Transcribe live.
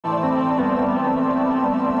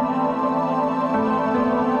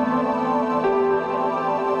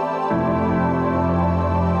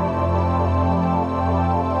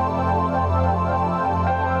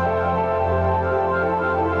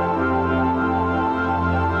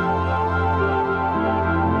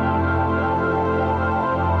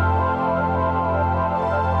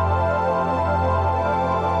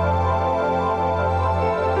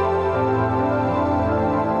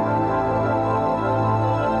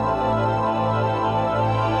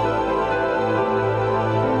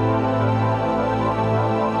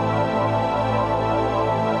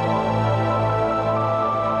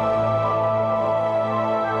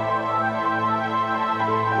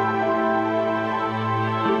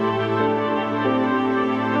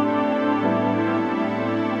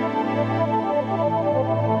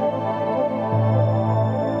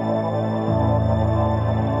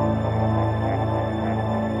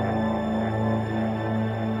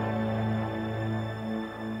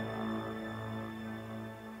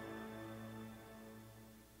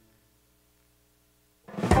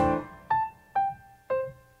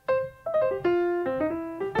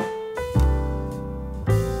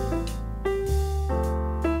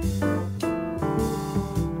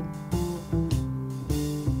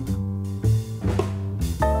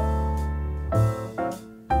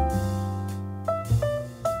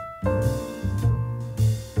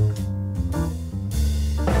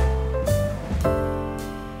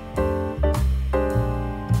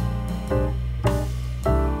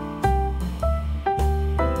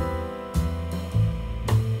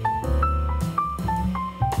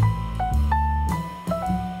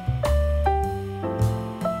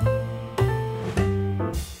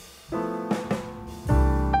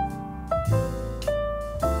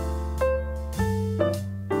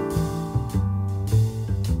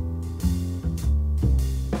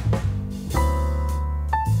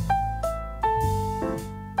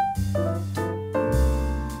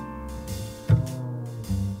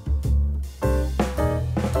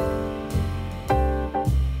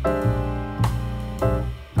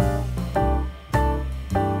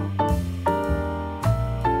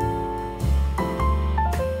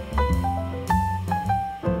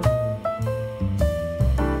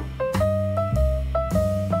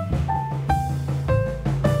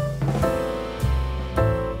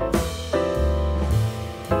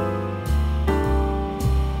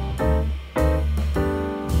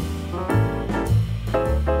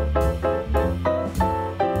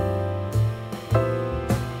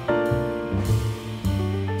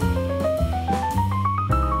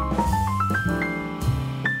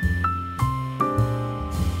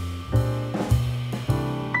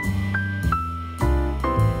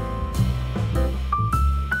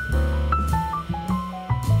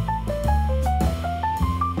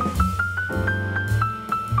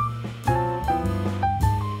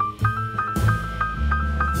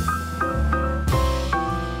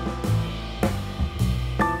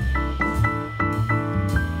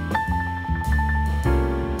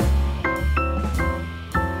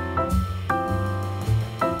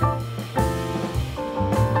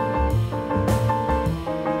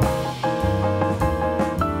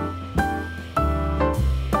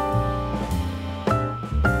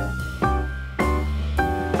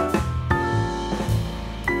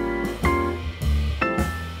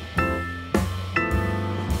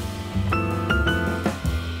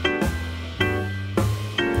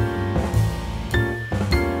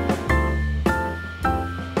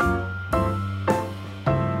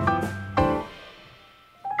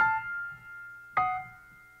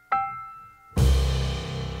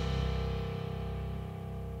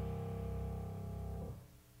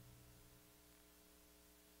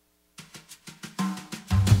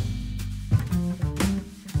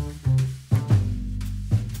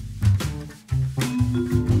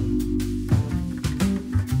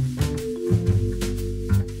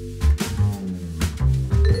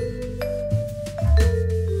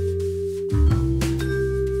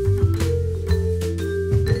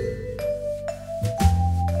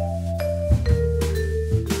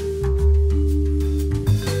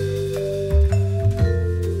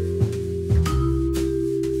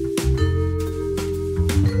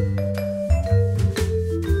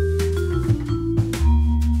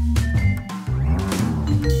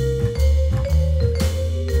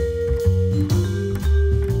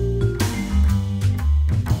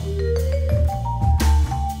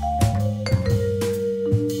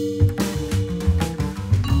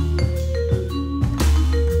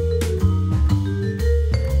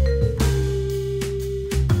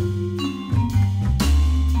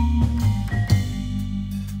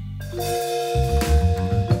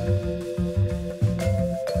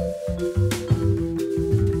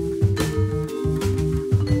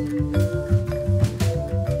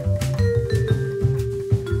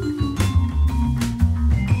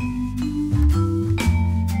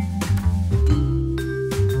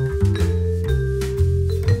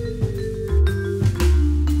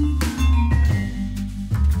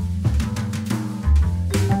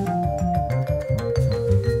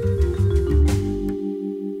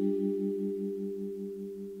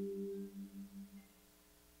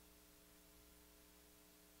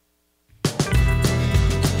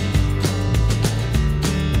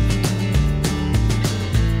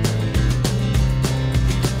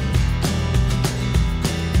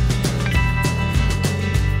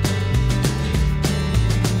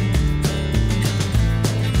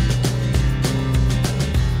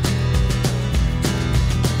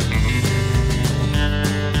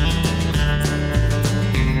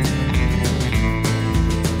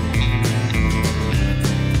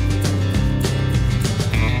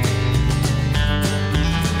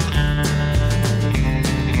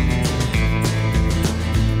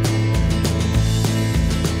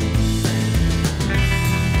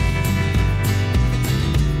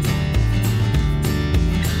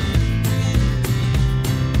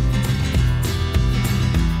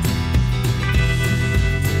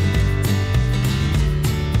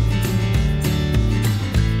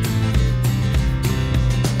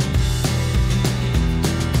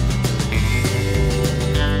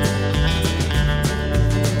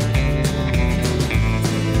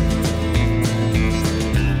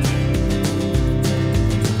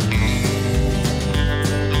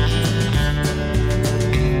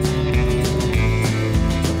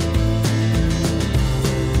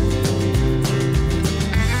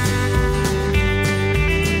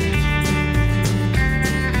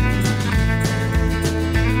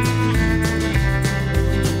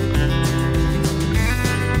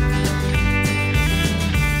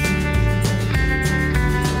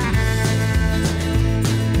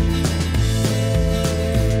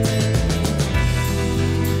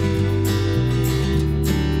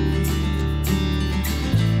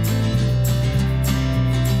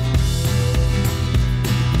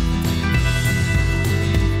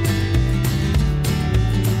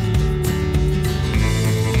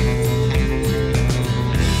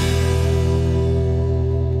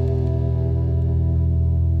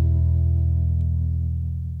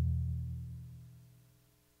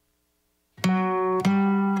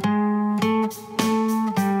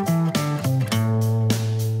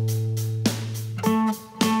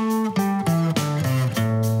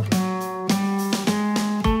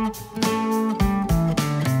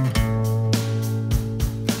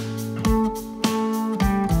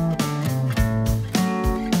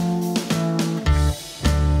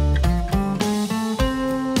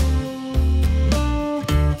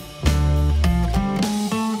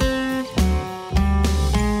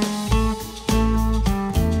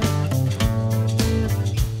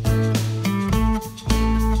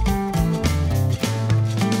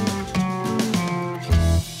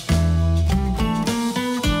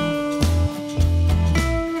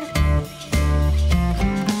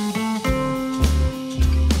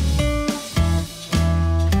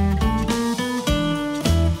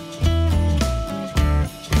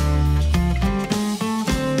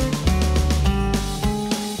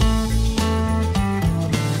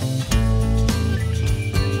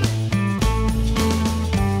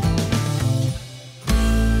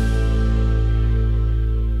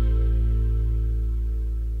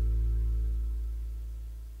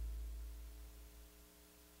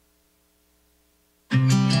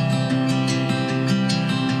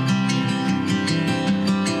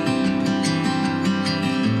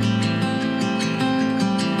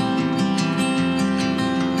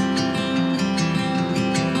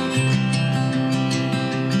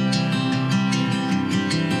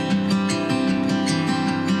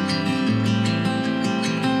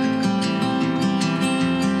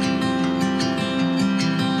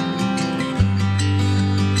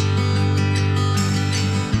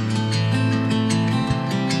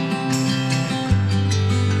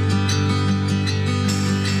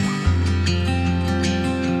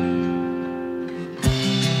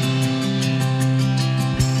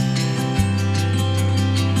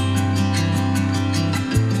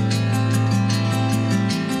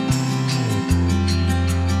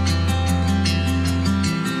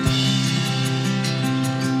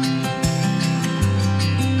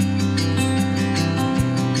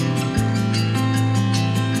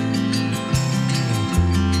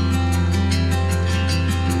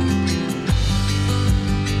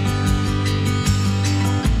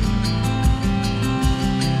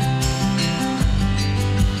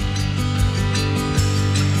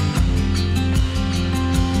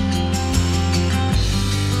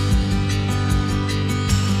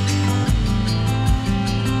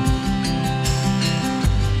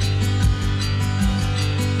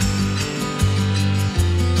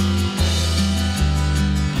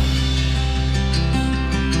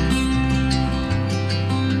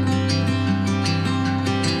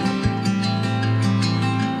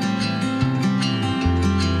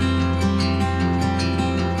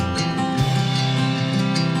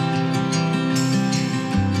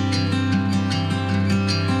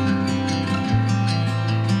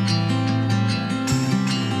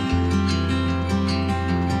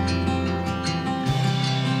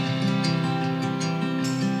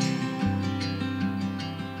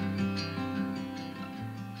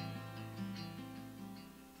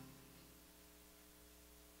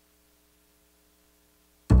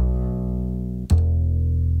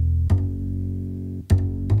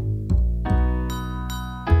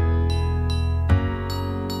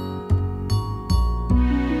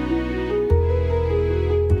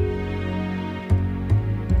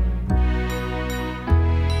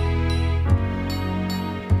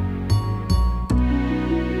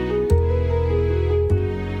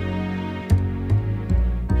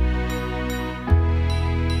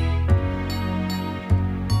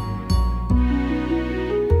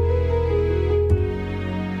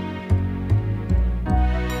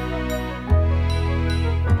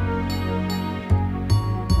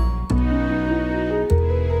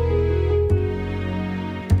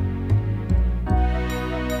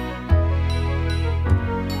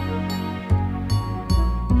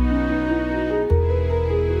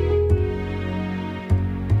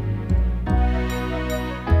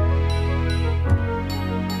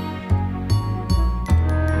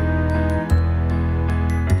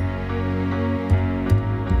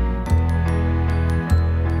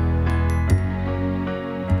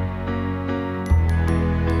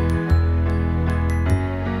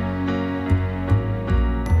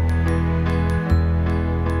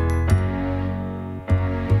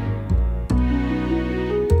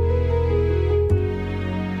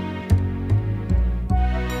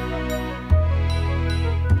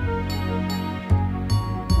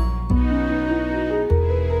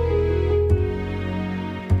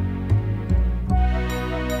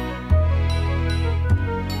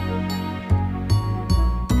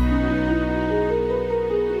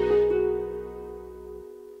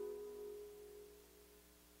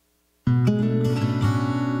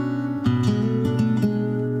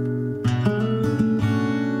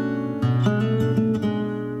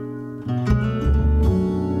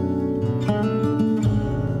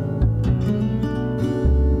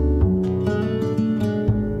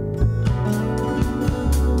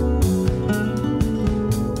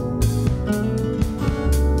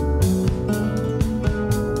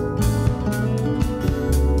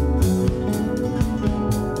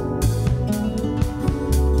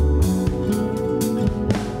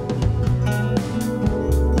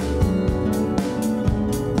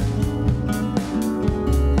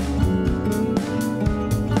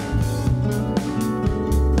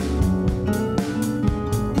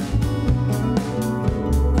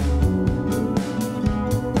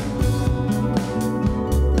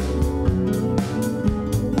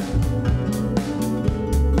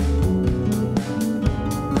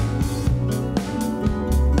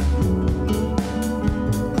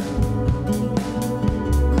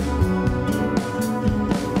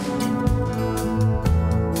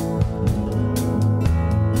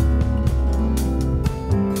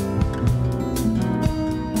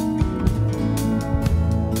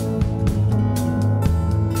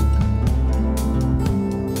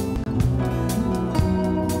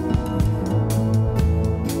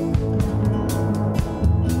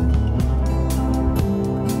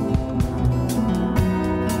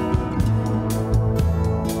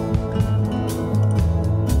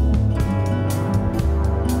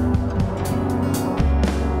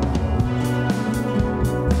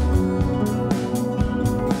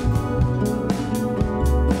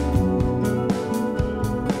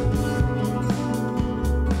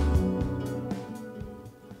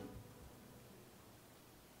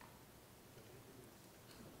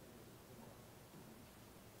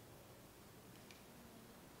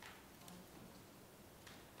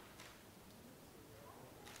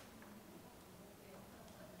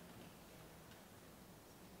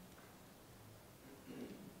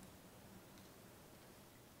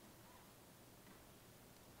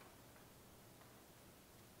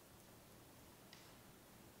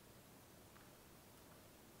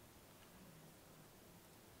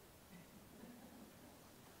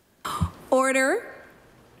Order.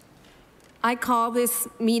 I call this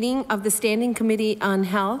meeting of the Standing Committee on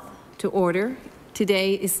Health to order.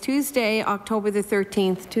 Today is Tuesday, October the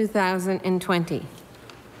 13th, 2020.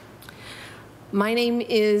 My name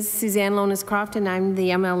is Suzanne Lonis-Croft and I'm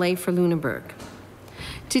the MLA for Lunenburg.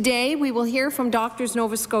 Today we will hear from Doctors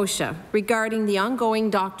Nova Scotia regarding the ongoing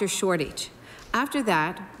doctor shortage. After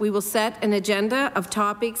that, we will set an agenda of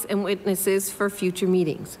topics and witnesses for future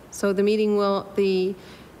meetings. So the meeting will, the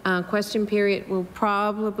question period will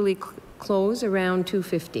probably close around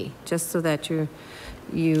 2:50, just so that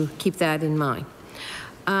you keep that in mind.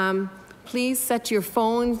 Please set your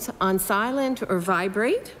phones on silent or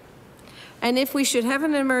vibrate. And if we should have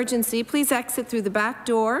an emergency, please exit through the back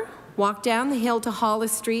door, walk down the hill to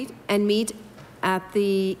Hollis Street, and meet at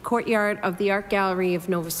the courtyard of the Art Gallery of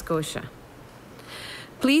Nova Scotia.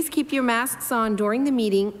 Please keep your masks on during the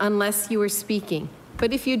meeting unless you are speaking.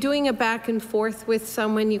 But if you're doing a back and forth with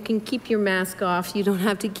someone, you can keep your mask off. You don't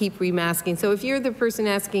have to keep remasking. So if you're the person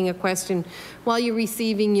asking a question while you're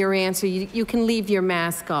receiving your answer, you can leave your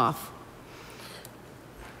mask off.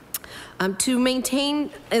 To maintain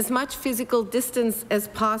as much physical distance as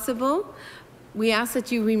possible, we ask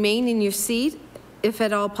that you remain in your seat, if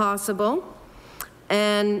at all possible.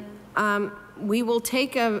 And we will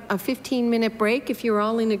take a 15-minute break, if you're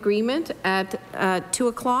all in agreement, at 2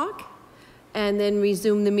 o'clock. And then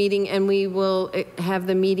resume the meeting, and we will have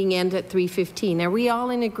the meeting end at 3:15. Are we all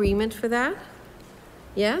in agreement for that?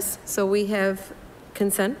 Yes? So we have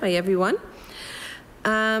consent by everyone.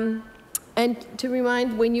 And to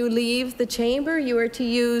remind, when you leave the chamber, you are to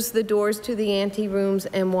use the doors to the ante rooms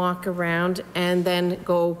and walk around, and then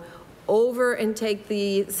go over and take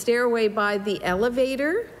the stairway by the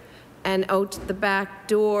elevator and out the back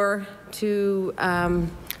door to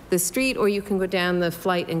the street, or you can go down the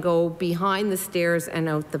flight and go behind the stairs and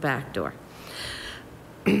out the back door.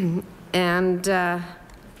 And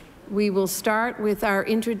we will start with our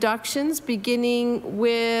introductions, beginning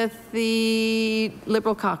with the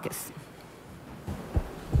Liberal Caucus.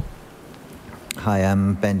 Hi,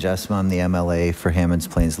 I'm Ben Jessma. I'm the MLA for Hammonds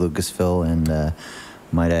Plains Lucasville, and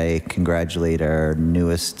might I congratulate our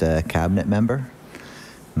newest cabinet member,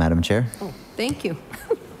 Madam Chair. Oh, thank you.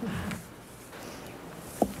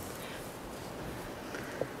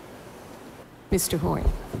 Mr. Horn.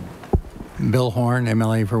 Bill Horn,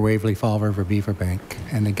 MLA for Waverley Fall River Beaver Bank.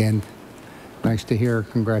 And again, nice to hear.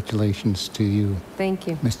 Congratulations to you. Thank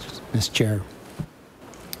you. Ms. Chair.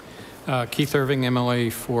 Keith Irving, MLA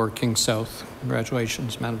for King South.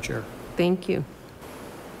 Congratulations, Madam Chair. Thank you.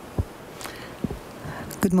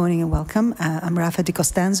 Good morning and welcome. I'm Rafa Di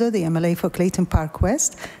Costanzo, the MLA for Clayton Park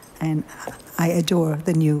West, and I adore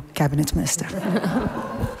the new Cabinet Minister.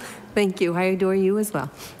 Thank you. I adore you as well.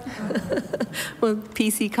 Well,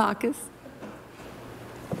 PC Caucus.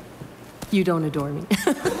 You don't adore me.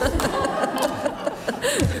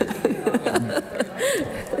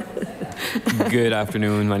 Good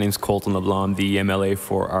afternoon. My name is Colton LeBlanc, the MLA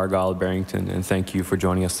for Argyle Barrington, and thank you for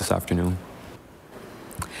joining us this afternoon.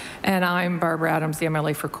 And I'm Barbara Adams, the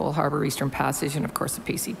MLA for Cole Harbour Eastern Passage, and of course the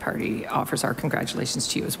PC Party offers our congratulations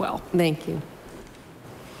to you as well. Thank you.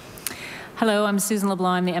 Hello, I'm Susan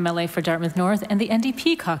LeBlanc, I'm the MLA for Dartmouth North, and the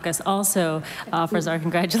NDP Caucus also offers our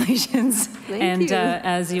congratulations. Thank you.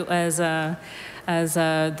 As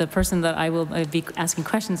the person that I will be asking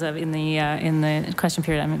questions of in the question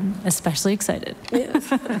period, I'm especially excited. Yes.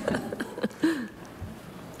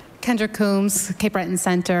 Kendra Coombs, Cape Breton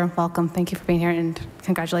Centre, welcome. Thank you for being here, and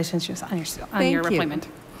congratulations on your appointment.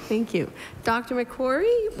 Thank you. Dr.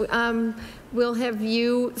 MacQuarrie, we'll have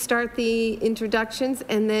you start the introductions,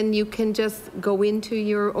 and then you can just go into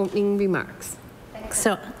your opening remarks.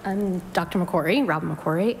 So I'm Dr. MacQuarrie, Robyn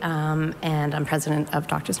MacQuarrie, and I'm president of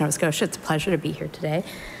Doctors Nova Scotia. It's a pleasure to be here today.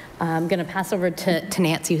 I'm going to pass over to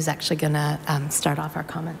Nancy, who's actually going to start off our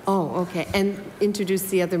comments. Oh, okay. And introduce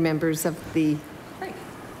the other members of the... Great.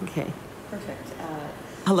 Okay. Perfect.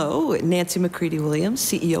 Hello, Nancy MacCready-Williams,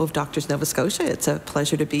 CEO of Doctors Nova Scotia. It's a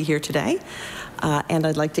pleasure to be here today. And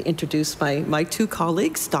I'd like to introduce my two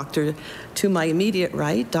colleagues, to my immediate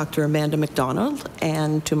right, Dr. Amanda MacDonald,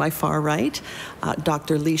 and to my far right,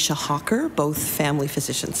 Dr. Leisha Hawker, both family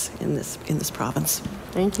physicians in this province.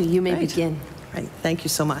 Thank you. You may begin. Right. Thank you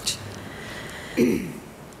so much.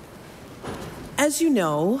 As you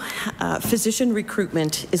know, physician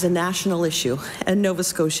recruitment is a national issue, and Nova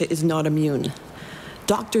Scotia is not immune.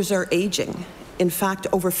 Doctors are aging. In fact,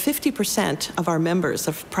 over 50% of our members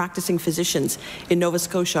of practicing physicians in Nova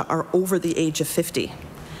Scotia are over the age of 50.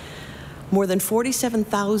 More than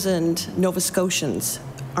 47,000 Nova Scotians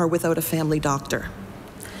are without a family doctor.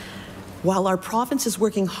 While our province is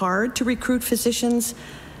working hard to recruit physicians,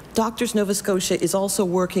 Doctors Nova Scotia is also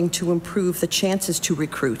working to improve the chances to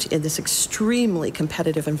recruit in this extremely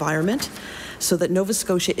competitive environment so that Nova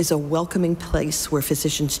Scotia is a welcoming place where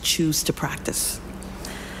physicians choose to practice.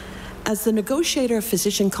 As the negotiator of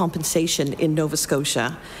physician compensation in Nova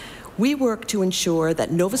Scotia, we work to ensure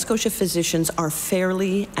that Nova Scotia physicians are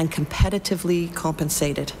fairly and competitively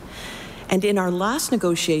compensated. And in our last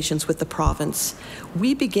negotiations with the province,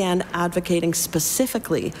 we began advocating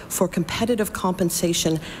specifically for competitive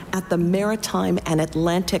compensation at the maritime and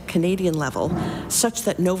Atlantic Canadian level, such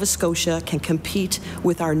that Nova Scotia can compete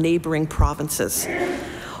with our neighboring provinces.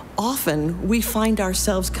 Often, we find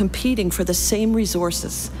ourselves competing for the same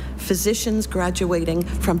resources, physicians graduating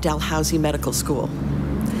from Dalhousie Medical School.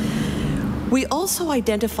 We also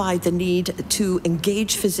identified the need to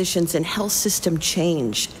engage physicians in health system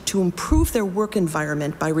change to improve their work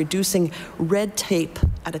environment by reducing red tape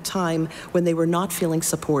at a time when they were not feeling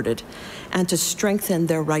supported, and to strengthen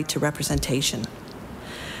their right to representation.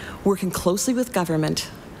 Working closely with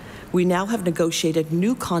government, we now have negotiated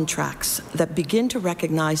new contracts that begin to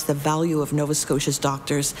recognize the value of Nova Scotia's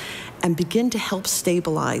doctors and begin to help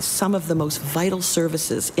stabilize some of the most vital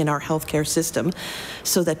services in our healthcare system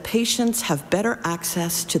so that patients have better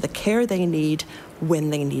access to the care they need when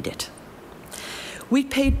they need it. We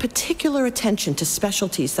paid particular attention to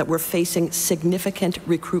specialties that were facing significant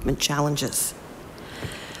recruitment challenges.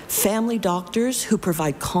 Family doctors who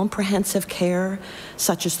provide comprehensive care,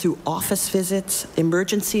 such as through office visits,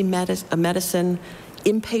 emergency medicine,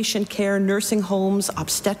 inpatient care, nursing homes,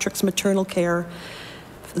 obstetrics, maternal care.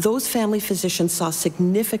 Those family physicians saw a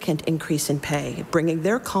significant increase in pay, bringing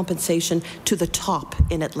their compensation to the top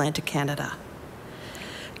in Atlantic Canada.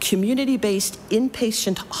 Community-based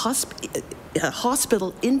inpatient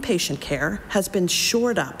hospital inpatient care has been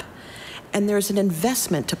shored up, and there's an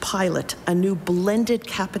investment to pilot a new blended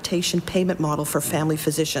capitation payment model for family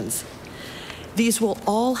physicians. These will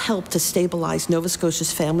all help to stabilize Nova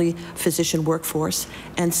Scotia's family physician workforce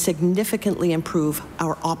and significantly improve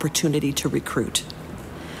our opportunity to recruit.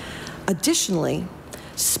 Additionally,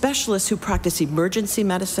 specialists who practice emergency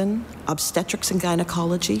medicine, obstetrics and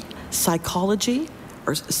gynecology, psychiatry,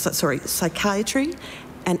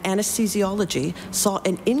 and anesthesiology saw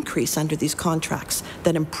an increase under these contracts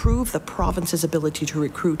that improve the province's ability to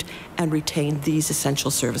recruit and retain these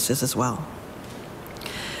essential services as well.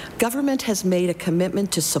 Government has made a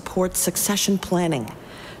commitment to support succession planning,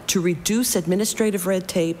 to reduce administrative red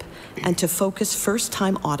tape, and to focus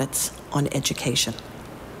first-time audits on education.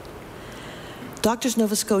 Doctors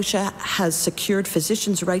Nova Scotia has secured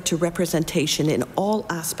physicians' right to representation in all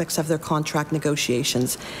aspects of their contract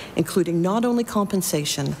negotiations, including not only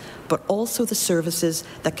compensation, but also the services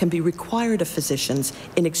that can be required of physicians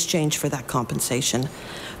in exchange for that compensation,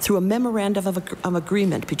 through a memorandum of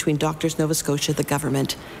agreement between Doctors Nova Scotia, the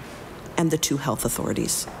government, and the two health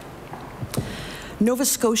authorities. Nova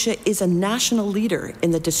Scotia is a national leader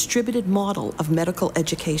in the distributed model of medical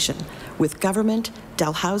education, with government,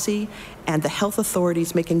 Dalhousie, and the health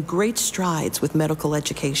authorities making great strides with medical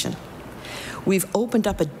education. We've opened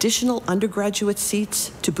up additional undergraduate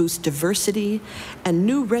seats to boost diversity and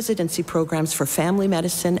new residency programs for family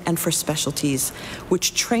medicine and for specialties,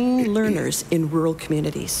 which train learners in rural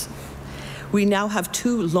communities. We now have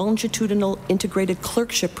 2 longitudinal integrated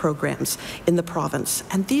clerkship programs in the province,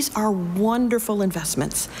 and these are wonderful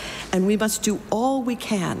investments, and we must do all we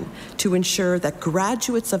can to ensure that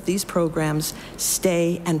graduates of these programs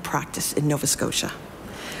stay and practice in Nova Scotia.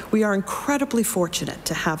 We are incredibly fortunate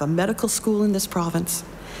to have a medical school in this province,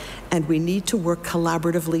 and we need to work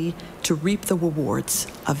collaboratively to reap the rewards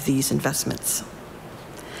of these investments.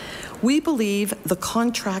 We believe the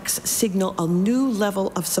contracts signal a new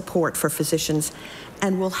level of support for physicians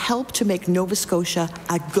and will help to make Nova Scotia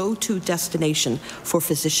a go-to destination for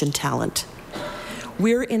physician talent.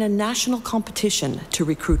 We're in a national competition to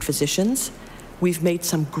recruit physicians. We've made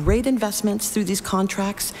some great investments through these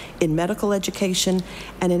contracts in medical education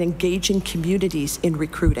and in engaging communities in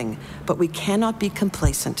recruiting, but we cannot be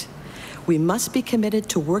complacent. We must be committed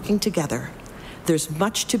to working together. There's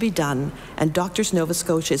much to be done, and Doctors Nova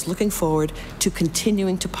Scotia is looking forward to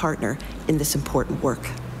continuing to partner in this important work.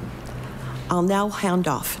 I'll now hand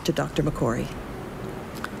off to Dr. MacQuarrie.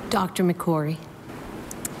 Dr. MacQuarrie.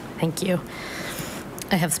 Thank you.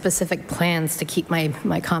 I have specific plans to keep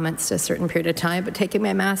my comments to a certain period of time, but taking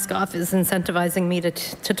my mask off is incentivizing me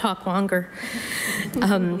to talk longer.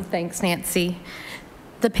 Thanks, Nancy.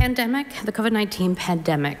 The pandemic, the COVID-19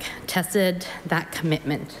 pandemic, tested that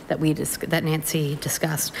commitment that Nancy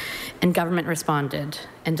discussed, and government responded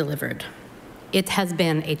and delivered. It has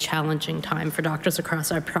been a challenging time for doctors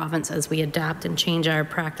across our province as we adapt and change our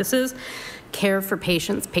practices, care for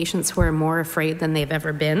patients who are more afraid than they've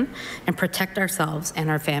ever been, and protect ourselves and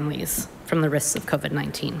our families from the risks of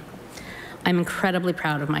COVID-19. I'm incredibly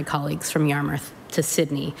proud of my colleagues from Yarmouth to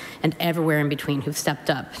Sydney and everywhere in between who've stepped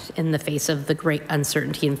up in the face of the great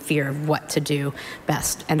uncertainty and fear of what to do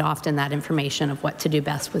best. And often that information of what to do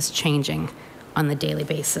best was changing on the daily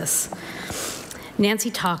basis.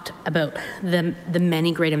 Nancy talked about the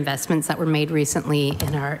many great investments that were made recently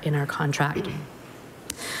in our contract.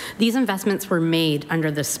 These investments were made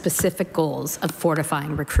under the specific goals of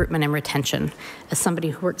fortifying recruitment and retention. As somebody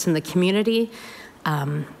who works in the community,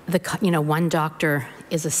 one doctor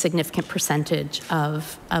is a significant percentage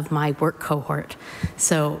of my work cohort.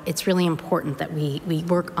 So it's really important that we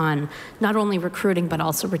work on not only recruiting, but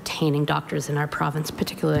also retaining doctors in our province,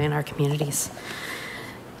 particularly in our communities.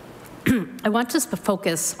 I want to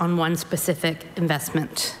focus on one specific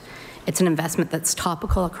investment. It's an investment that's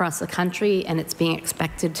topical across the country, and it's being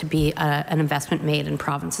expected to be an investment made in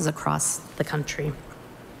provinces across the country.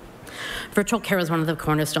 Virtual care was one of the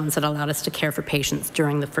cornerstones that allowed us to care for patients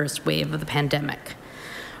during the first wave of the pandemic.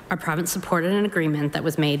 Our province supported an agreement that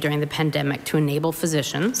was made during the pandemic to enable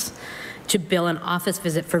physicians to bill an office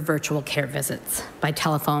visit for virtual care visits by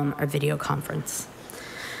telephone or video conference.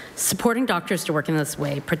 Supporting doctors to work in this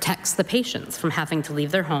way protects the patients from having to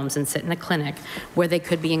leave their homes and sit in a clinic where they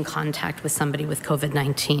could be in contact with somebody with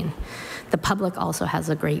COVID-19. The public also has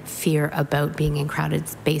a great fear about being in crowded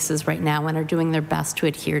spaces right now and are doing their best to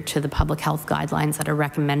adhere to the public health guidelines that are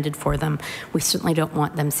recommended for them. We certainly don't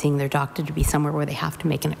want them seeing their doctor to be somewhere where they have to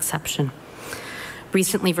make an exception.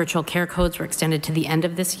 Recently, virtual care codes were extended to the end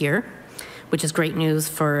of this year, which is great news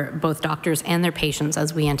for both doctors and their patients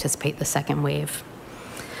as we anticipate the second wave.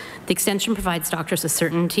 The extension provides doctors a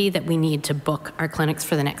certainty that we need to book our clinics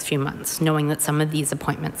for the next few months, knowing that some of these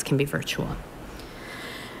appointments can be virtual.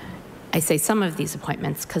 I say some of these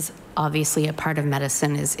appointments because obviously a part of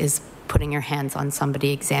medicine is putting your hands on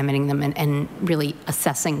somebody, examining them, and really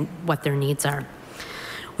assessing what their needs are.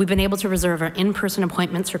 We've been able to reserve our in-person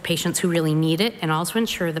appointments for patients who really need it and also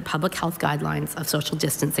ensure that public health guidelines of social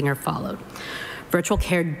distancing are followed. Virtual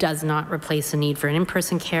care does not replace the need for an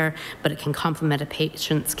in-person care, but it can complement a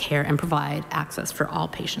patient's care and provide access for all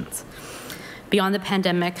patients. Beyond the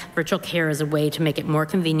pandemic, virtual care is a way to make it more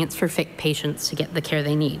convenient for patients to get the care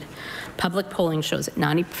they need. Public polling shows that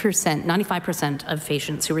 95% of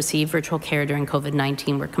patients who received virtual care during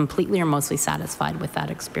COVID-19 were completely or mostly satisfied with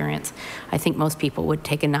that experience. I think most people would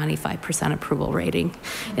take a 95% approval rating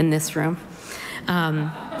in this room.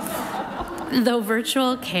 Through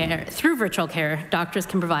virtual care, doctors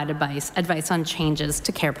can provide advice on changes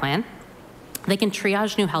to care plan. They can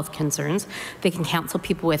triage new health concerns. They can counsel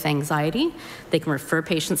people with anxiety. They can refer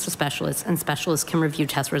patients to specialists, and specialists can review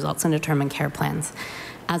test results and determine care plans.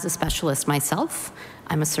 As a specialist myself,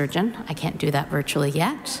 I'm a surgeon. I can't do that virtually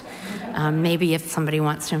yet. Maybe if somebody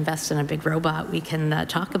wants to invest in a big robot, we can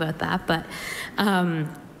talk about that. But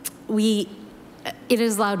it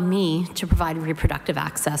has allowed me to provide reproductive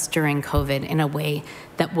access during COVID in a way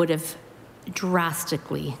that would have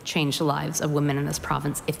drastically changed the lives of women in this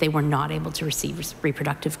province if they were not able to receive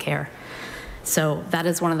reproductive care. So that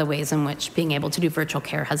is one of the ways in which being able to do virtual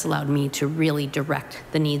care has allowed me to really direct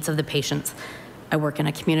the needs of the patients. I work in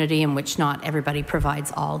a community in which not everybody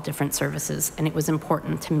provides all different services, and it was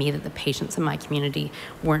important to me that the patients in my community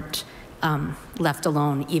weren't left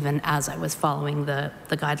alone even as I was following the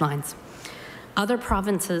guidelines. Other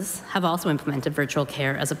provinces have also implemented virtual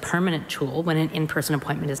care as a permanent tool when an in-person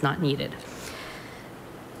appointment is not needed.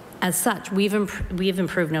 As such, we've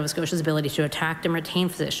improved Nova Scotia's ability to attract and retain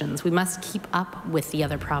physicians. We must keep up with the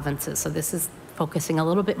other provinces, so this is focusing a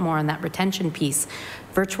little bit more on that retention piece.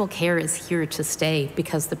 Virtual care is here to stay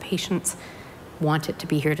because the patients want it to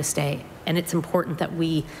be here to stay, and it's important that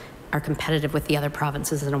we are competitive with the other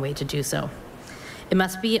provinces in a way to do so. It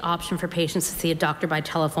must be an option for patients to see a doctor by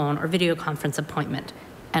telephone or video conference appointment,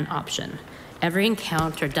 an option. Every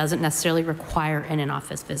encounter doesn't necessarily require an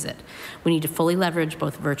in-office visit. We need to fully leverage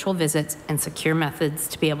both virtual visits and secure methods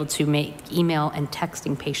to be able to make email and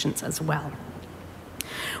texting patients as well.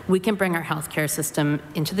 We can bring our healthcare system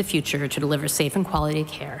into the future to deliver safe and quality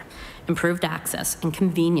care, improved access, and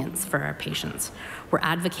convenience for our patients. We're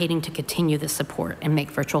advocating to continue this support and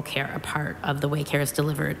make virtual care a part of the way care is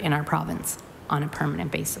delivered in our province on a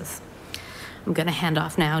permanent basis. I'm going to hand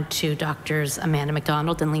off now to Doctors Amanda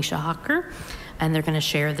MacDonald and Leisha Hawker, and they're going to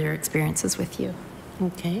share their experiences with you.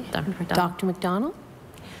 Okay. Dr. MacDonald.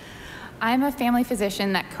 I'm a family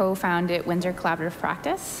physician that co-founded Windsor Collaborative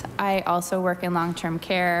Practice. I also work in long-term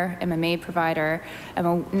care, am a MAID provider, I'm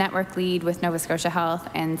a network lead with Nova Scotia Health,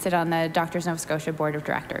 and sit on the Doctors Nova Scotia Board of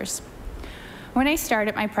Directors. When I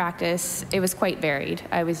started my practice, it was quite varied.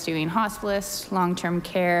 I was doing hospitalist, long-term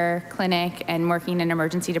care, clinic, and working in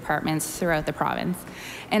emergency departments throughout the province.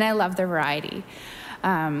 And I love the variety.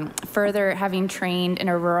 Further, having trained in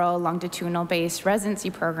a rural longitudinal-based residency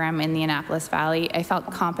program in the Annapolis Valley, I felt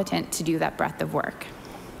competent to do that breadth of work.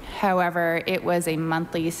 However, it was a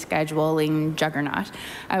monthly scheduling juggernaut.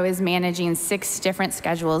 I was managing 6 different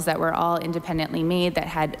schedules that were all independently made that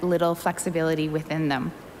had little flexibility within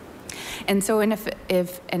them. And so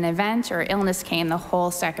if an event or illness came, the whole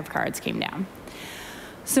stack of cards came down.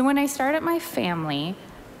 So when I started my family,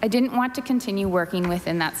 I didn't want to continue working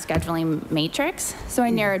within that scheduling matrix, so I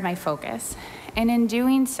narrowed my focus. And in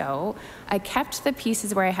doing so, I kept the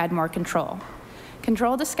pieces where I had more control.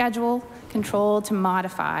 Control to schedule, control to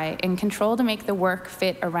modify, and control to make the work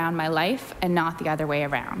fit around my life and not the other way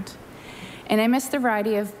around. And I missed the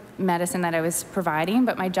variety of medicine that I was providing,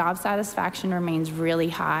 but my job satisfaction remains really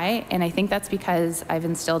high, and I think that's because I've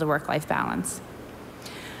instilled a work-life balance.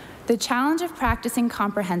 The challenge of practicing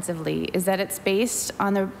comprehensively is that it's based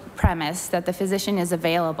on the premise that the physician is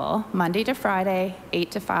available Monday to Friday,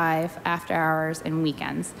 8 to 5, after hours, and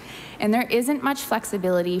weekends. And there isn't much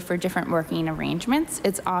flexibility for different working arrangements.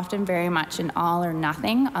 It's often very much an all or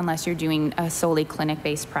nothing unless you're doing a solely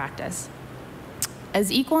clinic-based practice. As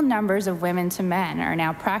equal numbers of women to men are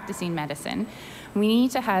now practicing medicine, we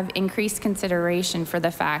need to have increased consideration for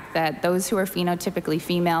the fact that those who are phenotypically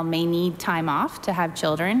female may need time off to have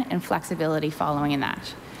children and flexibility following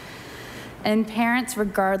that. And parents,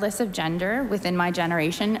 regardless of gender, within my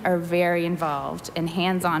generation, are very involved and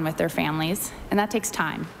hands-on with their families, and that takes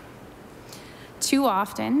time. Too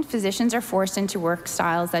often, physicians are forced into work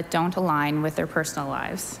styles that don't align with their personal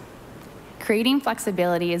lives. Creating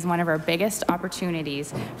flexibility is one of our biggest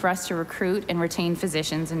opportunities for us to recruit and retain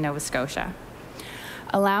physicians in Nova Scotia.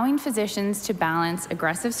 Allowing physicians to balance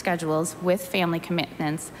aggressive schedules with family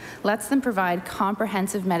commitments lets them provide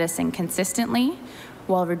comprehensive medicine consistently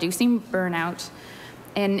while reducing burnout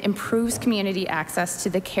and improves community access to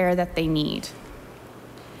the care that they need.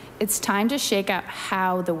 It's time to shake up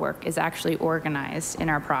how the work is actually organized in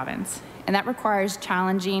our province, and that requires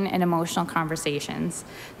challenging and emotional conversations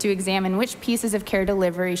to examine which pieces of care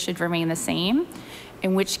delivery should remain the same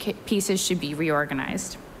and which pieces should be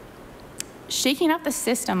reorganized. Shaking up the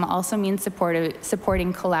system also means supporting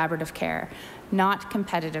collaborative care, not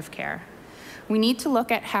competitive care. We need to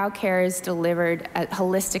look at how care is delivered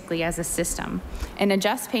holistically as a system and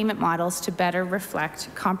adjust payment models to better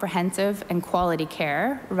reflect comprehensive and quality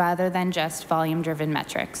care rather than just volume-driven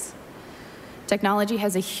metrics. Technology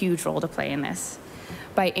has a huge role to play in this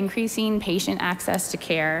by increasing patient access to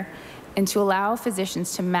care and to allow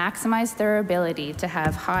physicians to maximize their ability to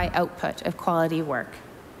have high output of quality work.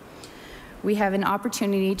 We have an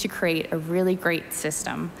opportunity to create a really great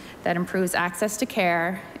system that improves access to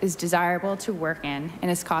care, is desirable to work in, and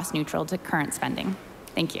is cost neutral to current spending.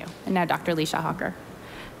 Thank you. And now Dr. Leisha Hawker.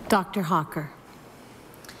 Dr. Hawker.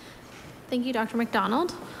 Thank you, Dr.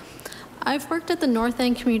 MacDonald. I've worked at the North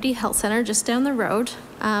End Community Health Centre just down the road,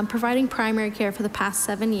 providing primary care for the past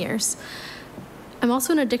 7 years. I'm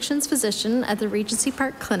also an addictions physician at the Regency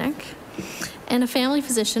Park Clinic and a family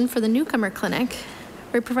physician for the Newcomer Clinic,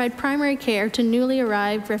 where we provide primary care to newly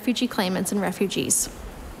arrived refugee claimants and refugees.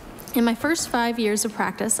 In my first 5 years of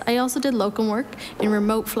practice, I also did locum work in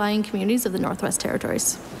remote flying communities of the Northwest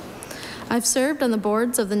Territories. I've served on the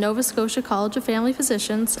boards of the Nova Scotia College of Family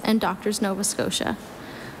Physicians and Doctors Nova Scotia.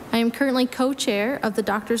 I am currently co-chair of the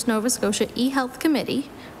Doctors Nova Scotia eHealth Committee,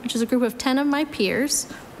 which is a group of 10 of my peers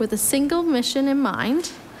with a single mission in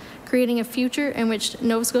mind: creating a future in which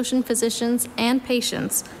Nova Scotian physicians and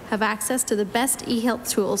patients have access to the best e-health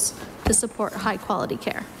tools to support high-quality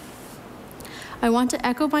care. I want to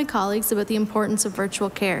echo my colleagues about the importance of virtual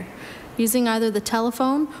care. Using either the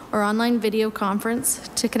telephone or online video conference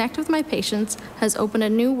to connect with my patients has opened a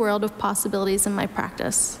new world of possibilities in my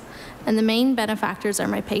practice, and the main benefactors are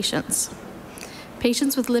my patients.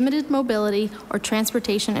 Patients with limited mobility or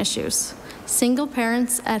transportation issues, single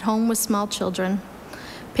parents at home with small children,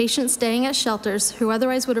 patients staying at shelters who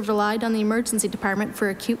otherwise would have relied on the emergency department for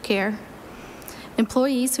acute care,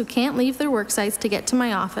 employees who can't leave their work sites to get to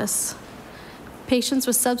my office, patients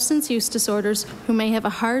with substance use disorders who may have a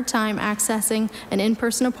hard time accessing an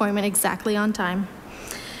in-person appointment exactly on time.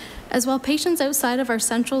 As well, patients outside of our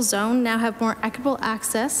central zone now have more equitable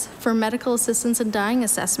access for medical assistance and dying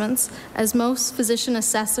assessments, as most physician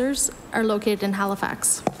assessors are located in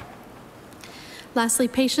Halifax. Lastly,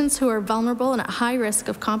 patients who are vulnerable and at high risk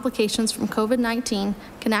of complications from COVID-19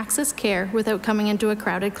 can access care without coming into a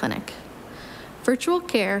crowded clinic. Virtual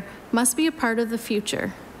care must be a part of the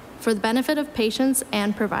future for the benefit of patients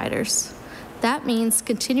and providers. That means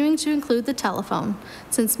continuing to include the telephone,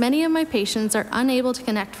 since many of my patients are unable to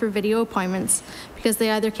connect for video appointments because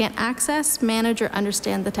they either can't access, manage, or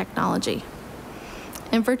understand the technology.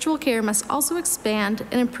 And virtual care must also expand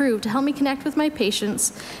and improve to help me connect with my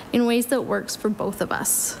patients in ways that works for both of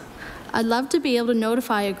us. I'd love to be able to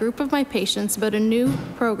notify a group of my patients about a new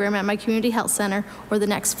program at my community health center or the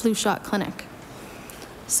next flu shot clinic.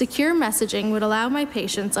 Secure messaging would allow my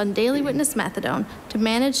patients on daily witness methadone to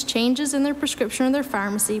manage changes in their prescription or their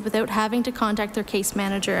pharmacy without having to contact their case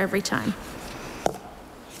manager every time.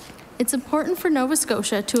 It's important for Nova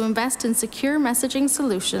Scotia to invest in secure messaging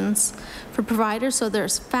solutions for providers so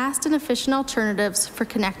there's fast and efficient alternatives for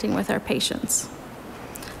connecting with our patients.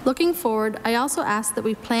 Looking forward, I also ask that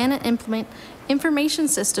we plan and implement information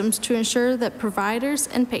systems to ensure that providers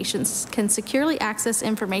and patients can securely access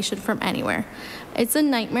information from anywhere. It's a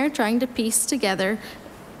nightmare trying to piece together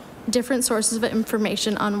different sources of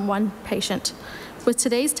information on one patient. With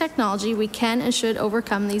today's technology, we can and should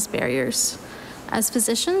overcome these barriers. As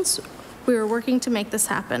physicians, we are working to make this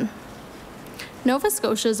happen. Nova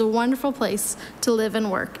Scotia is a wonderful place to live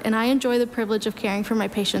and work, and I enjoy the privilege of caring for my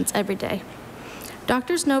patients every day.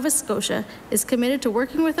 Doctors Nova Scotia is committed to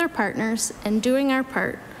working with our partners and doing our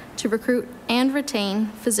part to recruit and retain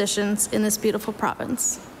physicians in this beautiful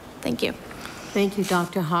province. Thank you. Thank you,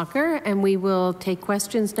 Dr. Hawker. And we will take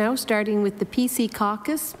questions now, starting with the PC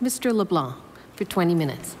Caucus. Mr. LeBlanc, for 20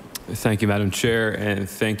 minutes. Thank you, Madam Chair, and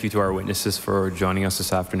thank you to our witnesses for joining us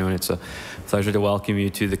this afternoon. It's a pleasure to welcome you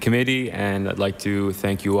to the committee, and I'd like to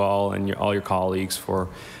thank you all and all your colleagues for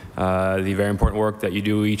the very important work that you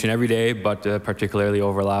do each and every day, but particularly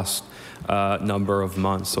over the last number of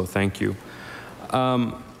months, so thank you.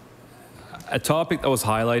 A topic that was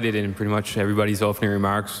highlighted in pretty much everybody's opening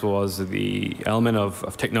remarks was the element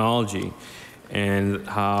of technology and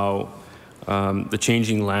how the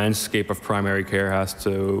changing landscape of primary care has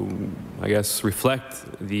to, I guess, reflect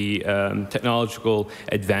the technological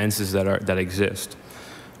advances that exist.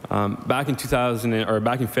 Back in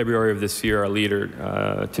February of this year, our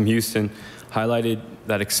leader, Tim Houston, highlighted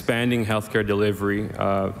that expanding healthcare delivery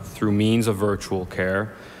through means of virtual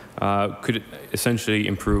care could essentially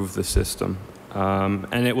improve the system.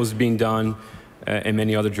 And it was being done in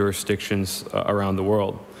many other jurisdictions around the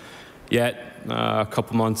world. Yet, a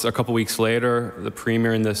couple weeks later, the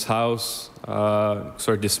Premier in this House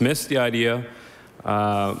sort of dismissed the idea,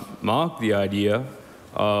 mocked the idea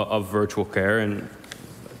of virtual care, and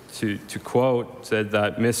to quote, said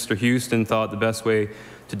that Mr. Houston thought the best way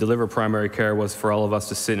to deliver primary care was for all of us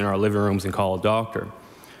to sit in our living rooms and call a doctor.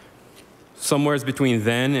 Somewhere between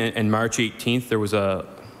then and March 18th, there was a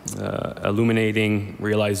illuminating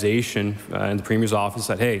realization in the Premier's office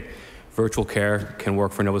that, hey, virtual care can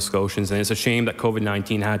work for Nova Scotians, and it's a shame that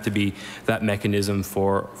COVID-19 had to be that mechanism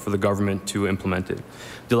for the government to implement it.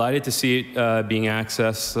 Delighted to see it being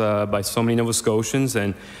accessed by so many Nova Scotians,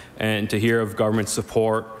 and to hear of government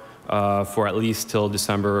support for at least till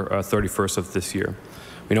December 31st of this year.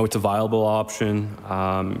 We know it's a viable option.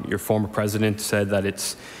 Your former president said that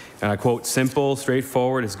it's, and I quote, simple,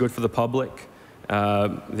 straightforward, it's good for the public.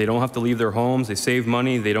 They don't have to leave their homes, they save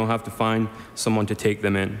money, they don't have to find someone to take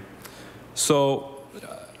them in. So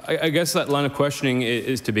I guess that line of questioning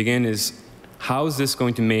is to begin is, how is this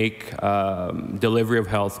going to make delivery of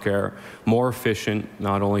healthcare more efficient,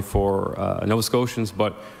 not only for Nova Scotians,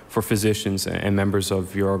 but for physicians and members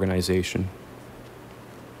of your organization?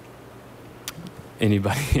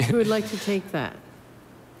 Anybody? Who would like to take that?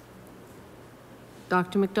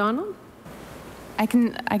 Dr. MacDonald? I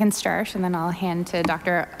can start, and then I'll hand to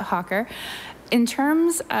Dr. Hawker. In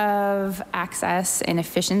terms of access and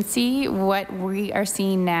efficiency, what we are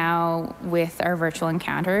seeing now with our virtual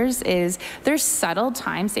encounters is there's subtle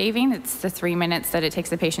time saving. It's the 3 minutes that it takes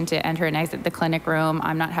the patient to enter and exit the clinic room.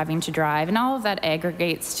 I'm not having to drive, and all of that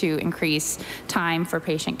aggregates to increase time for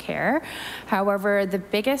patient care. However, the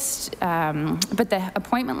biggest, but the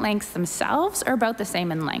appointment lengths themselves are about the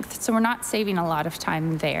same in length. So we're not saving a lot of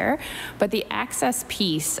time there. But the access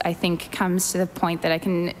piece, I think, comes to the point that I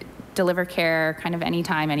can deliver care kind of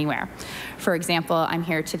anytime, anywhere. For example, I'm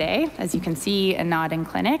here today, as you can see, and not in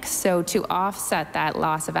clinic. So to offset that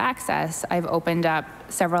loss of access, I've opened up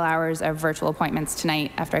several hours of virtual appointments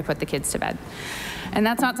tonight after I put the kids to bed. And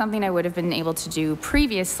that's not something I would have been able to do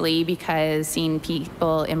previously because seeing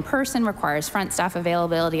people in person requires front staff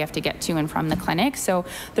availability. You have to get to and from the clinic. So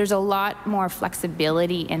there's a lot more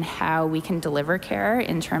flexibility in how we can deliver care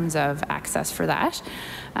in terms of access for that.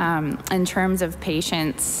 In terms of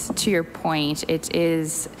patients, to your point,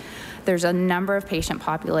 there's a number of patient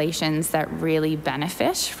populations that really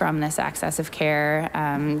benefit from this access of care.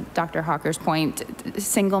 Dr. Hawker's point,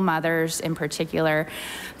 single mothers in particular,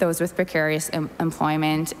 those with precarious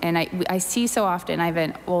employment. And I see so often, I have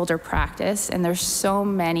an older practice, and there's so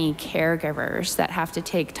many caregivers that have to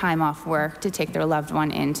take time off work to take their loved one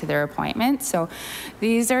into their appointment. So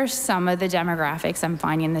these are some of the demographics I'm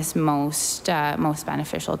finding this most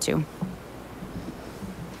beneficial to.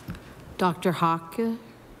 Dr. Hawker.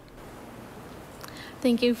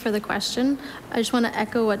 Thank you for the question. I just want to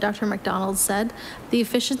echo what Dr. MacDonald said. The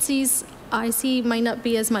efficiencies I see might not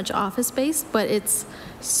be as much office-based, but it's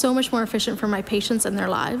so much more efficient for my patients and their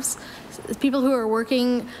lives. People who are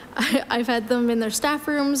working, I've had them in their staff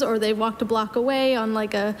rooms, or they walked a block away on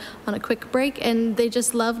a quick break, and they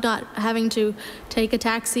just love not having to take a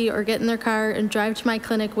taxi or get in their car and drive to my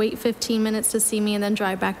clinic, wait 15 minutes to see me, and then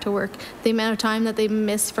drive back to work. The amount of time that they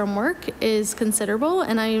miss from work is considerable,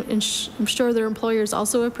 and I'm sure their employers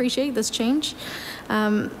also appreciate this change.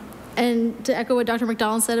 And to echo what Dr.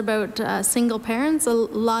 MacDonald said about single parents, a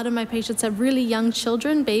lot of my patients have really young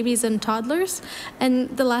children, babies and toddlers, and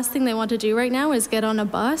the last thing they want to do right now is get on a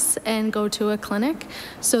bus and go to a clinic.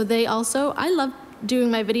 So I love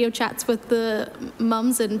doing my video chats with the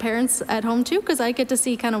mums and parents at home too, because I get to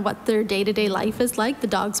see kind of what their day-to-day life is like. The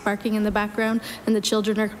dog's barking in the background and the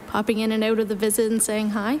children are popping in and out of the visit and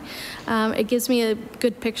saying hi. It gives me a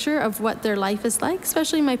good picture of what their life is like,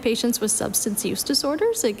 especially my patients with substance use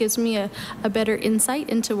disorders. It gives me a better insight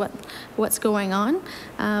into what's going on.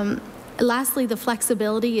 Lastly, the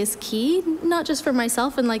flexibility is key, not just for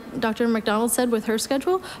myself and like Dr. MacDonald said with her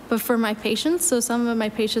schedule, but for my patients. So some of my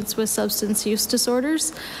patients with substance use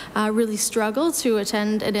disorders really struggle to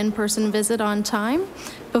attend an in-person visit on time.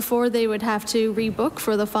 Before, they would have to rebook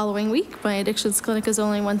for the following week. My addictions clinic is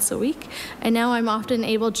only once a week. And now I'm often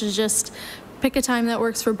able to just pick a time that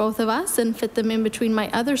works for both of us and fit them in between my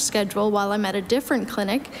other schedule while I'm at a different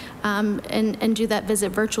clinic, and do that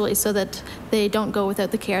visit virtually so that they don't go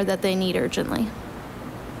without the care that they need urgently.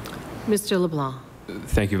 Mr. LeBlanc.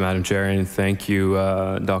 Thank you, Madam Chair, and thank you,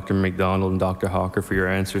 Dr. MacDonald and Dr. Hawker, for your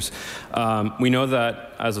answers. We know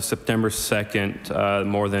that as of September 2nd,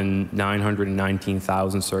 more than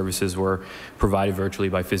 919,000 services were provided virtually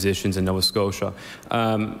by physicians in Nova Scotia.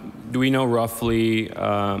 Do we know roughly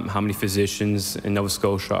how many physicians in Nova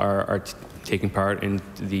Scotia are taking part in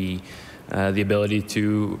the ability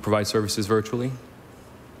to provide services virtually?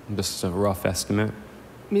 Just a rough estimate.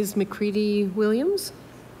 Ms. MacCready-Williams?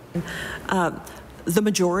 The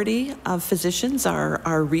majority of physicians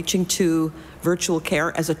are reaching to virtual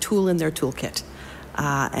care as a tool in their toolkit.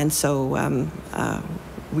 And so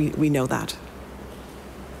we know that.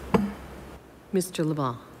 Mr.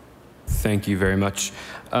 LeBlanc. Thank you very much.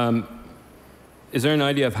 Is there an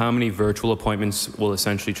idea of how many virtual appointments will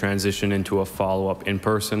essentially transition into a follow-up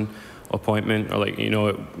in-person appointment? Or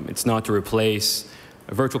it's not to replace,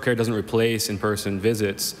 virtual care doesn't replace in-person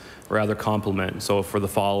visits, rather complement. So for the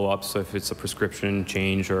follow-ups, so if it's a prescription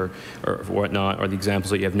change or whatnot, or the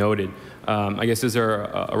examples that you have noted, I guess is there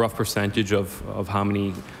a rough percentage of how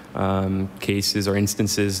many cases or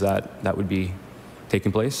instances that would be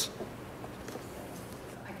taking place?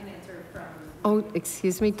 I can answer from... Oh,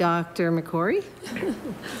 excuse me, Dr. MacQuarrie?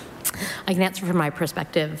 I can answer from my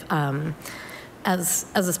perspective. As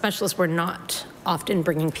a specialist, we're not often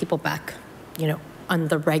bringing people back, on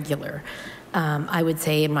the regular. I would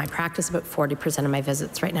say in my practice, about 40% of my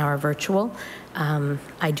visits right now are virtual.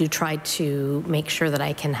 I do try to make sure that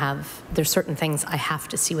I can there's certain things I have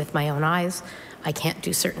to see with my own eyes. I can't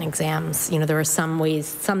do certain exams. There are some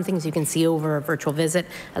things you can see over a virtual visit.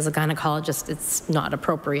 As a gynecologist, it's not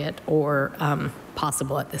appropriate or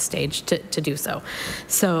possible at this stage to do so.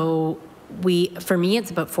 So for me,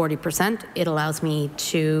 it's about 40%. It allows me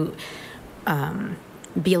to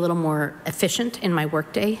be a little more efficient in my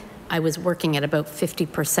workday. I was working at about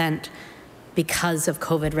 50% because of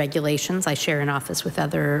COVID regulations. I share an office with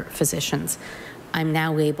other physicians. I'm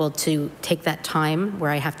now able to take that time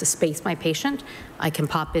where I have to space my patient. I can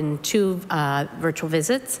pop in 2 virtual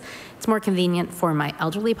visits. It's more convenient for my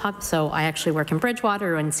elderly so I actually work in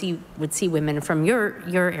Bridgewater and would see women from your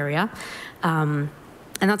area. And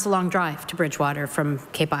that's a long drive to Bridgewater from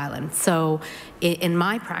Cape Island. So in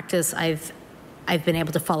my practice, I've been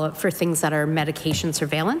able to follow up for things that are medication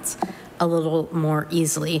surveillance a little more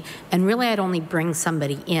easily. And really, I'd only bring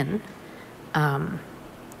somebody in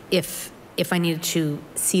if I needed to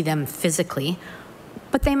see them physically,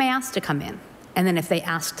 but they may ask to come in. And then if they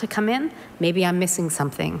ask to come in, maybe I'm missing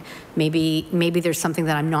something. Maybe there's something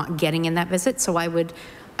that I'm not getting in that visit. So I would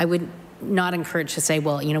not encourage to say,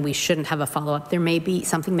 well, you know, we shouldn't have a follow-up. There may be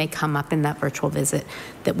something may come up in that virtual visit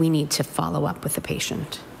that we need to follow up with the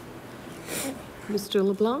patient. Mr.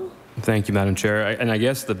 LeBlanc? Thank you, Madam Chair. And I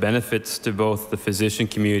guess the benefits to both the physician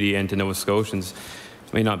community and to Nova Scotians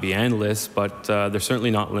may not be endless, but they're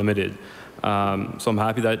certainly not limited. So I'm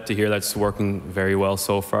happy to hear that's working very well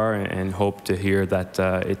so far, and hope to hear that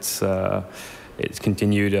it's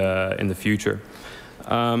continued in the future.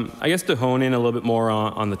 I guess to hone in a little bit more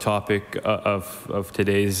on the topic of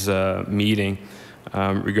today's meeting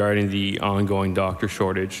regarding the ongoing doctor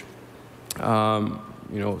shortage.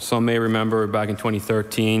 You know, some may remember back in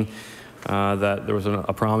 2013 that there was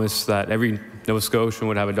a promise that every Nova Scotian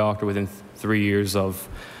would have a doctor within 3 years of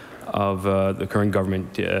the current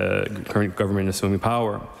government assuming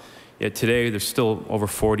power. Yet today, there's still over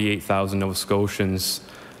 48,000 Nova Scotians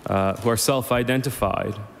who are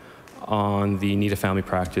self-identified on the Need a Family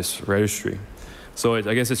Practice Registry. So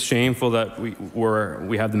I guess it's shameful that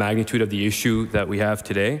we have the magnitude of the issue that we have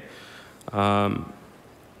today.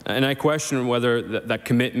 And I question whether that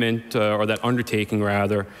commitment or that undertaking,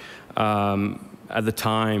 rather, at the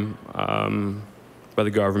time by the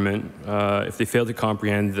government, if they failed to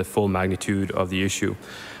comprehend the full magnitude of the issue.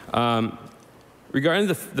 Regarding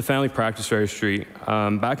the Family Practice Registry,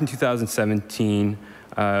 back in 2017,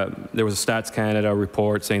 there was a Stats Canada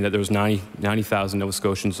report saying that there was 90,000 Nova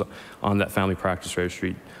Scotians on that Family Practice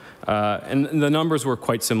Registry. And the numbers were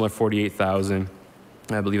quite similar, 48,000,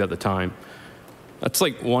 I believe, at the time. That's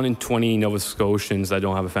like 1 in 20 Nova Scotians that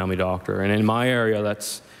don't have a family doctor. And in my area,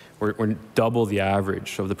 we're double the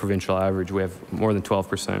average of the provincial average. We have more than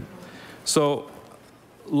 12%. So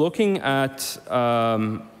looking at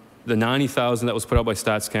the 90,000 that was put out by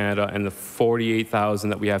Stats Canada and the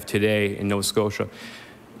 48,000 that we have today in Nova Scotia,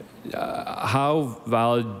 how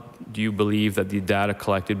valid do you believe that the data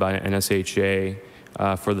collected by NSHA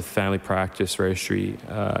for the Family Practice Registry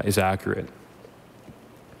is accurate?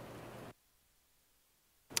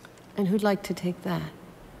 And who'd like to take that?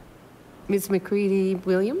 Ms.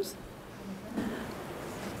 MacCready-Williams?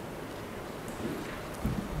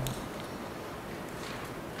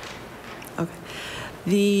 Okay.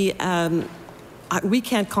 We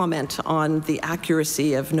can't comment on the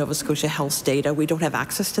accuracy of Nova Scotia Health's data. We don't have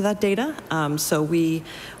access to that data. So we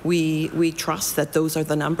trust that those are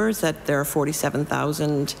the numbers, that there are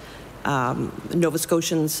 47,000 Nova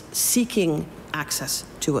Scotians seeking access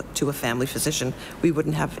to a family physician. We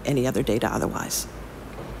wouldn't have any other data otherwise.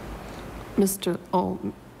 Ms.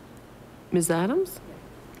 Adams?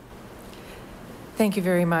 Thank you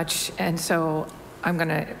very much. And so I'm going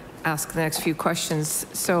to ask the next few questions.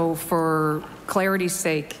 So for clarity's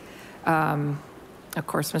sake, of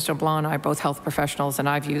course, Mr. LeBlanc and I are both health professionals, and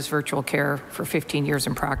I've used virtual care for 15 years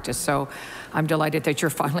in practice. So I'm delighted that you're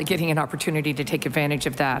finally getting an opportunity to take advantage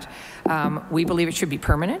of that. We believe it should be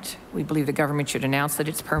permanent. We believe the government should announce that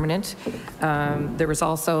it's permanent. There was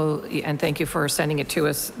also, and thank you for sending it to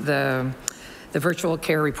us, the virtual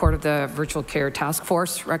care report of the Virtual Care Task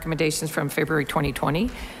Force recommendations from February 2020.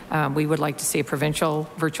 We would like to see a provincial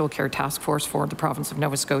virtual care task force for the province of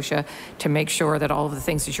Nova Scotia to make sure that all of the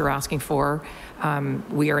things that you're asking for,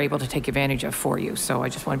 we are able to take advantage of for you. So I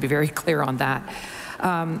just want to be very clear on that.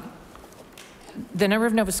 The number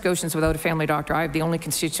of Nova Scotians without a family doctor, I have the only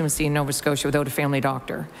constituency in Nova Scotia without a family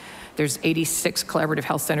doctor. There's 86 collaborative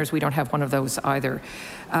health centers. We don't have one of those either.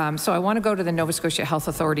 So I want to go to the Nova Scotia Health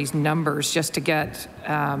Authority's numbers just to get,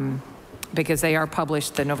 because they are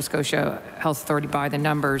published, the Nova Scotia Health Authority by the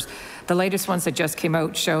numbers. The latest ones that just came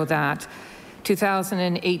out show that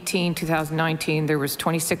 2018, 2019, there was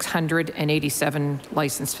 2,687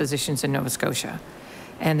 licensed physicians in Nova Scotia.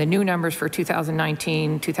 And the new numbers for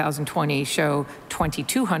 2019, 2020 show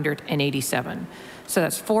 2,287. So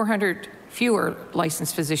that's 400 fewer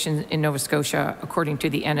licensed physicians in Nova Scotia, according to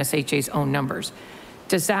the NSHA's own numbers.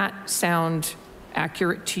 Does that sound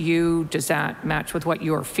accurate to you? Does that match with what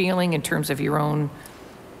you're feeling in terms of your own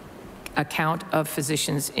account of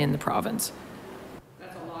physicians in the province?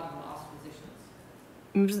 That's a lot of lost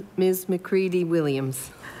physicians. Ms.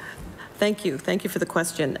 MacCready-Williams. Thank you. Thank you for the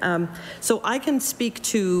question. So I can speak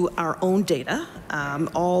to our own data.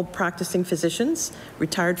 All practicing physicians,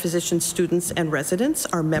 retired physicians, students, and residents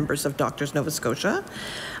are members of Doctors Nova Scotia.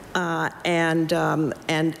 And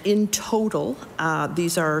in total,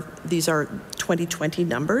 these are 2020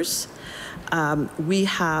 numbers. We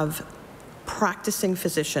have practicing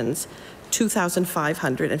physicians,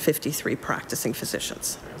 2,553 practicing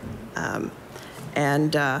physicians.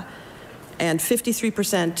 and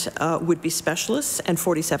 53% would be specialists, and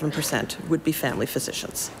 47% would be family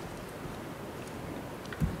physicians.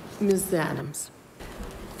 Ms. Adams.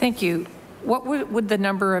 Thank you. What would the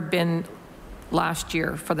number have been last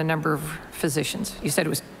year for the number of physicians? You said it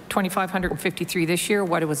was 2,553 this year.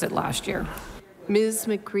 What was it last year? Ms.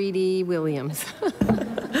 MacCready-Williams.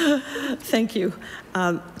 Thank you.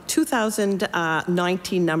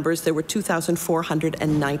 2019 numbers, there were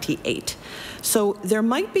 2,498. So there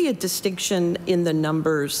might be a distinction in the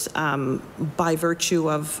numbers by virtue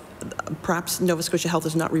of perhaps Nova Scotia Health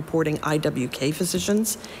is not reporting IWK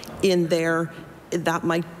physicians in there. That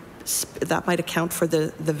might account for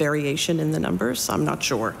the variation in the numbers. I'm not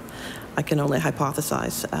sure. I can only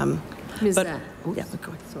hypothesize. Ms. But, yeah,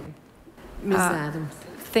 sorry. Ms. Adams.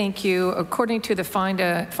 Thank you. According to the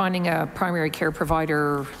Finding a Primary Care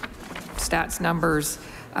Provider stats numbers,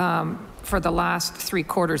 for the last 3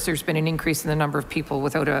 quarters, there's been an increase in the number of people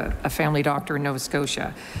without a family doctor in Nova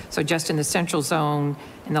Scotia. So just in the central zone,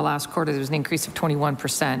 in the last quarter, there was an increase of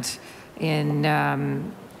 21%. In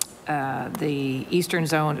the eastern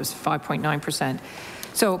zone, it was 5.9%.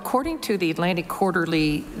 So according to the Atlantic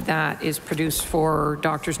Quarterly that is produced for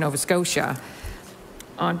Doctors Nova Scotia,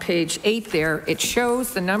 on page 8 there, it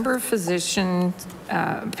shows the number of physician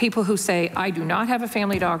people who say, I do not have a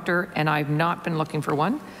family doctor and I've not been looking for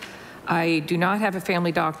one. I do not have a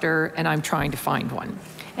family doctor and I'm trying to find one.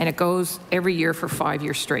 And it goes every year for 5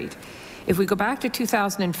 years straight. If we go back to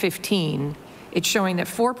 2015, it's showing that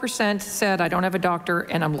 4% said, I don't have a doctor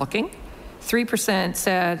and I'm looking. 3%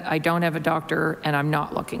 said, I don't have a doctor and I'm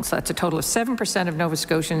not looking. So that's a total of 7% of Nova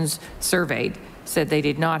Scotians surveyed said they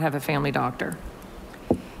did not have a family doctor.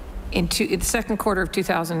 In the second quarter of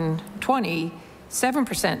 2020,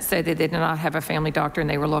 7% said they did not have a family doctor and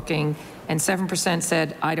they were looking, and 7%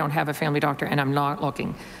 said, I don't have a family doctor and I'm not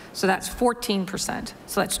looking. So that's 14%.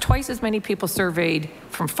 So that's twice as many people surveyed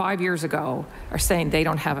from 5 years ago are saying they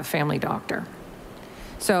don't have a family doctor.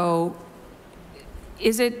 So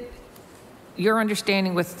is it your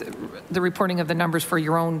understanding with the reporting of the numbers for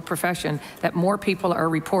your own profession that more people are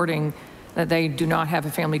reporting that they do not have a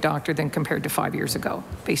family doctor than compared to 5 years ago,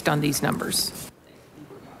 based on these numbers?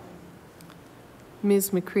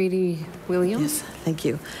 Ms. MacCready-Williams. Yes, thank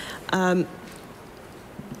you.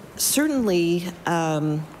 Certainly,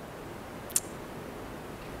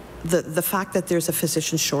 the fact that there's a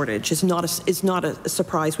physician shortage is not a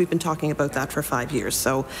surprise. We've been talking about that for 5 years.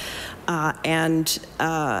 So, and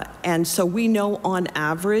so we know on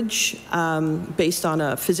average, based on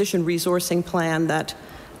a physician resourcing plan that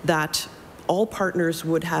all partners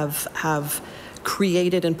would have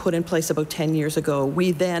created and put in place about 10 years ago.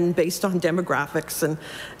 We then, based on demographics and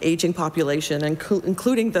aging population,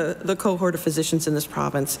 including the cohort of physicians in this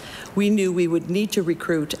province, we knew we would need to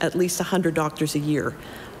recruit at least 100 doctors a year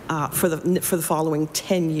for the following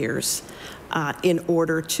 10 years in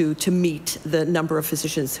order to meet the number of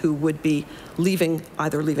physicians who would be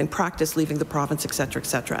either leaving practice, leaving the province, et cetera, et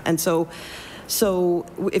cetera. And so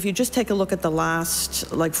if you just take a look at the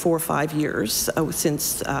last like 4 or 5 years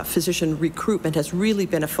since physician recruitment has really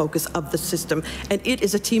been a focus of the system, and it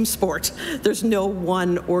is a team sport. There's no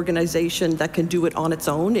one organization that can do it on its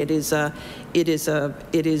own. While it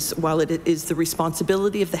is the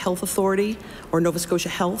responsibility of the health authority or Nova Scotia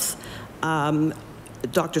Health,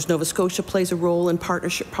 Doctors Nova Scotia plays a role in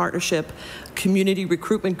partnership. Community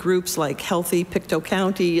recruitment groups like Healthy, Pictou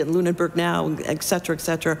County, and Lunenburg Now, et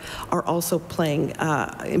cetera, are also playing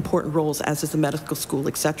important roles, as is the medical school,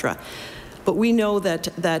 et cetera. But we know that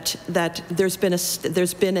there's been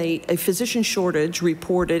a physician shortage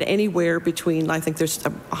reported anywhere between, I think there's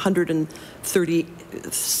 130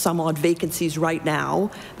 some odd vacancies right now.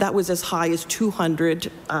 That was as high as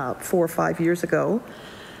 200 4 or 5 years ago.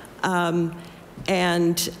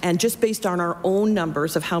 And just based on our own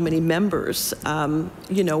numbers of how many members,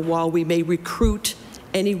 while we may recruit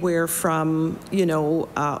anywhere from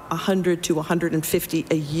 100 to 150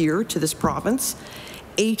 a year to this province,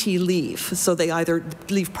 80 leave. So they either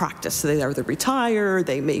leave practice, so they either retire,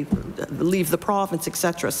 they may leave the province,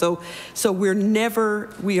 etc. So we're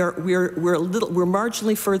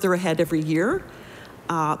marginally further ahead every year.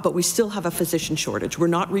 But we still have a physician shortage. We're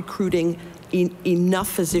not recruiting enough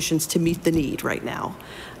physicians to meet the need right now.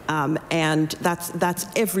 And that's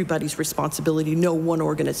everybody's responsibility, no one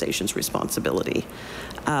organization's responsibility.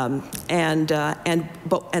 So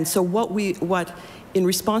what in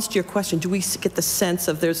response to your question, do we get the sense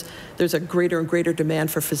of there's a greater and greater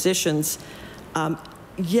demand for physicians?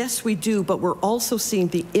 Yes, we do, but we're also seeing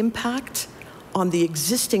the impact on the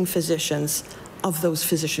existing physicians of those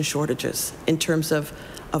physician shortages in terms of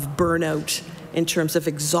burnout in terms of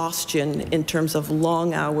exhaustion, in terms of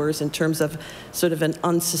long hours, in terms of sort of an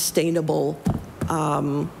unsustainable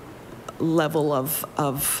level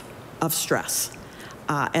of stress.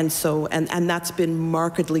 And that's been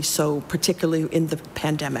markedly so, particularly in the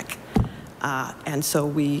pandemic. And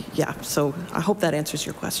so so I hope that answers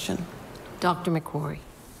your question. Dr. MacQuarrie.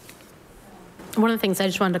 One of the things I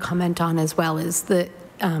just wanted to comment on as well is the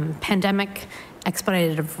pandemic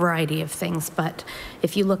expedited a variety of things, but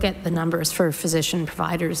if you look at the numbers for physician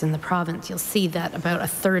providers in the province, you'll see that about a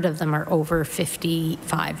third of them are over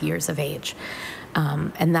 55 years of age.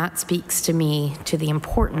 And that speaks to me to the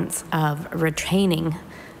importance of retaining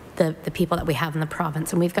the people that we have in the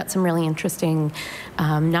province. And we've got some really interesting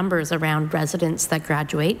numbers around residents that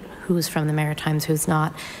graduate, who's from the Maritimes, who's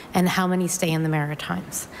not, and how many stay in the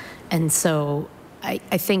Maritimes. And so I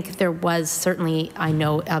think there was certainly, I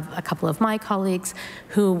know of a couple of my colleagues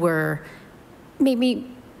who were maybe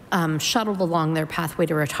shuttled along their pathway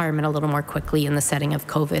to retirement a little more quickly in the setting of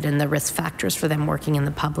COVID and the risk factors for them working in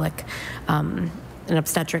the public. In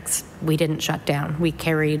obstetrics, we didn't shut down. We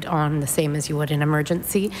carried on the same as you would in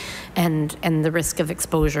emergency, and the risk of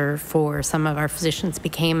exposure for some of our physicians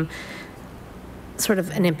became sort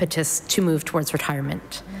of an impetus to move towards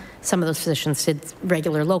retirement. Some of those physicians did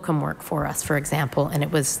regular locum work for us, for example, and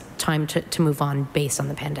it was time to move on based on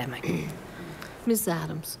the pandemic. Ms.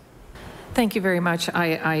 Adams. Thank you very much.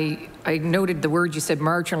 I noted the word you said,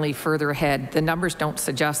 marginally further ahead. The numbers don't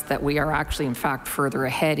suggest that we are actually, in fact, further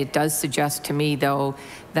ahead. It does suggest to me, though,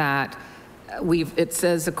 that it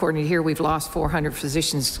says, according to here, we've lost 400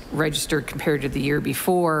 physicians registered compared to the year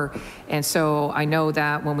before. And so I know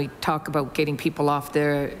that when we talk about getting people off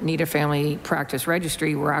the Need a Family Practice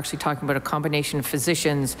Registry, we're actually talking about a combination of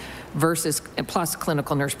physicians versus plus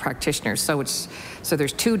clinical nurse practitioners. So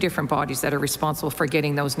there's two different bodies that are responsible for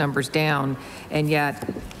getting those numbers down. And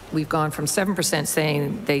yet we've gone from 7%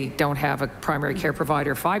 saying they don't have a primary care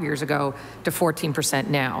provider 5 years ago to 14%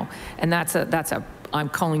 now. And that's a I'm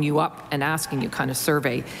calling you up and asking you kind of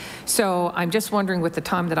survey. So I'm just wondering, with the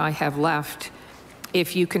time that I have left,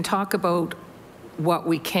 if you can talk about what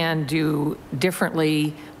we can do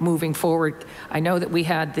differently moving forward. I know that we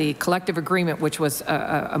had the collective agreement, which was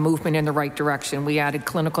a movement in the right direction. We added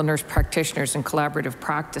clinical nurse practitioners and collaborative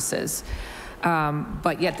practices.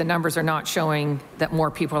 But yet the numbers are not showing that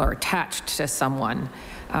more people are attached to someone.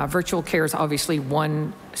 Virtual care is obviously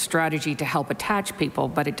one strategy to help attach people,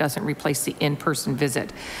 but it doesn't replace the in-person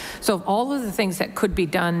visit. So of all of the things that could be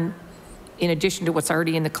done in addition to what's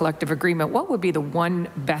already in the collective agreement, what would be the one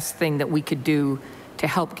best thing that we could do to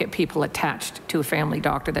help get people attached to a family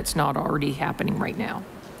doctor that's not already happening right now?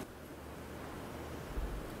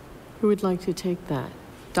 Who would like to take that?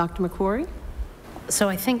 Dr. MacQuarrie? So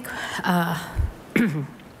I think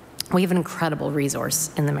we have an incredible resource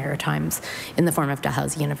in the Maritimes in the form of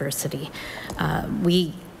Dalhousie University.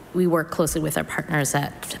 We work closely with our partners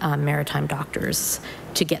at Maritime Doctors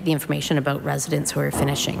to get the information about residents who are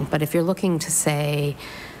finishing. But if you're looking to say,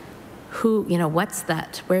 what's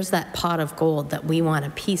that, where's that pot of gold that we want a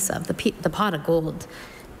piece of? The pot of gold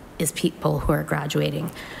is people who are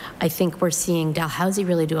graduating. I think we're seeing Dalhousie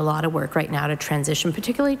really do a lot of work right now to transition,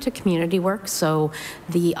 particularly to community work. So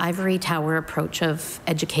the ivory tower approach of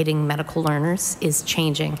educating medical learners is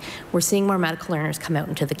changing. We're seeing more medical learners come out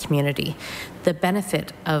into the community. The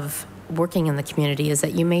benefit of working in the community is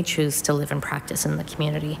that you may choose to live and practice in the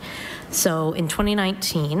community. So in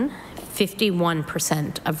 2019,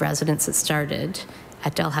 51% of residents that started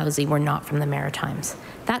at Dalhousie were not from the Maritimes.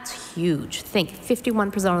 That's huge. Think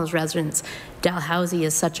 51% of those residents, Dalhousie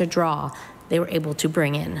is such a draw, they were able to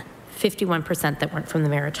bring in 51% that weren't from the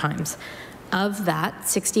Maritimes. Of that,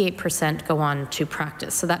 68% go on to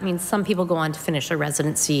practice. So that means some people go on to finish their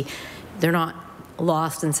residency. They're not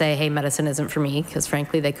lost and say, hey, medicine isn't for me, because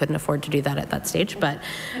frankly, they couldn't afford to do that at that stage. But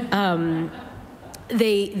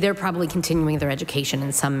they're probably continuing their education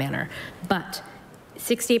in some manner. But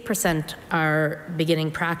 68% are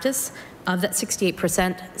beginning practice. Of that 68%,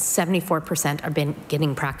 74% are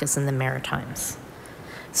beginning practice in the Maritimes.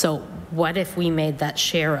 So what if we made that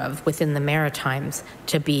share of within the Maritimes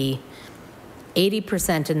to be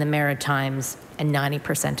 80% in the Maritimes and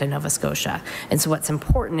 90% in Nova Scotia? And so what's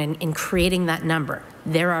important in creating that number,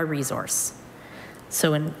 they're our resource.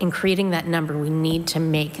 So in creating that number, we need to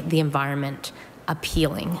make the environment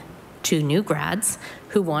appealing to new grads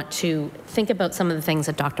who want to think about some of the things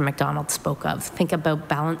that Dr. MacDonald spoke of. Think about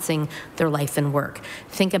balancing their life and work.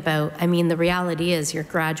 Think about, the reality is you're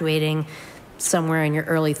graduating somewhere in your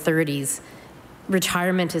early 30s.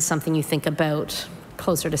 Retirement is something you think about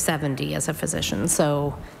closer to 70 as a physician.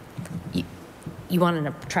 So you want an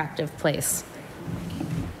attractive place.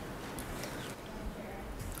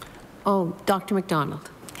 Oh, Dr. MacDonald.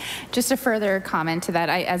 Just a further comment to that,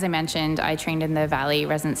 as I mentioned, I trained in the Valley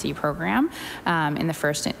Residency Program in the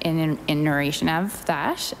first iteration of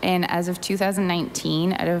that. And as of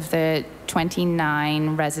 2019, out of the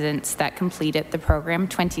 29 residents that completed the program,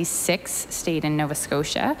 26 stayed in Nova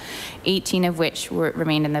Scotia, 18 of which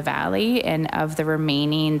remained in the Valley, and of the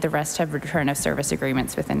remaining, the rest have return of service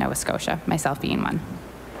agreements within Nova Scotia, myself being one.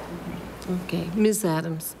 Okay, Ms.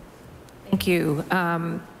 Adams. Thank you.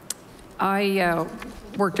 I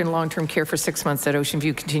worked in long-term care for 6 months at Ocean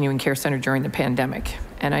View Continuing Care Center during the pandemic.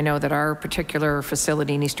 And I know that our particular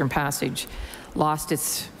facility in Eastern Passage lost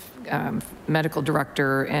its medical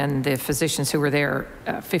director and the physicians who were there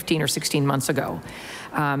 15 or 16 months ago.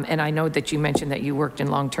 And I know that you mentioned that you worked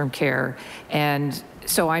in long-term care. And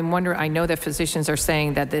so I'm wondering, I know that physicians are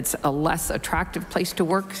saying that it's a less attractive place to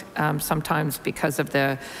work sometimes because of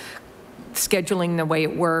the scheduling, the way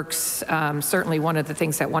it works. Certainly one of the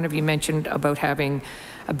things that one of you mentioned about having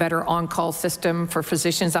a better on-call system for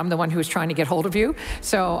physicians. I'm the one who was trying to get hold of you.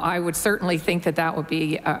 So I would certainly think that that would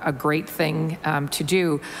be a great thing to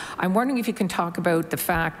do. I'm wondering if you can talk about the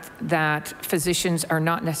fact that physicians are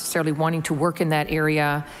not necessarily wanting to work in that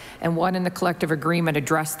area, and what in the collective agreement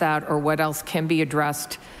addressed that, or what else can be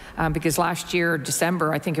addressed. Because last year,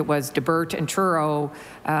 December, I think it was, DeBert and Truro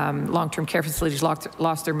long-term care facilities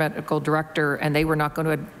lost their medical director, and they were not going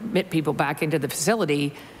to admit people back into the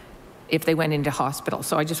facility if they went into hospital.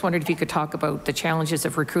 So I just wondered if you could talk about the challenges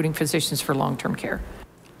of recruiting physicians for long-term care.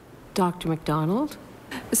 Dr. MacDonald.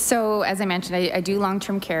 So as I mentioned, I do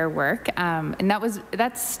long-term care work, and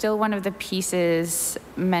that's still one of the pieces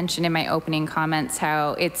mentioned in my opening comments,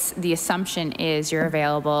 how the assumption is you're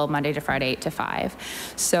available Monday to Friday 8 to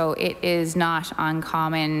 5. So it is not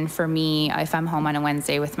uncommon for me, if I'm home on a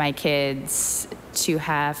Wednesday with my kids, to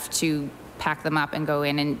have to pack them up and go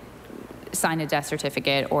in and sign a death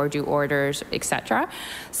certificate or do orders, etc.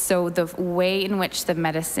 So the way in which the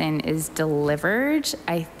medicine is delivered,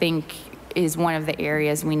 I think, is one of the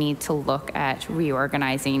areas we need to look at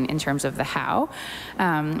reorganizing in terms of the how.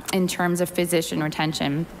 In terms of physician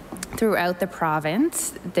retention, throughout the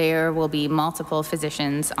province, there will be multiple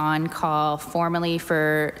physicians on call formally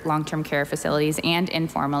for long-term care facilities and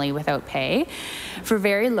informally without pay for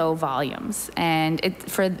very low volumes. And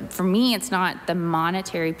for me, it's not the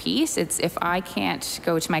monetary piece. It's if I can't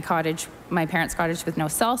go to my parents' cottage with no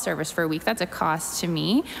cell service for a week, that's a cost to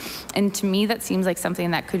me. And to me, that seems like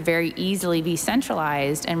something that could very easily be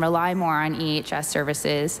centralized and rely more on EHS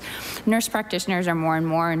services. Nurse practitioners are more and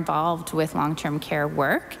more involved with long-term care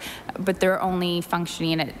work, but they're only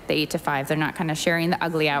functioning at the 8 to 5. They're not kind of sharing the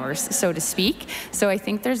ugly hours, so to speak. So I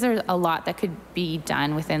think there's a lot that could be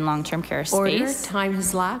done within long-term care space. Order. Time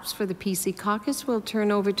has lapsed for the PC caucus. We'll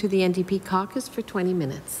turn over to the NDP caucus for 20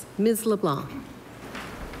 minutes. Ms. LeBlanc.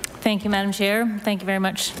 Thank you, Madam Chair. Thank you very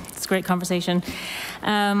much. It's a great conversation.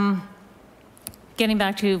 Getting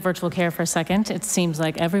back to virtual care for a second, it seems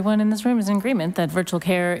like everyone in this room is in agreement that virtual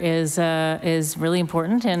care is really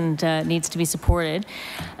important and needs to be supported.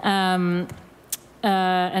 And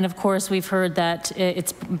of course, we've heard that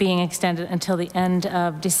it's being extended until the end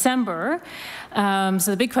of December. So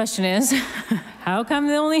the big question is, how come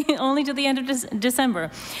only to the end of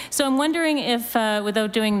December? So I'm wondering if,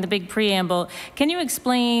 without doing the big preamble, can you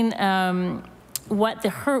explain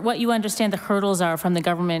what you understand the hurdles are from the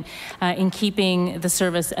government in keeping the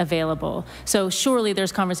service available? So surely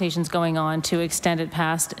there's conversations going on to extend it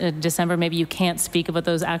past December. Maybe you can't speak about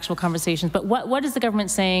those actual conversations, but what is the government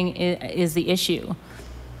saying is the issue?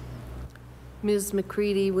 Ms.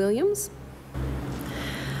 MacCready-Williams.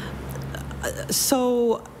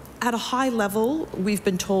 So at a high level, we've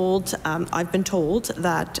been told, I've been told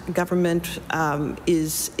that government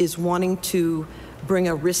is wanting to bring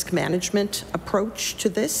a risk management approach to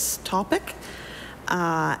this topic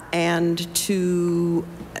and to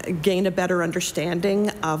gain a better understanding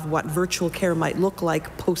of what virtual care might look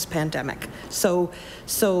like post-pandemic. So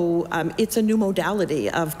it's a new modality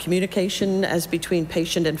of communication as between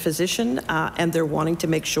patient and physician, and they're wanting to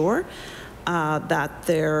make sure that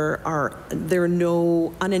there are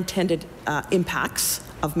no unintended impacts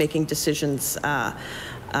of making decisions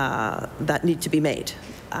that need to be made.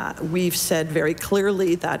 We've said very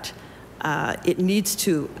clearly that it needs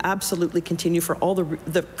to absolutely continue for all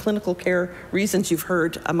the clinical care reasons you've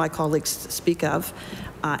heard my colleagues speak of,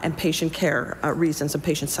 and patient care reasons and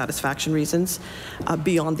patient satisfaction reasons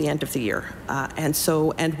beyond the end of the year. And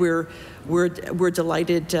we're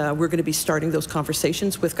delighted. We're going to be starting those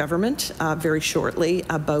conversations with government very shortly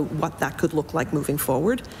about what that could look like moving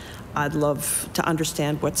forward. I'd love to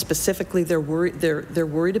understand what specifically they're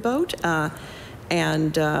worried about.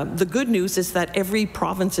 the good news is that every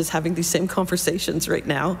province is having these same conversations right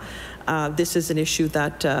now. This is an issue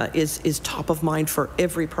that is top of mind for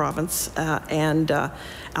every province, and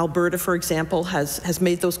Alberta, for example, has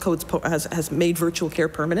made those codes has made virtual care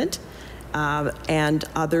permanent. And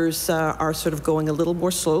others are sort of going a little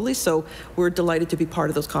more slowly. So we're delighted to be part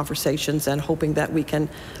of those conversations and hoping that we can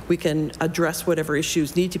address whatever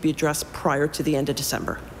issues need to be addressed prior to the end of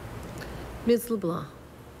December. Ms. LeBlanc.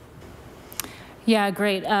 Yeah,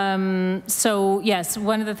 great. So yes,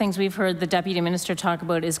 one of the things we've heard the Deputy Minister talk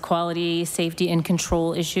about is quality, safety, and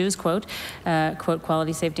control issues, quote,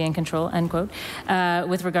 quality, safety, and control, end quote,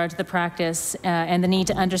 with regard to the practice and the need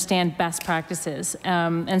to understand best practices.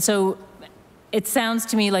 And so it sounds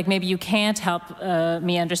to me like maybe you can't help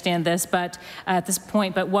me understand this, but at this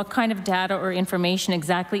point, but what kind of data or information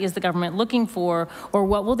exactly is the government looking for, or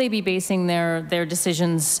what will they be basing their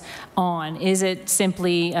decisions on? Is it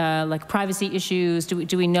simply like privacy issues?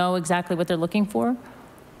 Do we know exactly what they're looking for?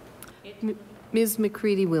 Ms.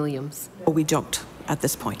 MacCready-Williams. Oh, we don't at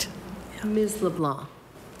this point. Yeah. Ms. LeBlanc.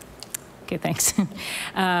 Okay, thanks.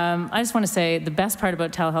 I just want to say the best part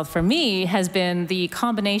about telehealth for me has been the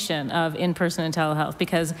combination of in-person and telehealth,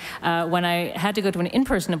 because when I had to go to an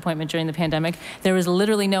in-person appointment during the pandemic, there was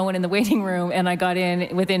literally no one in the waiting room, and I got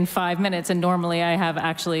in within 5 minutes, and normally I have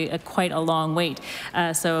actually quite a long wait.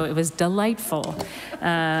 So it was delightful.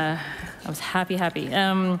 I was happy.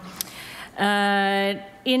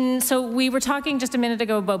 So we were talking just a minute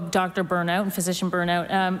ago about doctor burnout and physician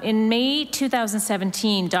burnout. In May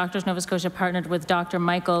 2017, Doctors Nova Scotia partnered with Dr.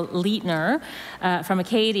 Michael Leitner from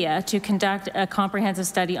Acadia to conduct a comprehensive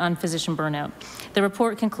study on physician burnout. The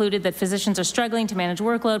report concluded that physicians are struggling to manage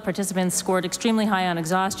workload. Participants scored extremely high on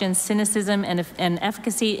exhaustion, cynicism, and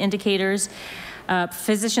efficacy indicators.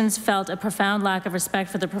 Physicians felt a profound lack of respect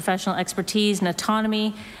for their professional expertise and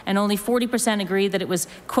autonomy, and only 40% agreed that it was,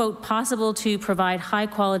 quote, possible to provide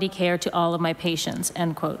high-quality care to all of my patients,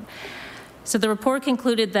 end quote. So the report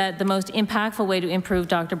concluded that the most impactful way to improve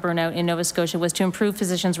doctor burnout in Nova Scotia was to improve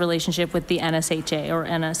physicians' relationship with the NSHA, or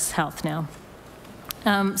NS Health now.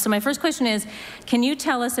 So my first question is, can you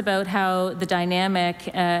tell us about how the dynamic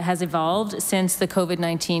has evolved since the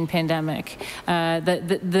COVID-19 pandemic?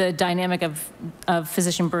 The dynamic of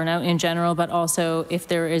physician burnout in general, but also if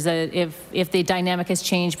there is if the dynamic has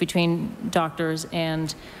changed between doctors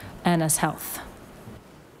and NS Health.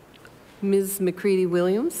 Ms.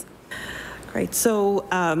 MacCready-Williams. Great. So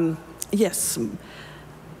yes,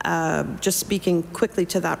 just speaking quickly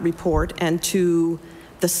to that report and to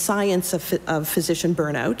the science of physician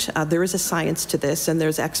burnout. There is a science to this, and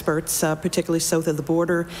there's experts, particularly south of the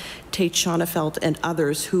border, Tate Schonefeld and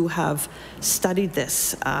others, who have studied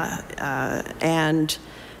this.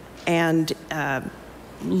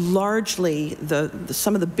 Largely,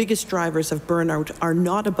 some of the biggest drivers of burnout are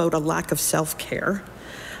not about a lack of self-care.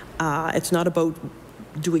 It's not about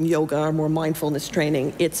doing yoga or more mindfulness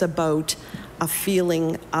training. It's about a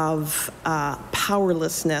feeling of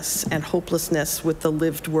powerlessness and hopelessness with the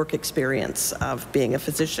lived work experience of being a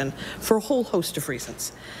physician for a whole host of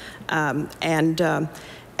reasons. And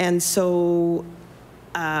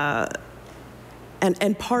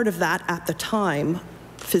part of that at the time,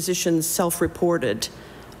 physicians self-reported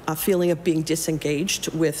a feeling of being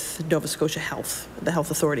disengaged with Nova Scotia Health, the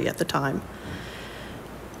health authority at the time.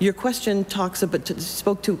 Your question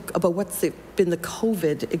spoke about what's been the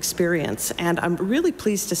COVID experience, and I'm really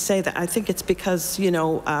pleased to say that I think it's because, you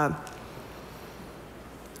know,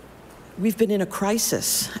 we've been in a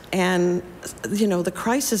crisis, and, you know, the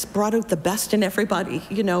crisis brought out the best in everybody.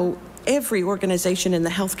 You know, every organization in the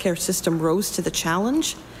healthcare system rose to the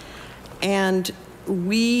challenge, and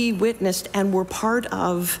we witnessed and were part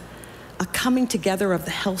of a coming together of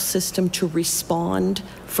the health system to respond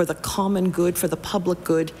for the common good, for the public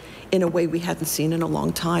good, in a way we hadn't seen in a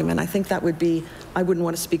long time. And I think that would be, I wouldn't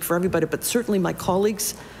want to speak for everybody, but certainly my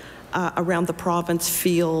colleagues around the province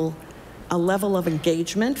feel a level of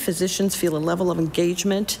engagement, physicians feel a level of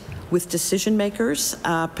engagement with decision makers,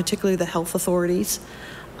 particularly the health authorities,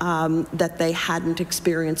 that they hadn't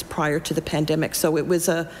experienced prior to the pandemic. So it was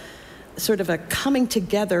a sort of a coming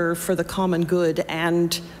together for the common good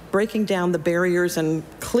and breaking down the barriers and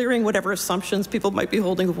clearing whatever assumptions people might be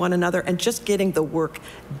holding of one another and just getting the work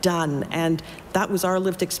done. And that was our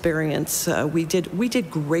lived experience. We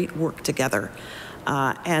did great work together.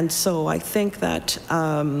 And so I think that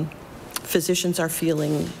physicians are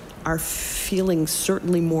feeling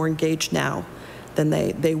certainly more engaged now than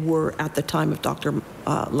they were at the time of Dr.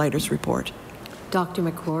 Leiter's report. Dr.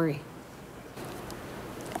 MacQuarrie.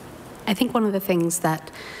 I think one of the things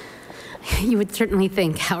that you would certainly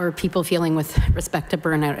think, how are people feeling with respect to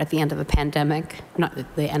burnout at the end of a pandemic? Not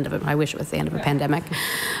the end of it, I wish it was the end of a pandemic.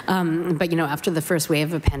 But, after the first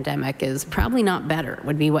wave of a pandemic is probably not better,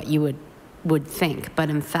 would be what you would think. But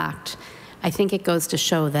in fact, I think it goes to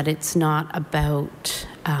show that it's not about,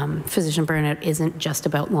 physician burnout isn't just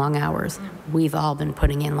about long hours. We've all been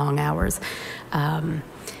putting in long hours.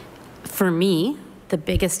 For me, the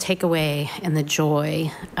biggest takeaway and the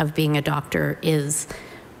joy of being a doctor is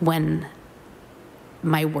when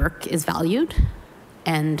my work is valued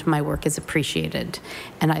and my work is appreciated.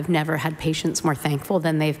 And I've never had patients more thankful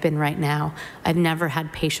than they've been right now. I've never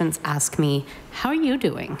had patients ask me, how are you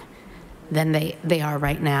doing? Than they are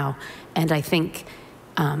right now. And I think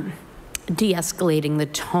de-escalating the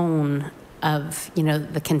tone of,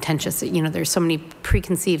 the contentious, there's so many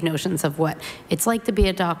preconceived notions of what it's like to be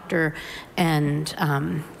a doctor, and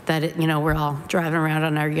that, we're all driving around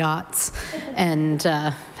on our yachts and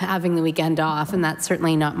having the weekend off, and that's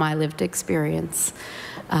certainly not my lived experience.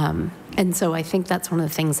 And so I think that's one of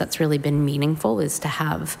the things that's really been meaningful, is to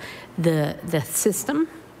have the system,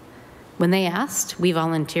 when they asked, we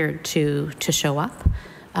volunteered to show up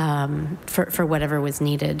for whatever was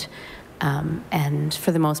needed. And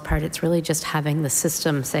for the most part, it's really just having the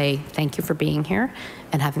system say, thank you for being here,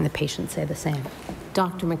 and having the patient say the same.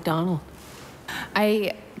 Dr. MacDonald.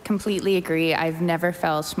 I completely agree. I've never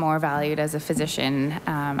felt more valued as a physician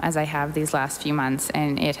as I have these last few months,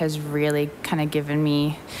 and it has really kind of given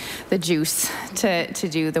me the juice to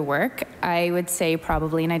do the work. I would say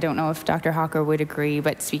probably, and I don't know if Dr. Hawker would agree,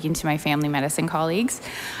 but speaking to my family medicine colleagues,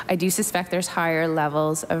 I do suspect there's higher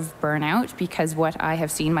levels of burnout, because what I have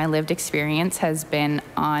seen, my lived experience, has been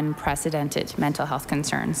unprecedented mental health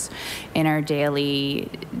concerns in our daily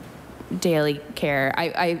care.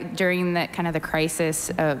 During the kind of the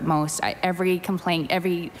crisis every complaint,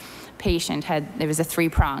 every patient there was a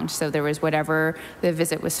three-pronged. So there was whatever the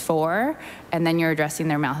visit was for, and then you're addressing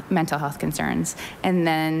their mental health concerns. And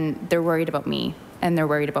then they're worried about me, and they're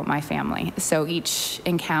worried about my family. So each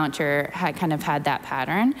encounter had that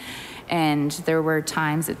pattern. And there were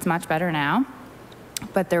times, it's much better now,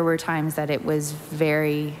 but there were times that it was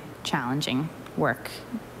very challenging work,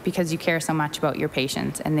 because you care so much about your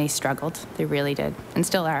patients, and they struggled. They really did, and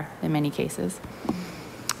still are in many cases.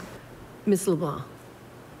 Ms. LeBlanc.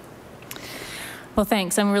 Well,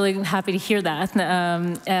 thanks. I'm really happy to hear that.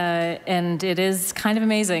 And it is kind of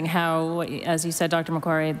amazing how, as you said, Dr.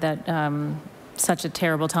 MacQuarrie, that such a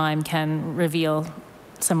terrible time can reveal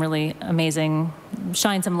some really amazing,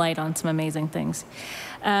 shine some light on some amazing things.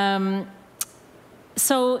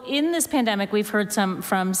 So in this pandemic, we've heard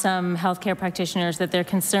from some healthcare practitioners that they're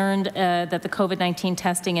concerned that the COVID-19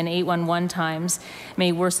 testing and 811 times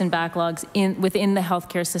may worsen backlogs within the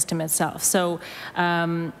healthcare system itself. So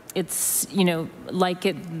it's,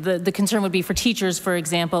 the concern would be for teachers, for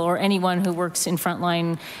example, or anyone who works in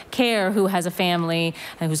frontline care who has a family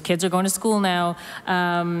and whose kids are going to school now.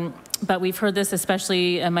 But we've heard this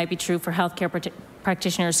especially might be true for healthcare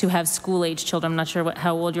practitioners who have school-age children. I'm not sure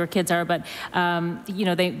how old your kids are, but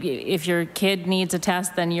if your kid needs a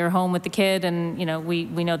test, then you're home with the kid, and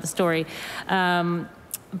we know the story.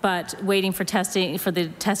 But waiting for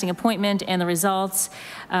the testing appointment and the results,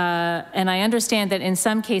 and I understand that in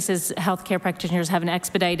some cases healthcare practitioners have an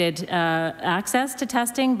expedited access to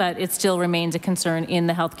testing, but it still remains a concern in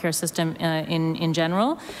the healthcare system in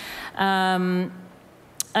general.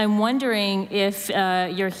 I'm wondering if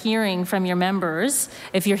you're hearing from your members,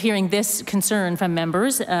 if you're hearing this concern from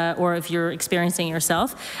members, or if you're experiencing it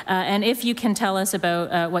yourself, and if you can tell us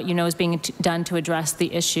about what you know is being done to address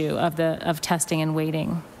the issue of testing and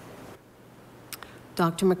waiting.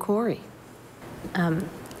 Dr. MacQuarrie.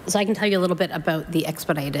 So I can tell you a little bit about the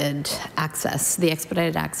expedited access. The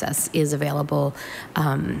expedited access is available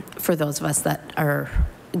for those of us that are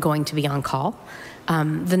going to be on call.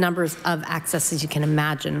 The numbers of access, as you can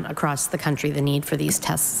imagine, across the country, the need for these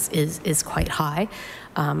tests is quite high.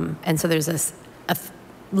 And so there's a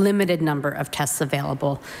limited number of tests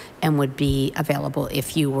available, and would be available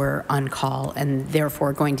if you were on call and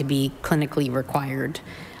therefore going to be clinically required,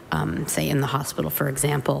 say in the hospital, for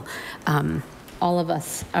example. All of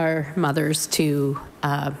us are mothers to,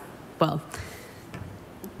 well,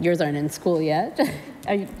 yours aren't in school yet.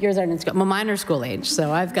 Yours aren't in school. Well, mine are school age.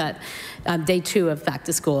 So I've got day 2 of back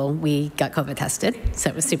to school. We got COVID tested, so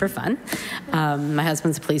it was super fun. My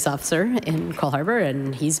husband's a police officer in Cole Harbour,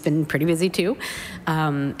 and he's been pretty busy too.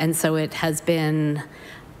 And so it has been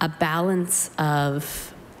a balance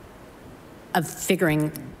of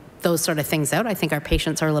figuring those sort of things out. I think our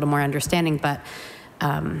patients are a little more understanding, but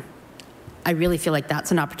I really feel like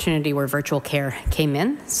that's an opportunity where virtual care came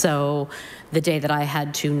in. So the day that I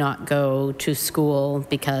had to not go to school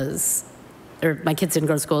because, or my kids didn't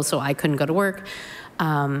go to school, so I couldn't go to work,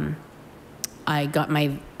 I got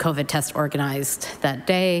my COVID test organized that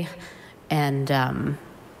day and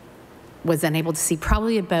was then able to see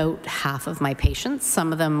probably about half of my patients.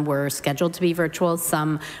 Some of them were scheduled to be virtual.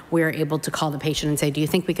 Some we were able to call the patient and say, do you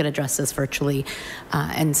think we could address this virtually?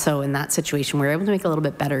 And so in that situation, we were able to make a little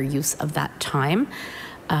bit better use of that time.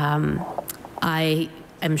 I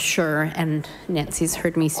am sure, and Nancy's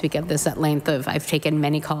heard me speak of this at length, I've taken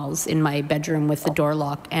many calls in my bedroom with the door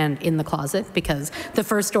locked and in the closet, because the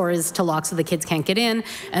first door is to lock so the kids can't get in,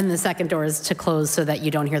 and the second door is to close so that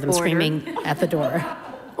you don't hear them screaming at the door.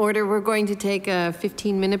 Order. We're going to take a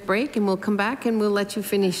 15-minute break, and we'll come back and we'll let you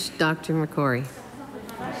finish, Dr. MacQuarrie.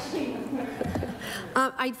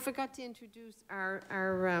 I forgot to introduce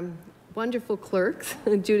our wonderful clerks,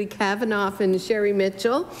 Judy Kavanaugh and Sherry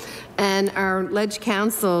Mitchell, and our Ledge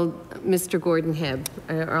Council, Mr. Gordon Hebb,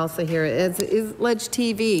 are also here, as is Ledge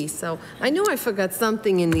TV. So I know I forgot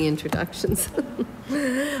something in the introductions.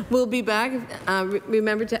 We'll be back.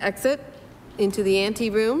 Remember to exit into the ante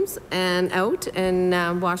rooms and out, and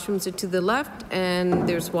washrooms are to the left, and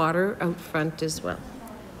there's water out front as well.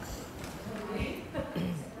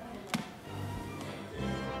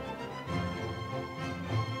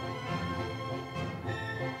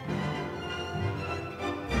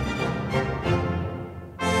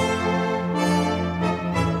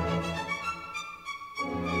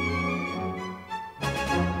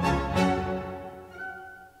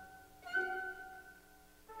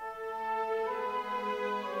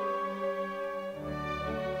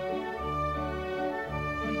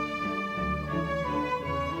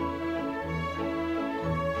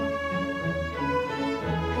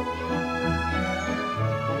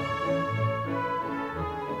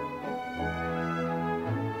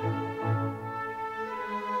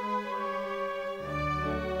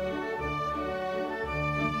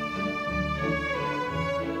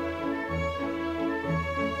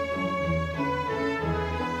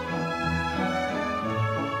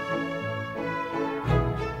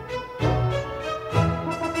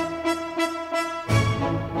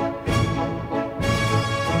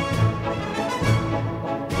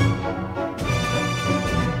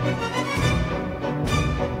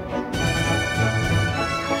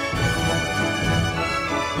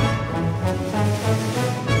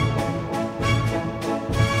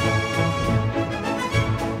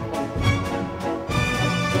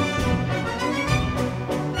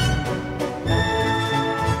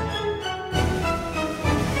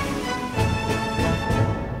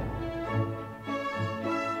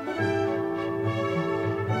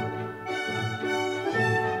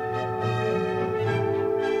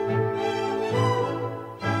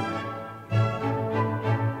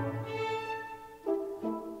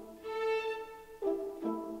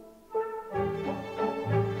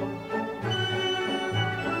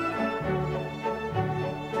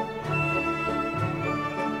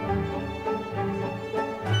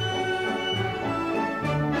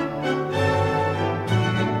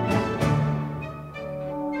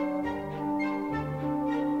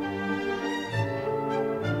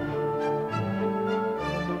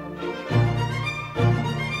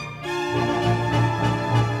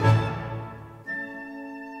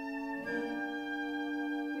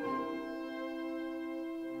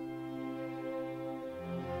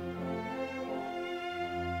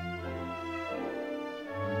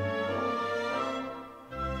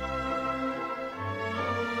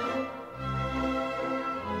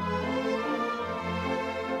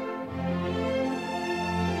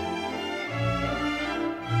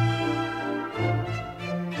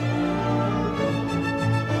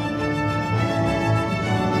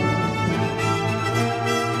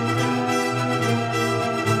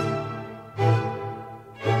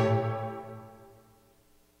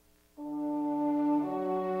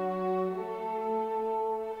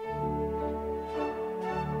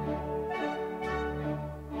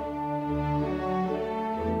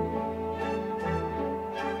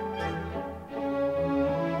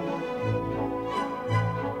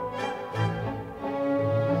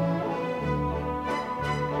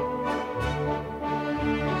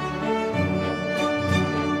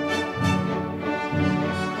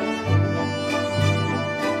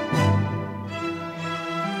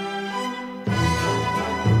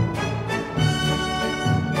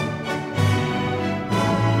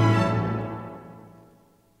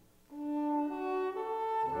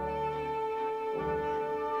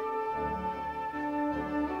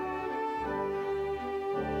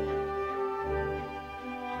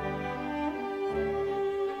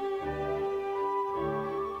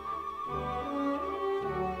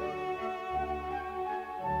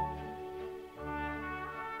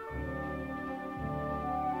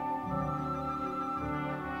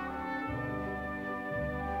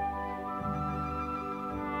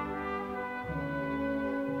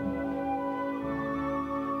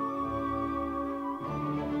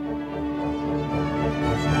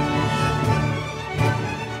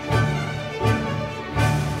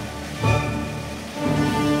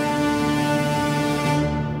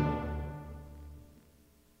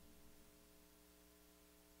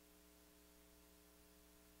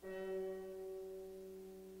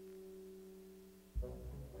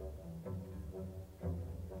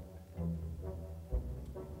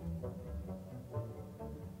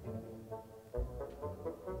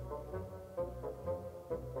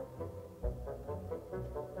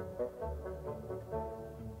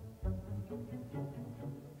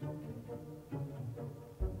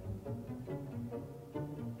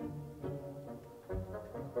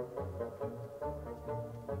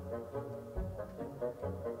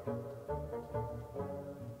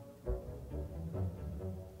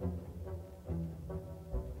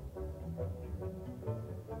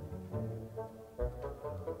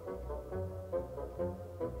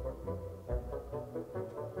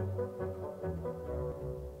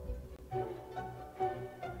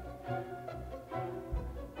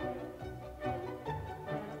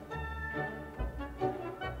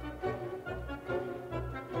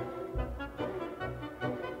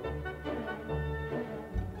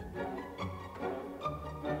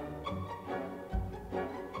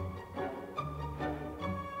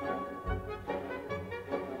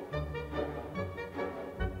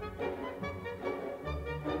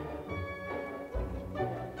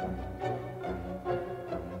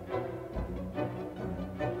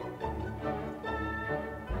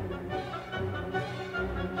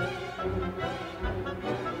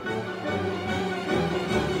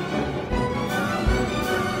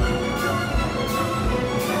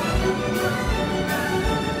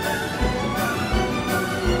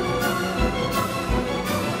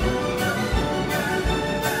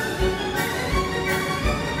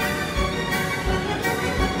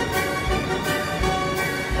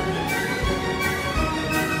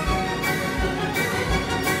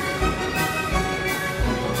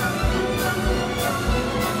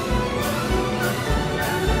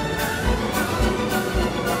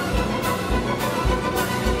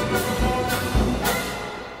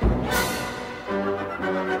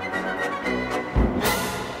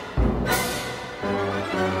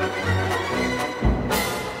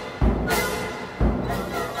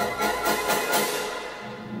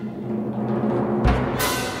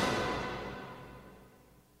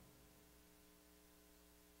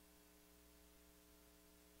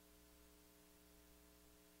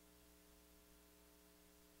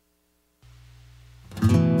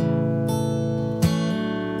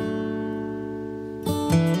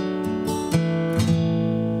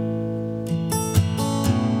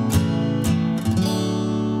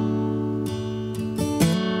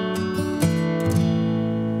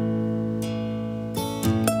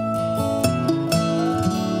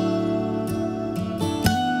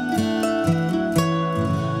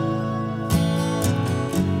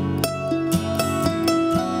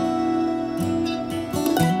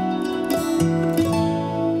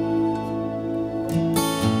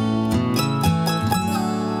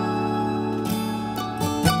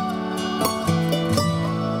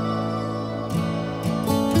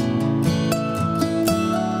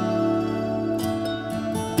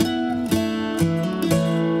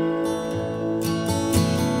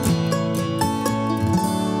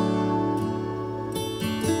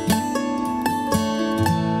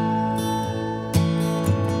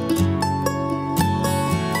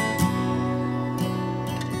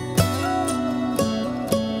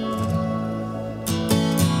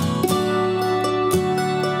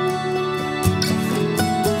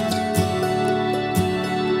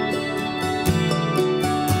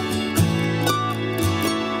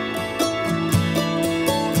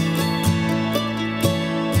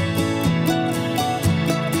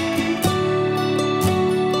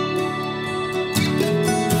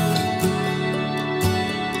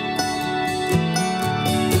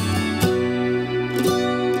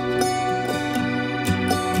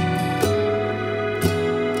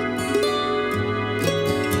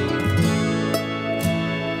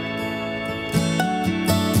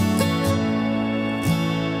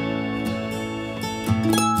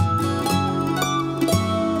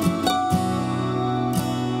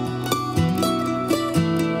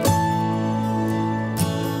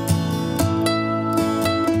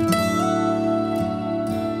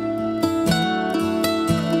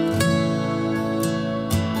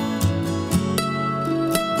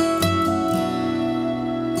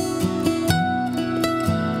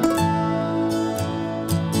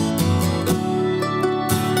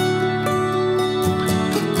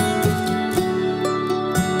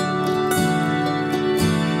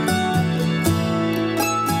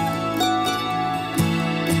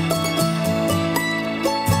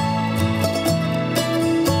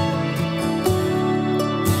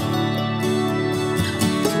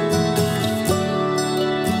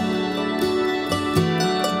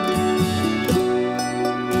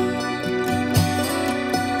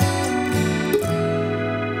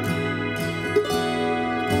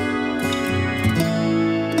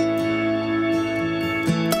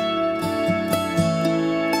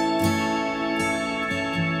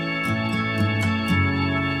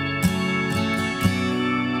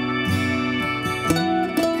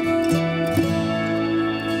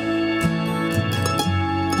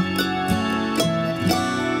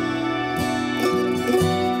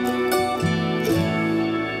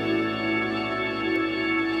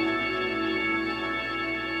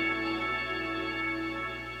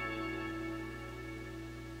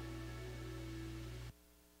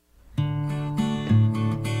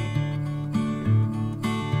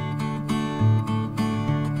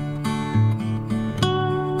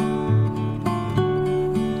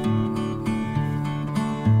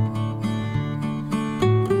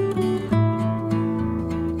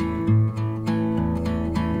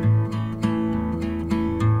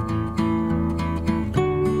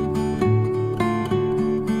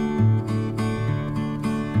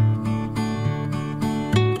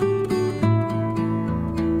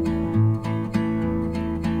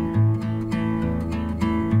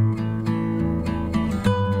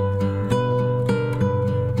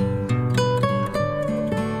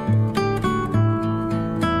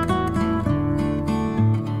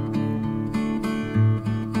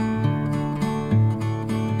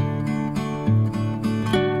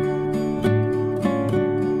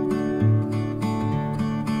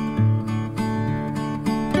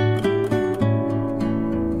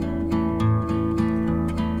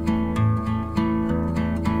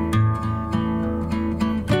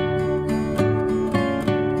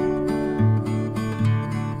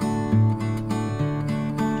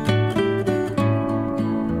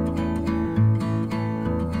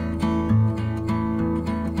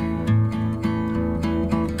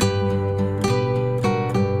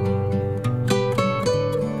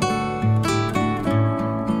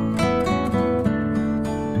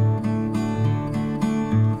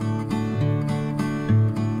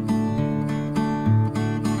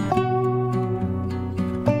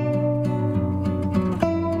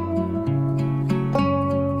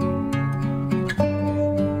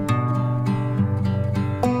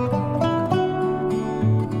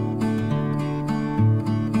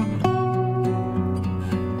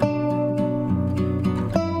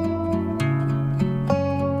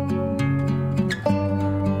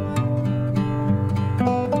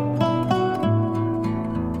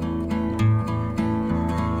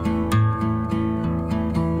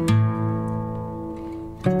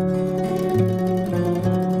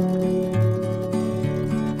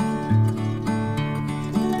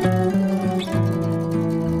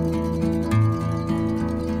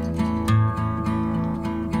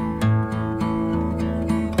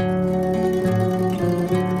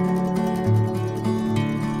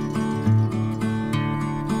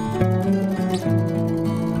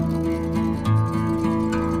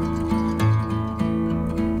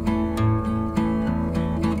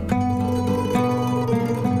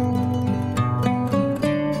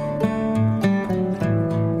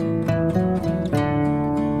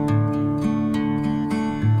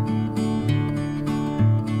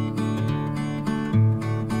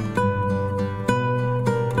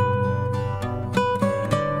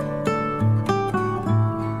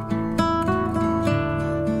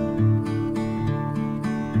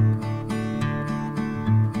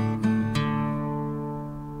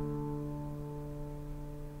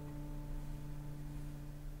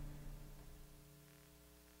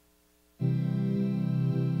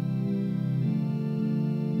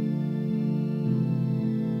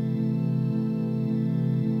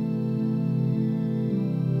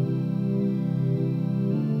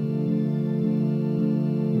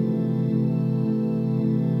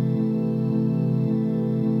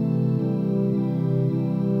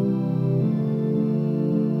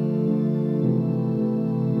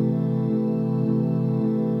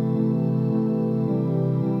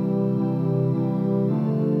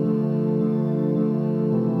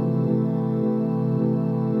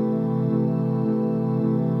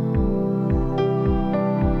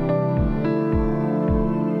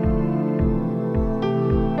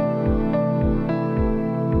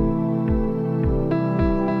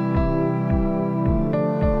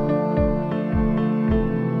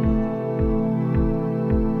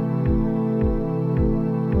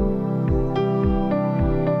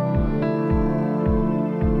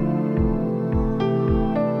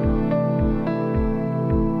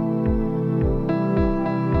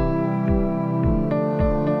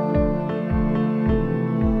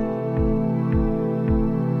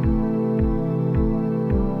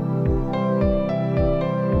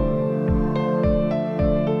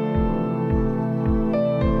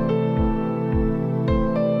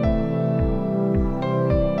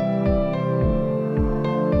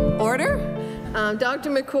 order. Dr.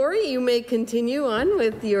 MacQuarrie, you may continue on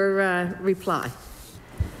with your reply.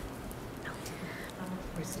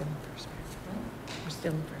 We're still in first round. We're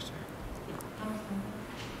still in first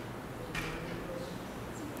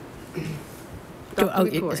round.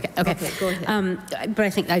 Okay, go ahead. But I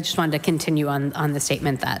think I just wanted to continue on the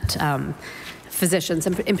statement that physicians,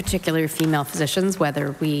 in particular female physicians,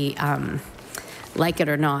 whether we like it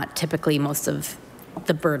or not, typically most of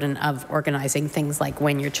the burden of organizing things like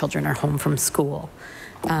when your children are home from school,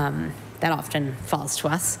 that often falls to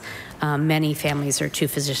us. Many families are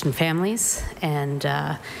two-physician families, and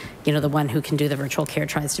the one who can do the virtual care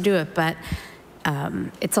tries to do it, but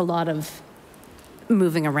it's a lot of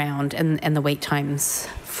moving around, and the wait times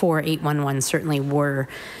for 811 certainly were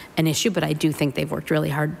an issue, but I do think they've worked really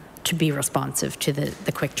hard to be responsive to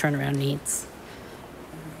the quick turnaround needs.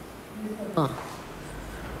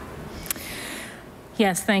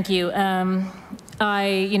 Yes, thank you.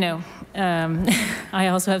 I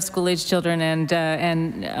also have school-age children,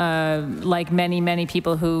 and like many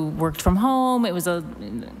people who worked from home, it was a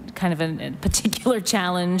kind of a particular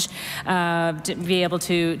challenge to be able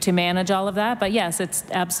to manage all of that. But yes, it's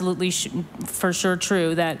absolutely for sure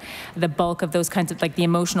true that the bulk of those kinds of, like, the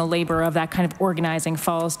emotional labor of that kind of organizing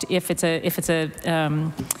falls to, if it's a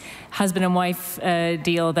husband and wife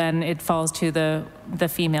deal, then it falls to the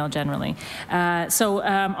female generally. So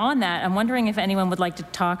on that, I'm wondering if anyone would like to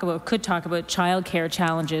talk about childcare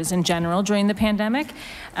challenges in general during the pandemic,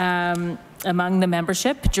 among the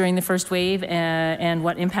membership during the first wave, and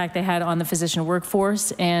what impact they had on the physician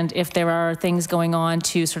workforce, and if there are things going on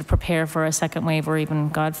to sort of prepare for a second wave, or even,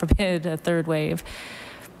 God forbid, a third wave.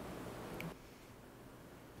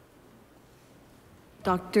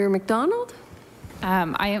 Dr. MacDonald?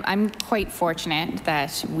 I'm quite fortunate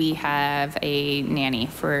that we have a nanny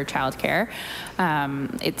for childcare.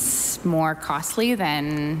 It's more costly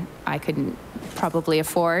than I could probably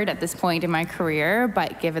afford at this point in my career,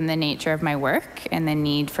 but given the nature of my work and the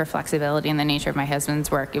need for flexibility and the nature of my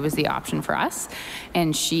husband's work, it was the option for us.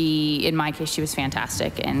 And she, in my case, she was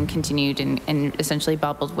fantastic and continued and essentially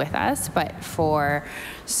bubbled with us. But for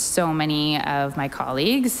so many of my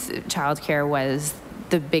colleagues, childcare was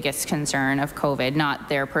the biggest concern of COVID, not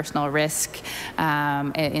their personal risk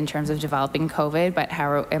in terms of developing COVID, but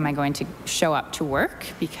how am I going to show up to work,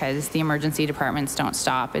 because the emergency departments don't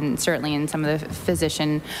stop. And certainly in some of the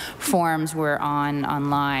physician forums we're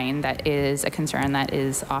online, that is a concern that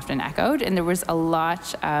is often echoed. And there was a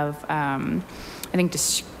lot of I think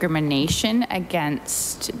discrimination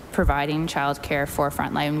against providing childcare for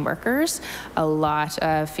frontline workers. A lot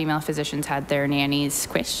of female physicians had their nannies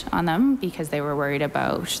quit on them because they were worried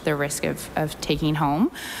about the risk of taking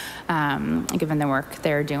home, given the work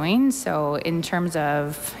they're doing. So in terms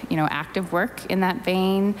of active work in that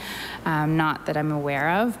vein, not that I'm aware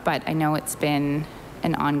of, but I know it's been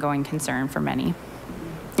an ongoing concern for many.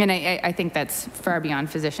 And I think that's far beyond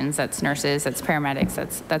physicians. That's nurses, that's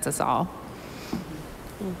paramedics, that's us all.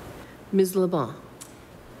 Ms. LeBon.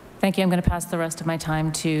 Thank you. I'm going to pass the rest of my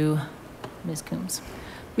time to Ms. Coombs.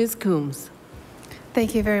 Ms. Coombs.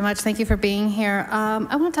 Thank you very much. Thank you for being here.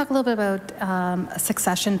 I want to talk a little bit about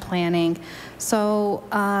succession planning. So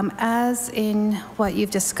as in what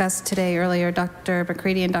you've discussed today earlier, Dr.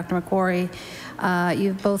 MacCready and Dr. MacQuarrie,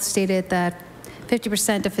 you've both stated that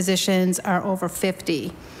 50% of physicians are over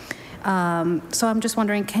 50. So I'm just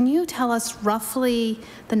wondering, can you tell us roughly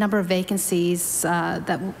the number of vacancies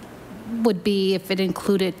that would be if it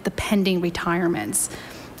included the pending retirements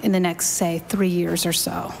in the next, say, 3 years or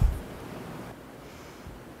so?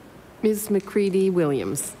 Ms.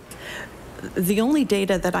 MacCready-Williams. The only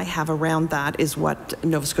data that I have around that is what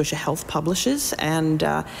Nova Scotia Health publishes, and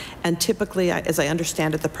typically, as I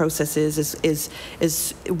understand it, the process is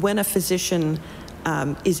when a physician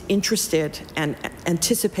is interested and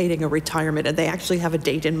anticipating a retirement, and they actually have a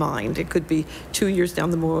date in mind. It could be 2 years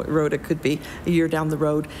down the road, it could be a year down the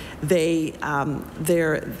road.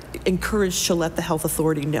 They're encouraged to let the health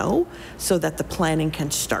authority know so that the planning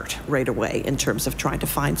can start right away in terms of trying to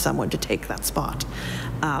find someone to take that spot.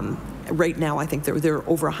 Right now, I think there are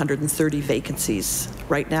over 130 vacancies.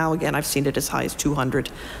 Right now, again, I've seen it as high as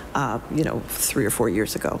 200, 3 or 4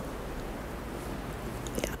 years ago.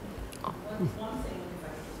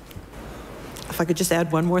 If I could just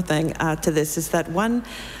add one more thing to this, is that one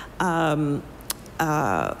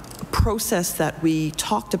process that we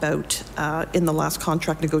talked about in the last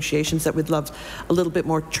contract negotiations that we'd love a little bit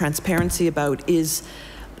more transparency about is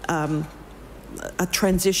a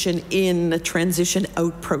transition in, a transition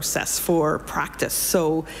out process for practice.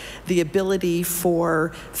 So the ability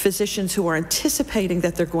for physicians who are anticipating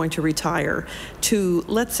that they're going to retire to,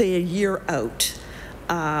 let's say, a year out,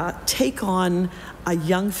 take on a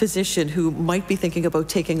young physician who might be thinking about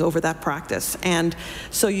taking over that practice. And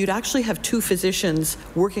so you'd actually have two physicians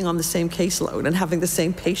working on the same caseload and having the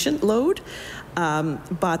same patient load,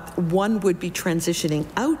 but one would be transitioning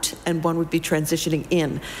out and one would be transitioning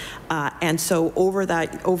in. And so over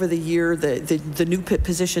the year, the new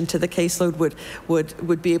position to the caseload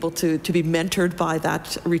would be able to be mentored by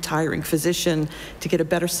that retiring physician to get a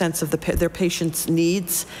better sense of their patient's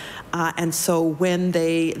needs. And so when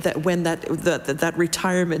that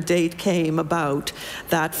retirement date came about,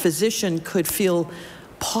 that physician could feel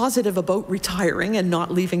positive about retiring and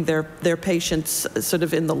not leaving their patients sort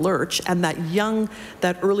of in the lurch, and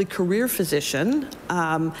that early career physician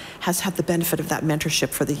has had the benefit of that mentorship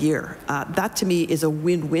for the year. That to me is a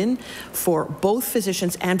win-win for both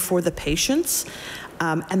physicians and for the patients.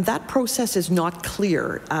 And that process is not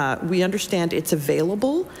clear. We understand it's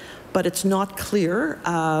available, but it's not clear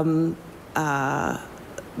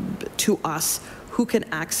to us who can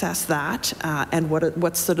access that and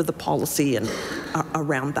what's sort of the policy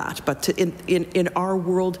around that. But in our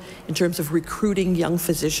world, in terms of recruiting young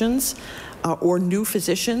physicians or new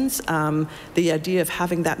physicians, the idea of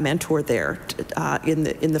having that mentor there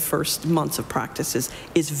in the first months of practice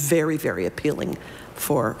is very, very appealing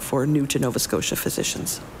for new to Nova Scotia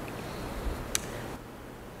physicians.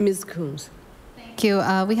 Ms. Coombs. Thank you.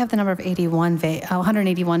 We have the number of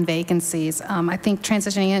 181 vacancies. I think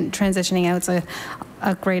transitioning in, transitioning out is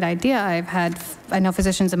a great idea. I know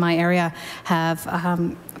physicians in my area have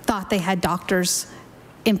thought they had doctors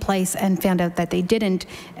in place and found out that they didn't,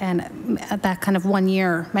 and that kind of 1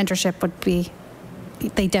 year mentorship would be,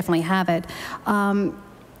 they definitely have it.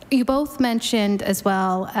 You both mentioned, as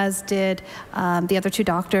well as did the other two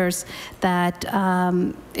doctors, that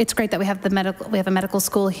it's great that we have a medical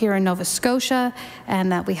school here in Nova Scotia,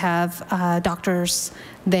 and that we have doctors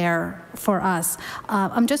there for us.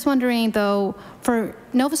 I'm just wondering, though, for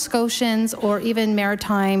Nova Scotians or even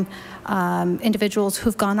maritime individuals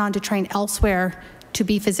who've gone on to train elsewhere to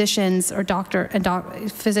be physicians or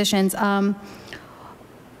physicians.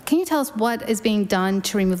 Can you tell us what is being done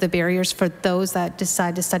to remove the barriers for those that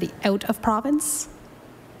decide to study out of province?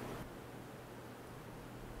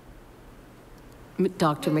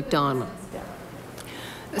 Dr. MacDonald.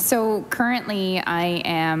 So currently I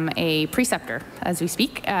am a preceptor as we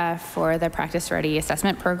speak for the Practice Ready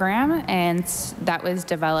Assessment Program, and that was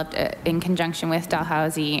developed in conjunction with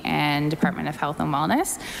Dalhousie and Department of Health and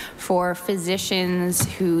Wellness for physicians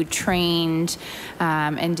who trained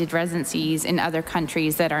and did residencies in other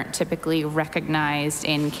countries that aren't typically recognized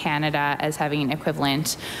in Canada as having an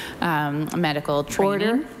equivalent medical training.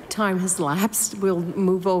 Order. Time has lapsed. We'll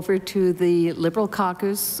move over to the Liberal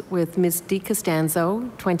Caucus with Ms.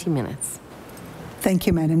 DiCostanzo, 20 minutes. Thank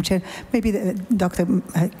you, Madam Chair. Maybe the doctor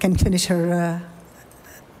can finish her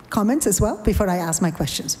comments as well before I ask my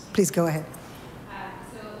questions. Please go ahead.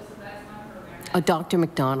 So that's one program. Dr.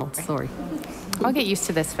 MacDonald, sorry. I'll get used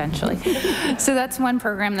to this eventually. So that's one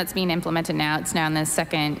program that's being implemented now. It's now in the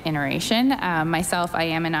second iteration. Myself, I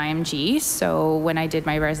am an IMG. So when I did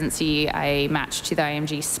my residency, I matched to the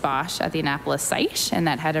IMG spot at the Annapolis site, and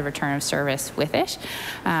that had a return of service with it.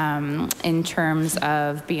 In terms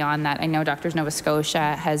of beyond that, I know Doctors Nova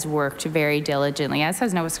Scotia has worked very diligently, as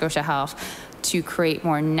has Nova Scotia Health, to create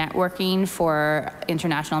more networking for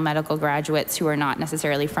international medical graduates who are not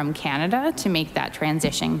necessarily from Canada to make that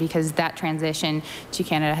transition, because that transition to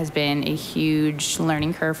Canada has been a huge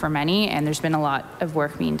learning curve for many, and there's been a lot of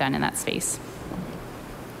work being done in that space.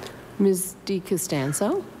 Ms.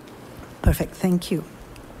 DiCostanzo. Perfect, thank you.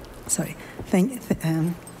 Sorry,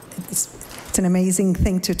 it's an amazing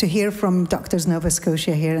thing to hear from Doctors Nova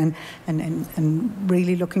Scotia here, and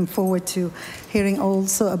really looking forward to hearing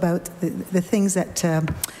also about the things that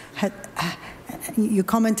you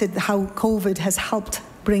commented how COVID has helped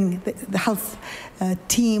bring the health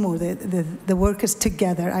team or the workers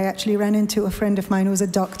together. I actually ran into a friend of mine who was a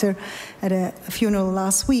doctor at a funeral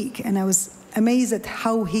last week, and I was amazed at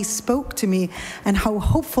how he spoke to me and how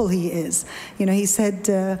hopeful he is. You know, he said,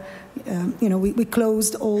 you know, we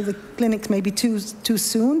closed all the clinics maybe too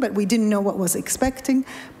soon, but we didn't know what was expecting,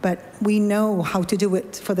 but we know how to do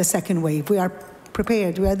it for the second wave. We are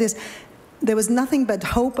prepared. We are this. There was nothing but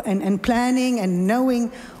hope and planning and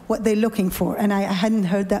knowing what they're looking for, and I hadn't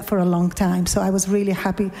heard that for a long time. So I was really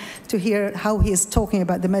happy to hear how he is talking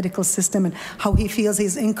about the medical system and how he feels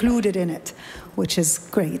he's included in it, which is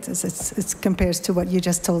great. It compares to what you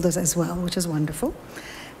just told us as well, which is wonderful.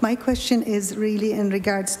 My question is really in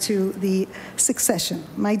regards to the succession.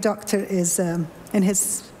 My doctor is in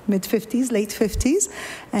his mid-50s, late 50s,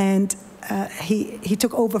 and he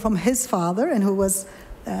took over from his father, and who was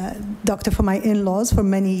doctor for my in-laws for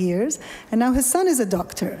many years, and now his son is a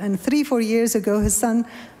doctor. And 3-4 years ago, his son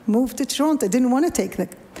moved to Toronto, didn't want to take the.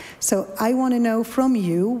 So I want to know from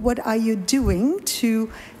you, what are you doing to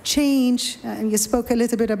change? And you spoke a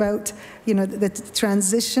little bit about, the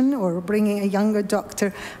transition or bringing a younger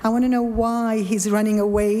doctor. I want to know why he's running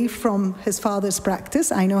away from his father's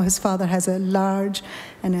practice. I know his father has a large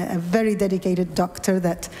and a very dedicated doctor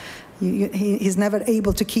that he's never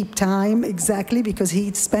able to keep time exactly because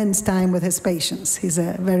he spends time with his patients. He's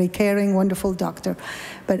a very caring, wonderful doctor.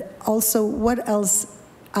 But also, what else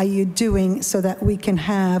are you doing so that we can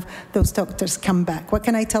have those doctors come back? What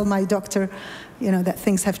can I tell my doctor, that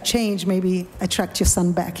things have changed, maybe attract your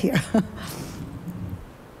son back here?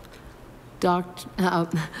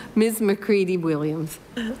 Ms. MacCready-Williams.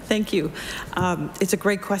 Thank you. It's a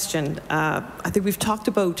great question. I think we've talked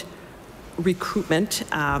about recruitment.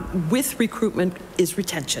 With recruitment is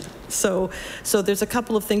retention. So there's a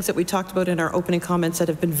couple of things that we talked about in our opening comments that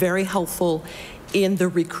have been very helpful in the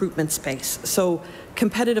recruitment space. So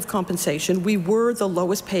competitive compensation, we were the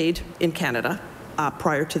lowest paid in Canada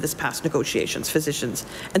prior to this past negotiations, physicians.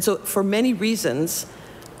 And so for many reasons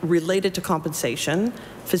related to compensation,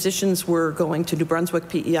 physicians were going to New Brunswick,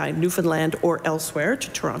 PEI, Newfoundland, or elsewhere, to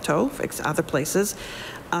Toronto, other places,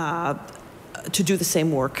 to do the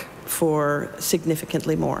same work for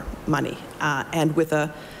significantly more money, and with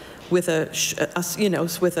a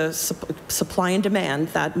supply and demand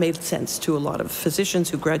that made sense to a lot of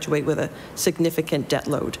physicians who graduate with a significant debt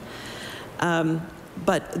load.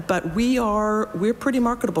 But we're pretty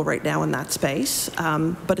marketable right now in that space.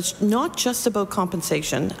 But it's not just about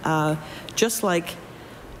compensation. Just like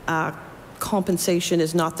compensation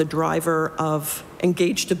is not the driver of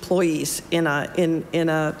engaged employees in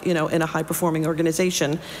a high-performing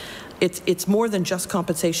organization. It's more than just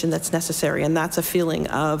compensation that's necessary, and that's a feeling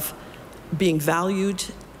of being valued,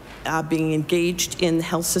 being engaged in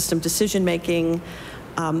health system decision-making,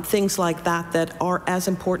 things like that are as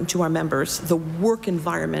important to our members, the work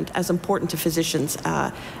environment as important to physicians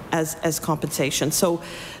as compensation. So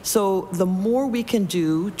the more we can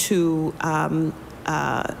do to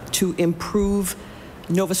improve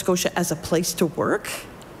Nova Scotia as a place to work,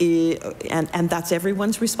 and that's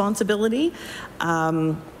everyone's responsibility,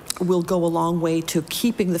 will go a long way to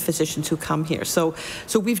keeping the physicians who come here. So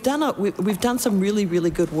we've done some really,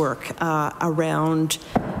 really good work around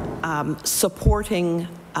supporting.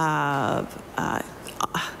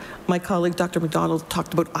 My colleague, Dr. MacDonald,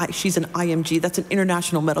 talked about, she's an IMG, that's an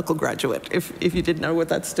international medical graduate, if you didn't know what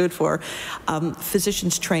that stood for.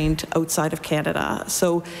 Physicians trained outside of Canada.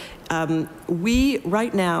 So we,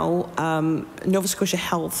 right now, Nova Scotia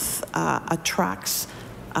Health attracts,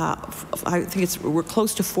 I think we're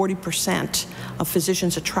close to 40% of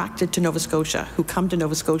physicians attracted to Nova Scotia, who come to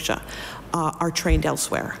Nova Scotia, are trained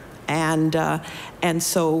elsewhere. And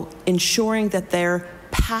so ensuring that their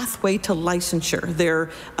pathway to licensure, their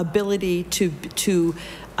ability to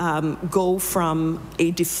go from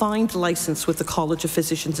a defined license with the College of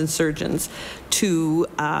Physicians and Surgeons to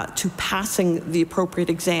passing the appropriate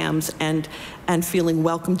exams and feeling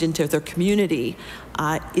welcomed into their community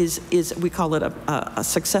is we call it a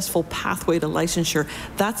successful pathway to licensure.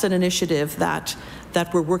 That's an initiative that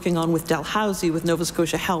we're working on with Dalhousie, with Nova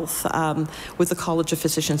Scotia Health, with the College of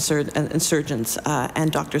Physicians and Surgeons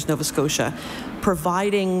and Doctors Nova Scotia,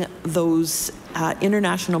 providing those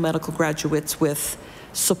international medical graduates with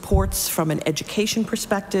supports from an education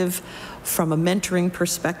perspective, from a mentoring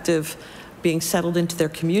perspective, being settled into their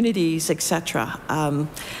communities, etc.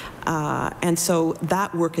 And so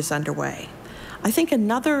that work is underway. I think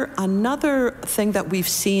another thing that we've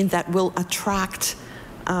seen that will attract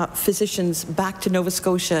physicians back to Nova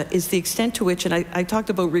Scotia is the extent to which, and I talked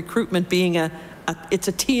about recruitment being it's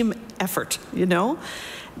a team effort,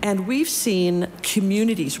 and we've seen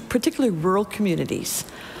communities, particularly rural communities,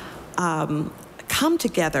 come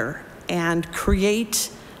together and create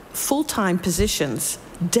full-time positions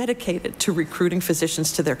dedicated to recruiting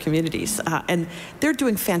physicians to their communities. And they're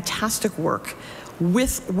doing fantastic work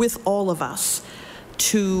with all of us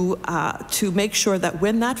to make sure that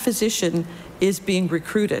when that physician is being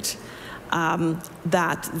recruited,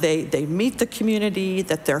 that they meet the community,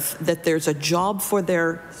 that there's a job for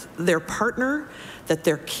their partner, that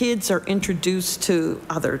their kids are introduced to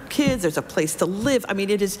other kids, there's a place to live. I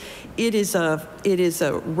mean, it is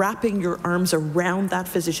a wrapping your arms around that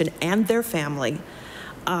physician and their family,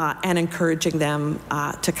 and encouraging them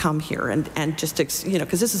to come here and just,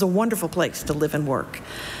 because this is a wonderful place to live and work.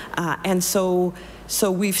 And so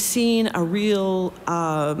we've seen a real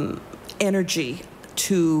energy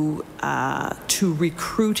to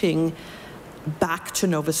recruiting back to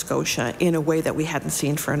Nova Scotia in a way that we hadn't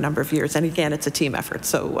seen for a number of years. And again, it's a team effort.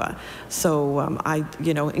 So I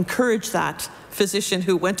encourage that physician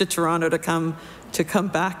who went to Toronto to come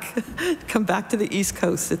back to the East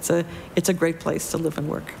Coast. It's a great place to live and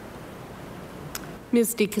work.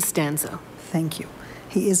 Ms. DiCostanzo. Thank you.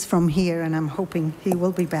 He is from here, and I'm hoping he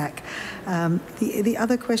will be back. The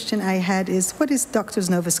other question I had is, what is Doctors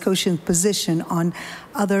Nova Scotia's position on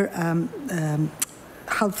other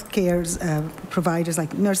healthcare providers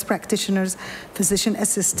like nurse practitioners, physician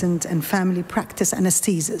assistant, and family practice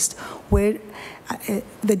anesthesist, where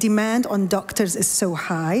the demand on doctors is so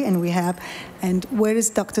high, and where is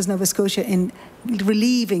Doctors Nova Scotia in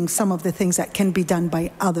relieving some of the things that can be done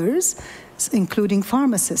by others, including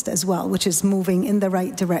pharmacists as well, which is moving in the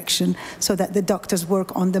right direction so that the doctors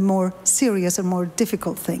work on the more serious and more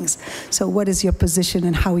difficult things. So what is your position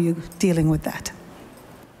and how are you dealing with that?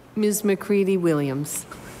 Ms. MacCready-Williams.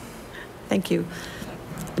 Thank you.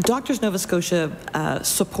 Doctors Nova Scotia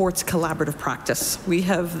supports collaborative practice. We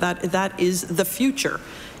have that is the future,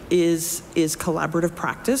 is collaborative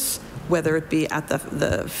practice, whether it be at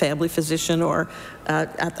the family physician or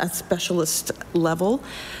at specialist level.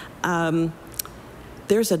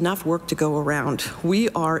 There's enough work to go around. We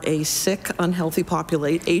are a sick, unhealthy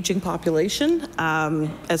aging population,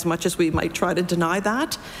 as much as we might try to deny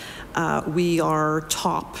that. We are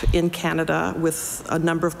top in Canada with a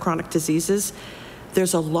number of chronic diseases.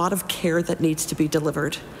 There's a lot of care that needs to be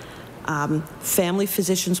delivered. Family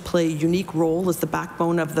physicians play a unique role as the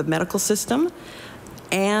backbone of the medical system,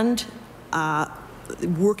 and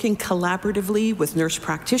working collaboratively with nurse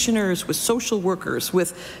practitioners, with social workers,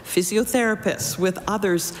 with physiotherapists, with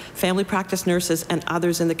others, family practice nurses and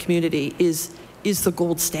others in the community is the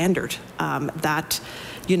gold standard.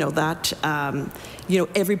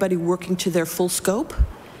 Everybody working to their full scope,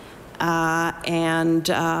 with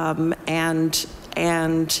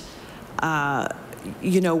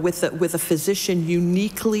a physician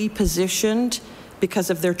uniquely positioned because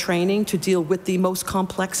of their training to deal with the most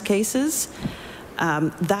complex cases.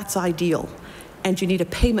 That's ideal, and you need a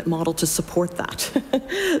payment model to support that.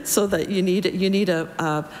 So that you need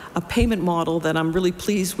a payment model that I'm really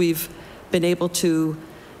pleased we've been able to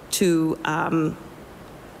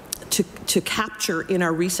capture in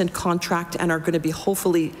our recent contract, and are going to be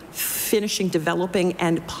hopefully finishing developing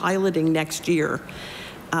and piloting next year.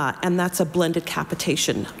 And that's a blended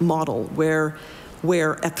capitation model where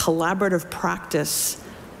a collaborative practice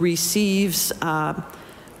receives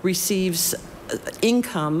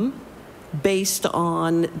income based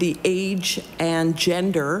on the age and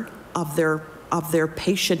gender of their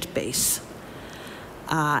patient base.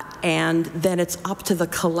 And then it's up to the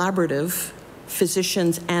collaborative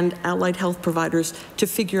physicians and allied health providers to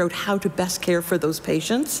figure out how to best care for those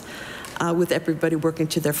patients, with everybody working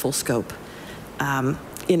to their full scope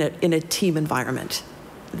in a team environment.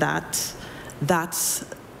 That's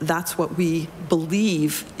what we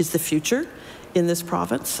believe is the future in this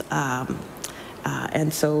province.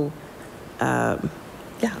 And so, I'll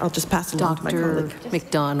just pass it on to my colleague. Dr.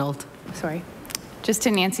 MacDonald. Sorry. Just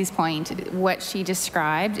to Nancy's point, what she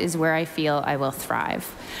described is where I feel I will thrive.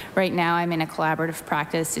 Right now, I'm in a collaborative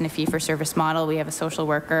practice in a fee-for-service model. We have a social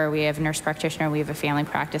worker, we have a nurse practitioner, we have a family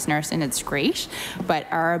practice nurse, and it's great. But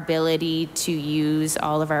our ability to use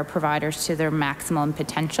all of our providers to their maximum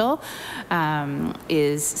potential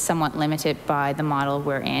is somewhat limited by the model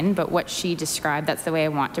we're in. But what she described, that's the way I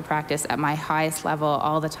want to practice at my highest level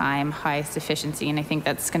all the time, highest efficiency, and I think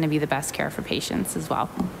that's going to be the best care for patients as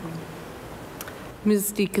well.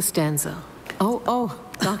 Ms. DiCostanzo. Oh,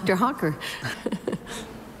 Dr. Hawker.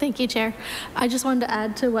 Thank you, Chair. I just wanted to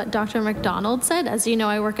add to what Dr. MacDonald said. As you know,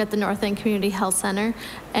 I work at the North End Community Health Center,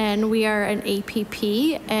 and we are an APP,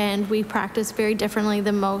 and we practice very differently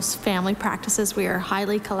than most family practices. We are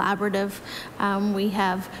highly collaborative. We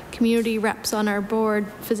have community reps on our board,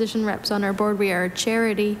 physician reps on our board. We are a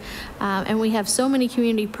charity, and we have so many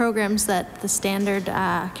community programs that the standard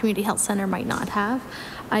community health center might not have.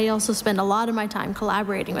 I also spend a lot of my time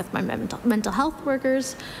collaborating with my mental health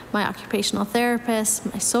workers, my occupational therapists,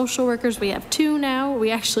 my social workers. We have 2 now.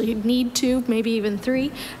 We actually need 2, maybe even 3.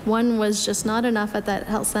 One was just not enough at that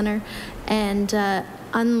health center. And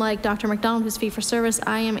unlike Dr. MacDonald, who's fee-for-service,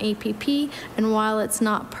 I am APP. And while it's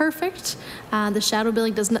not perfect, the shadow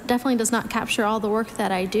billing definitely does not capture all the work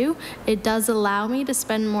that I do. It does allow me to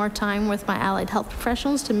spend more time with my allied health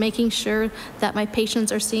professionals to making sure that my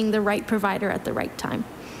patients are seeing the right provider at the right time.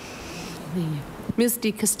 Ms.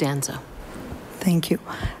 DiCostanzo. Thank you.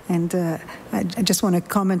 And I just want to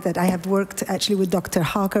comment that I have worked actually with Dr.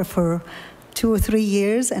 Hawker for 2 or 3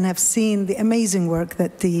 years and have seen the amazing work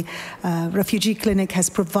that the refugee clinic has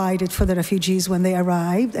provided for the refugees when they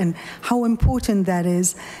arrived, and how important that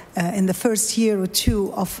is in the first year or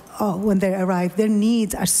two of when they arrive. Their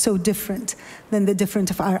needs are so different than the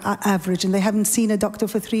different of our average, and they haven't seen a doctor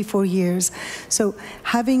for 3-4 years. So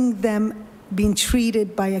having them being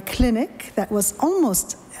treated by a clinic that was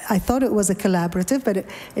almost, I thought it was a collaborative, but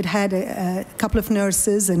it had a couple of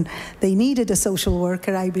nurses, and they needed a social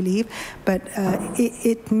worker, I believe. But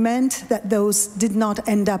it meant that those did not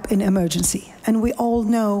end up in emergency. And we all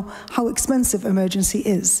know how expensive emergency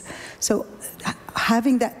is. So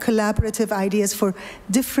having that collaborative ideas for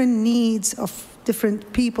different needs of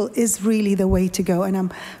different people is really the way to go. And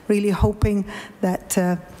I'm really hoping that,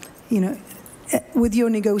 you know, with your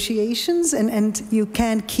negotiations, and you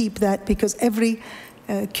can keep that, because every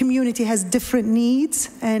community has different needs,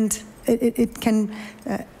 and it can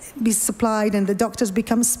be supplied, and the doctors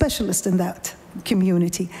become specialists in that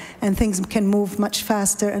community, and things can move much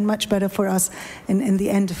faster and much better for us in the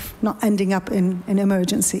end of not ending up in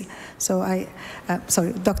emergency. So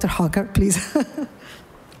sorry, Dr. Hawker, please.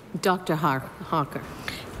 Dr. Hawker.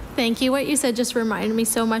 Thank you. What you said just reminded me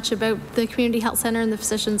so much about the community health center and the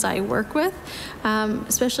physicians I work with,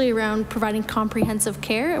 especially around providing comprehensive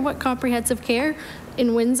care. And what comprehensive care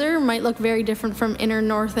in Windsor might look very different from inner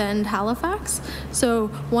North End Halifax. So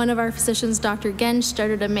one of our physicians, Dr. Gensch,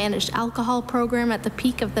 started a managed alcohol program at the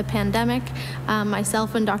peak of the pandemic.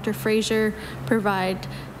 Myself and Dr. Fraser provide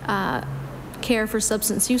care for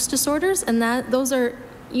substance use disorders, and those are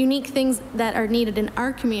unique things that are needed in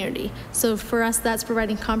our community. So for us, that's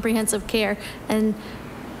providing comprehensive care, and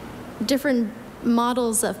different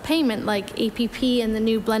models of payment like APP and the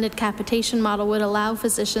new blended capitation model would allow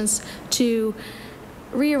physicians to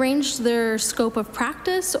rearrange their scope of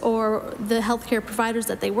practice or the healthcare providers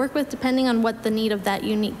that they work with, depending on what the need of that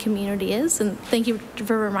unique community is. And thank you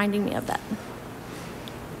for reminding me of that.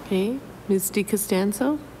 Okay, Ms.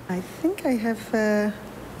 DiCostanzo? I think I have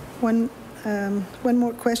one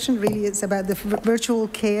more question. Really, it's about the virtual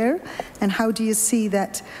care, and how do you see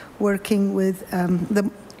that working with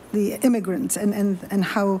the immigrants, and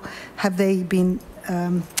how have they been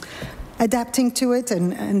adapting to it,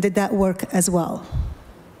 and did that work as well?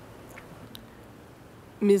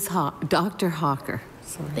 Dr. Hawker.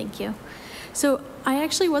 Sorry. Thank you. So I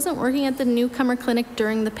actually wasn't working at the newcomer clinic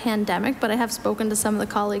during the pandemic, but I have spoken to some of the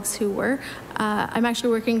colleagues who were. I'm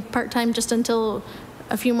actually working part-time just until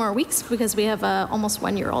a few more weeks, because we have a almost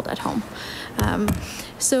 1-year-old at home.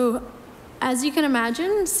 So as you can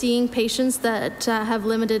imagine, seeing patients that have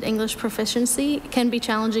limited English proficiency can be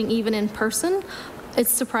challenging even in person. It's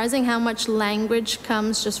surprising how much language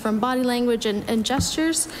comes just from body language and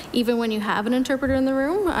gestures, even when you have an interpreter in the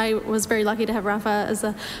room. I was very lucky to have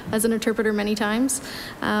Rafa as an interpreter many times.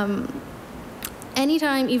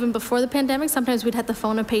 Anytime, even before the pandemic, sometimes we'd have to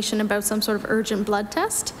phone a patient about some sort of urgent blood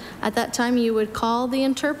test. At that time, you would call the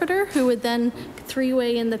interpreter, who would then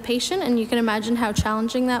three-way in the patient, and you can imagine how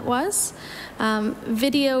challenging that was.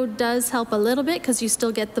 Video does help a little bit, because you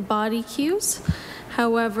still get the body cues.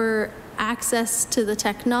 However, access to the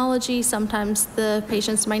technology, sometimes the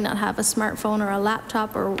patients might not have a smartphone or a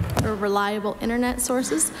laptop or reliable internet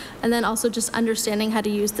sources. And then also just understanding how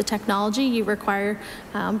to use the technology. You require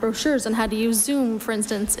brochures on how to use Zoom, for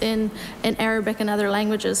instance, in Arabic and other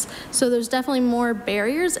languages. So there's definitely more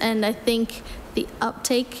barriers, and I think the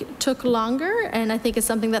uptake took longer, and I think it's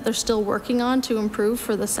something that they're still working on to improve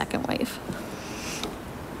for the second wave.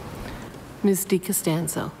 Ms.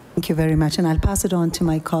 DiCostanzo. Thank you very much, and I'll pass it on to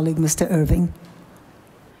my colleague, Mr. Irving.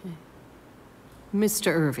 Mr.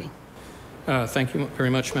 Irving. Thank you very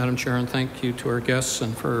much, Madam Chair, and thank you to our guests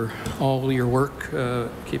and for all your work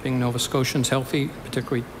keeping Nova Scotians healthy,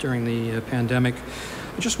 particularly during the pandemic.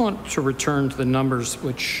 I just want to return to the numbers,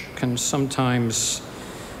 which can sometimes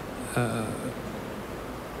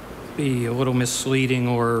be a little misleading,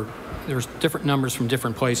 or there's different numbers from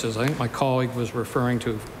different places. I think my colleague was referring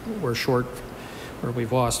to where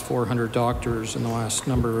we've lost 400 doctors in the last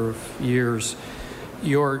number of years.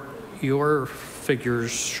 Your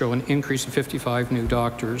figures show an increase of 55 new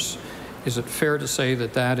doctors. Is it fair to say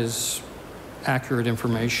that that is accurate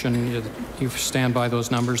information? You stand by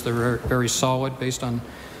those numbers? They're very solid based on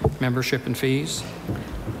membership and fees?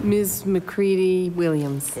 Ms.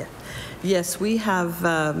 MacCready-Williams. Yeah. Yes, we have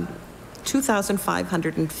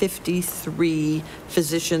 2,553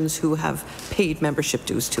 physicians who have paid membership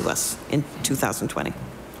dues to us in 2020.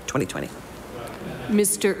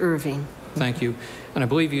 Mr. Irving. Thank you. And I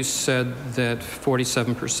believe you said that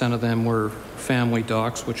 47% of them were family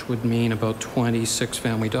docs, which would mean about 26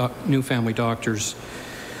 new family doctors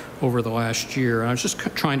over the last year. And I was just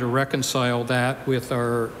trying to reconcile that with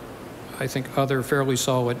our, I think, other fairly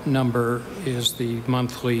solid number is the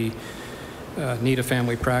monthly need a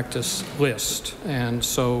family practice list. And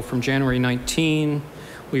so from January 19,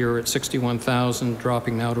 we were at 61,000,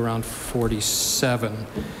 dropping now to around 47.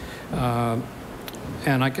 And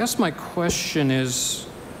I guess my question is,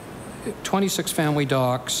 26 family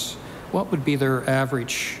docs, what would be their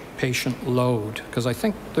average patient load? Because I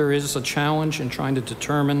think there is a challenge in trying to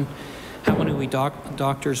determine how many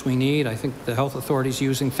doctors we need. I think the health authority is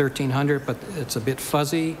using 1,300, but it's a bit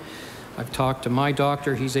fuzzy. I've talked to my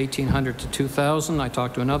doctor, he's 1,800 to 2,000. I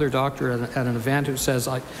talked to another doctor at an event who says,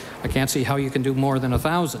 I can't see how you can do more than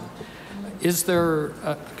 1,000. Is there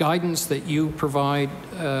guidance that you provide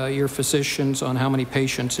your physicians on how many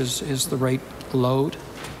patients is the right load?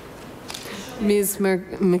 Ms.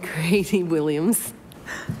 MacCready-Williams.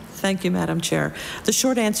 Thank you, Madam Chair. The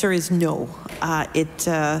short answer is no.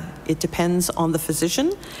 It depends on the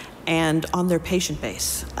physician and on their patient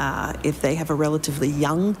base. If they have a relatively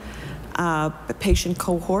young patient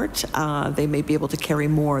cohort, they may be able to carry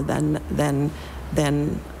more than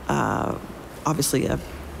obviously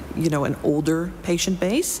an older patient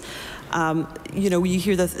base. You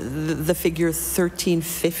hear the figure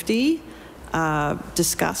 1,350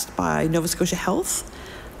 discussed by Nova Scotia Health,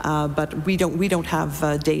 but we don't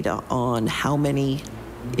have data on how many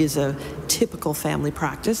is a typical family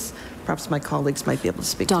practice. Perhaps my colleagues might be able to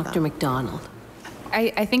speak to that. Dr. MacDonald.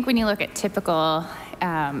 I think when you look at typical,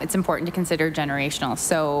 it's important to consider generational.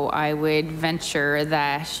 So I would venture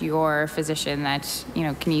that your physician that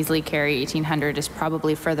can easily carry 1,800 is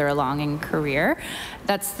probably further along in career.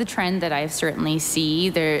 That's the trend that I certainly see.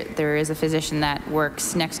 There is a physician that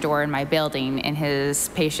works next door in my building, and his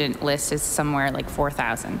patient list is somewhere like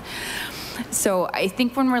 4,000. So I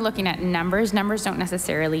think when we're looking at numbers don't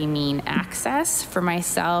necessarily mean access. For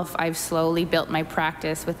myself, I've slowly built my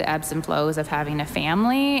practice with the ebbs and flows of having a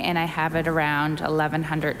family, and I have it around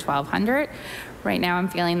 1,100, 1,200. Right now I'm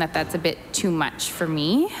feeling that that's a bit too much for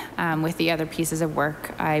me with the other pieces of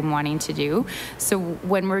work I'm wanting to do. So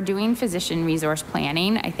when we're doing physician resource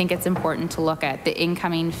planning, I think it's important to look at the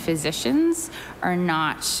incoming physicians are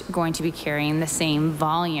not going to be carrying the same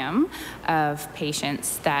volume of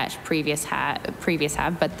patients that previous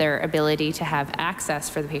have, but their ability to have access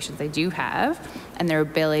for the patients they do have and their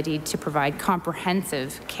ability to provide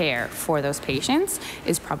comprehensive care for those patients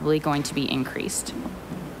is probably going to be increased.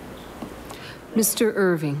 Mr.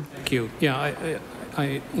 Irving. Thank you. Yeah,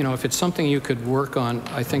 if it's something you could work on,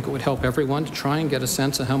 I think it would help everyone to try and get a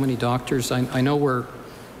sense of how many doctors. I know we're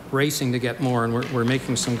racing to get more, and we're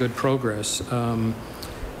making some good progress. But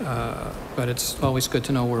it's always good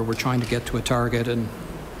to know where we're trying to get to a target and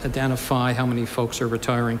identify how many folks are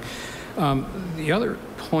retiring. The other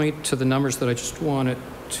point to the numbers that I just wanted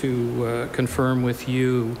to confirm with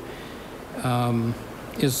you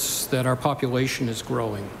is that our population is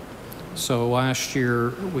growing. So last year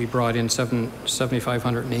we brought in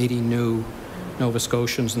 7,580 new Nova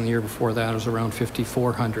Scotians, and the year before that it was around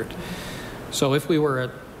 5,400. So if we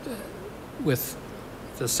were with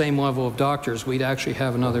the same level of doctors, we'd actually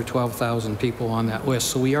have another 12,000 people on that list.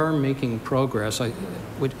 So we are making progress. Do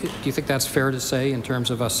you think that's fair to say in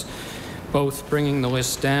terms of us both bringing the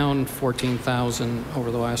list down 14,000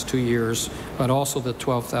 over the last 2 years, but also the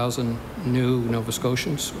 12,000 new Nova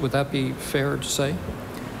Scotians? Would that be fair to say?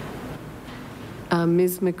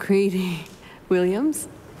 Ms. MacCready-Williams.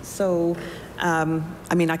 So,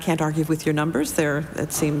 I can't argue with your numbers there.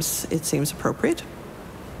 It seems appropriate.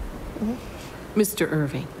 Mm-hmm. Mr.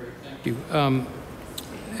 Irving. Thank you.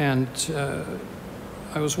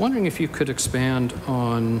 I was wondering if you could expand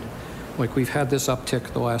on, like, we've had this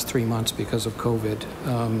uptick the last 3 months because of COVID.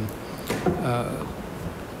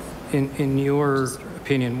 In your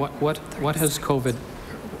opinion,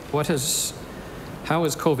 how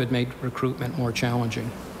has COVID made recruitment more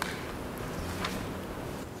challenging?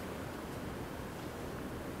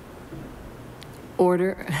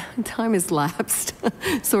 Order. Time has lapsed.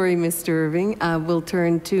 Sorry, Mr. Irving. We'll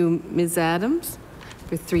turn to Ms. Adams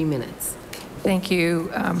for 3 minutes. Thank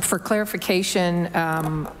you. For clarification,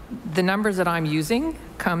 the numbers that I'm using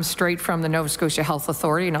come straight from the Nova Scotia Health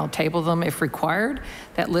Authority, and I'll table them if required.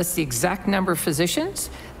 That lists the exact number of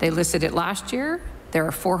physicians. They listed it last year. There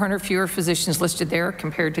are 400 fewer physicians listed there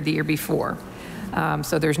compared to the year before.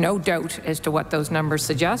 So there's no doubt as to what those numbers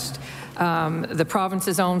suggest. The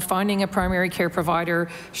province's own Finding a Primary Care Provider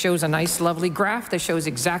shows a nice, lovely graph that shows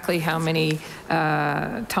exactly how many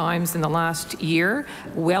times in the last year,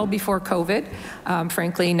 well before COVID.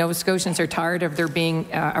 Frankly, Nova Scotians are tired of there being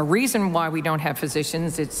a reason why we don't have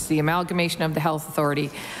physicians. It's the amalgamation of the health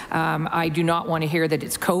authority. I do not want to hear that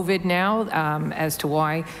it's COVID now as to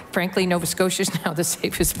why. Frankly, Nova Scotia is now the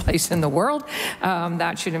safest place in the world.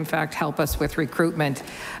 That should, in fact, help us with recruitment.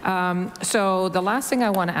 So the last thing I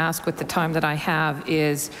want to ask with the time that I have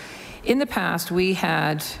is, in the past, we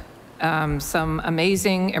had some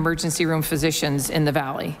amazing emergency room physicians in the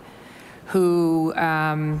Valley who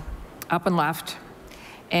up and left,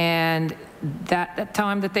 and that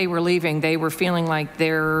time that they were leaving, they were feeling like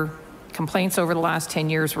their complaints over the last 10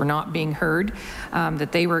 years were not being heard,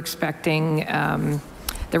 that they were expecting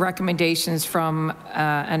the recommendations from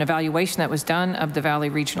an evaluation that was done of the Valley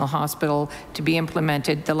Regional Hospital to be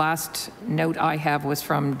implemented. The last note I have was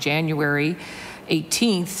from January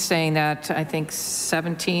 18th, saying that I think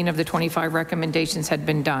 17 of the 25 recommendations had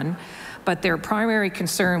been done. But their primary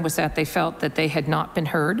concern was that they felt that they had not been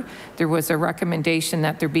heard. There was a recommendation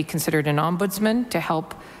that there be considered an ombudsman to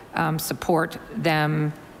help support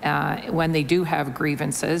them when they do have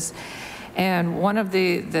grievances. And one of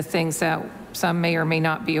the things that some may or may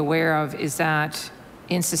not be aware of is that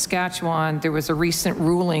in Saskatchewan, there was a recent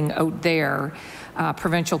ruling out there,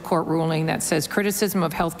 provincial court ruling, that says criticism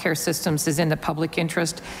of healthcare systems is in the public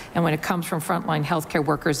interest, and when it comes from frontline healthcare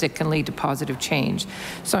workers, it can lead to positive change.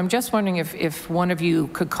 So I'm just wondering if one of you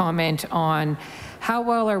could comment on how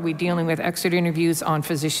well are we dealing with exit interviews on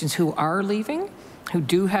physicians who are leaving, who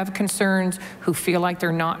do have concerns, who feel like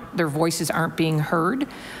their voices aren't being heard.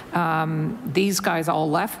 These guys all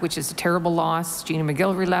left, which is a terrible loss. Gina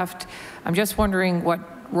McGillivray left. I'm just wondering what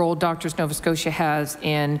role Doctors Nova Scotia has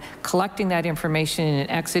in collecting that information in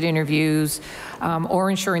exit interviews, or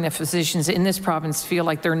ensuring that physicians in this province feel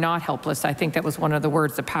like they're not helpless. I think that was one of the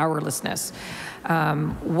words, the powerlessness.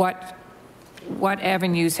 What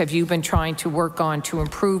avenues have you been trying to work on to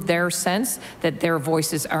improve their sense that their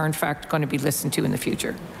voices are in fact going to be listened to in the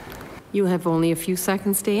future? You have only a few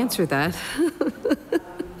seconds to answer that.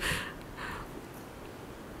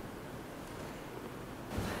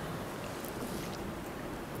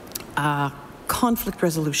 Conflict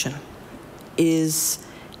resolution is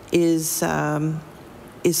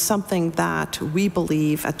something that we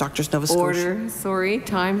believe at Doctors Nova Scotia. Order, sorry,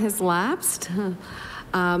 time has lapsed.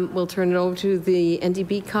 We'll turn it over to the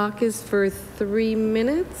NDP Caucus for 3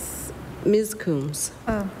 minutes. Ms. Coombs.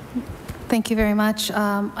 Thank you very much.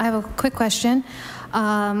 I have a quick question,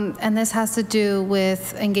 and this has to do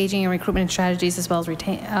with engaging in recruitment strategies as well as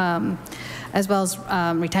retention,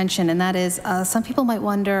 and that is some people might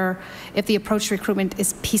wonder if the approach to recruitment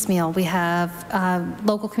is piecemeal. We have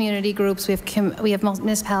local community groups, we have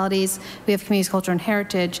municipalities, we have communities, culture, and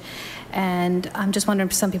heritage, and I'm just wondering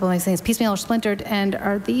if some people might think it's piecemeal or splintered, and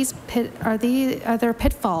are there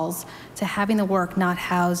pitfalls to having the work not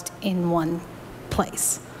housed in one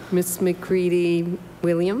place? Ms.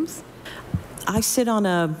 MacCready-Williams. I sit on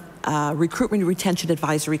a recruitment and retention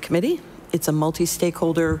advisory committee. It's a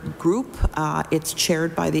multi-stakeholder group. It's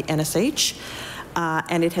chaired by the NSH,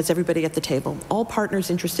 and it has everybody at the table. All partners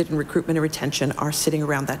interested in recruitment and retention are sitting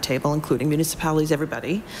around that table, including municipalities,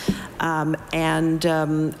 everybody.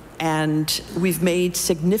 And we've made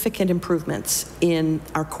significant improvements in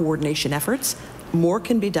our coordination efforts. More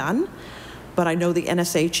can be done, but I know the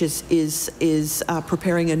NSH is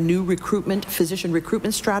preparing a new physician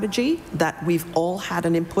recruitment strategy that we've all had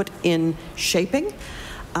an input in shaping.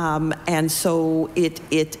 And so it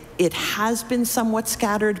has been somewhat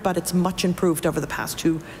scattered, but it's much improved over the past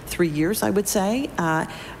 2-3 years, I would say.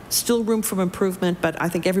 Still room for improvement, but I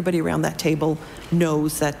think everybody around that table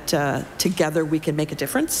knows that together we can make a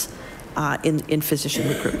difference in physician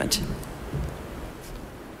recruitment.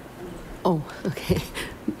 Oh, okay.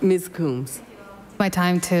 Ms. Coombs. My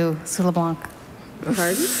time to Sue LeBlanc.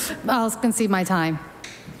 Pardon? I'll concede my time.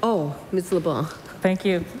 Oh, Ms. LeBlanc. Thank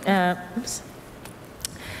you. Oops.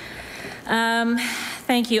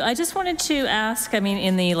 Thank you. I just wanted to ask,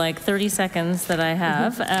 in the 30 seconds that I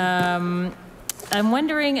have, I'm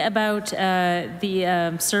wondering about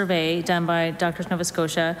the survey done by Doctors Nova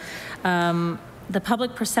Scotia. The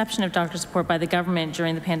public perception of doctor support by the government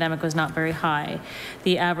during the pandemic was not very high.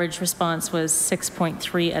 The average response was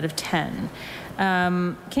 6.3 out of 10.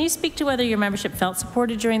 Can you speak to whether your membership felt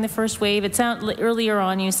supported during the first wave? It sounded earlier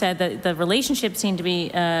on you said that the relationship seemed to be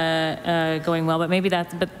going well, but maybe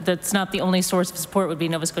that's not the only source of support would be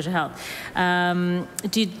Nova Scotia Health.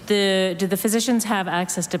 Do the physicians have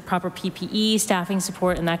access to proper PPE, staffing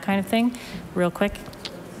support, and that kind of thing? Real quick.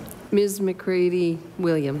 Ms.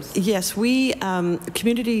 MacCready-Williams. Yes, we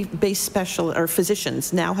community-based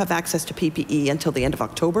physicians now have access to PPE until the end of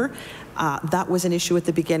October. That was an issue at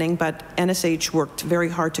the beginning, but NSH worked very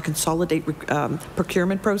hard to consolidate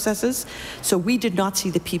procurement processes. So we did not see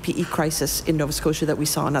the PPE crisis in Nova Scotia that we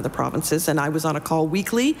saw in other provinces, and I was on a call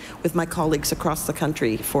weekly with my colleagues across the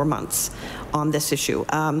country for months on this issue.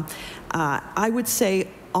 I would say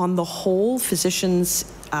on the whole, physicians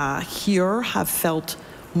here have felt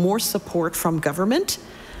more support from government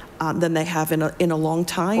than they have in a long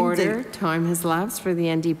time. Order. Time has lapsed for the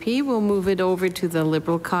NDP. We'll move it over to the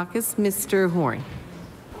Liberal Caucus. Mr. Horn.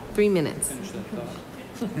 3 minutes.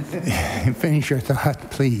 Finish your thought,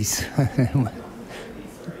 please.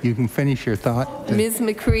 You can finish your thought. Ms.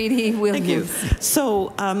 MacCready-Williams. Thank you.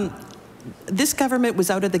 So this government was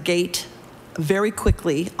out of the gate very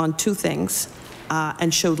quickly on two things.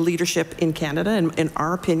 And showed leadership in Canada, in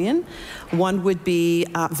our opinion. One would be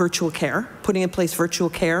virtual care, putting in place virtual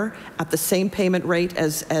care at the same payment rate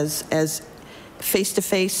as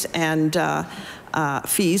face-to-face and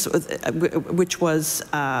fees, which was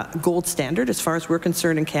gold standard as far as we're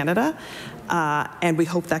concerned in Canada, and we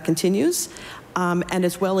hope that continues. And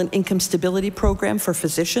as well an income stability program for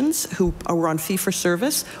physicians who are on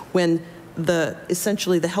fee-for-service when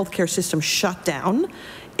essentially the healthcare system shut down.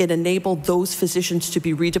 It enabled those physicians to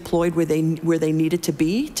be redeployed where they needed to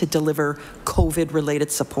be to deliver COVID-related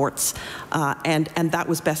supports, and that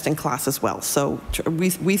was best in class as well. So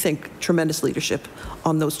we think tremendous leadership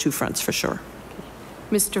on those two fronts for sure.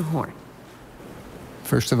 Mr. Horn.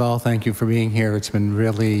 First of all, thank you for being here. It's been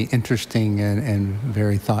really interesting and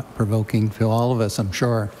very thought-provoking for all of us, I'm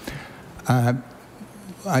sure.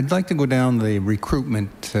 I'd like to go down the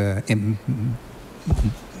recruitment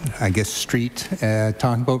street,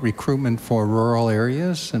 talk about recruitment for rural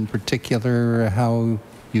areas, in particular how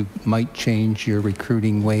you might change your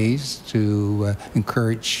recruiting ways to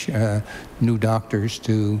encourage new doctors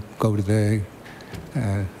to go to the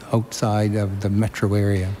outside of the metro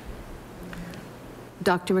area.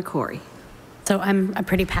 Dr. MacQuarrie. So I'm a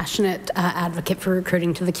pretty passionate advocate for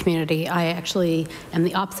recruiting to the community. I actually am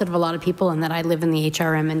the opposite of a lot of people in that I live in the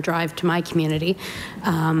HRM and drive to my community.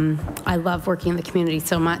 I love working in the community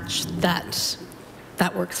so much that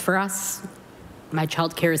that works for us. My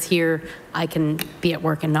childcare is here. I can be at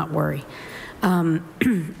work and not worry. One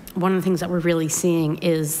of the things that we're really seeing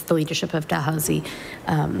is the leadership of Dalhousie.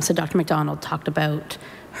 So Dr. MacDonald talked about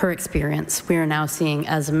her experience. We are now seeing,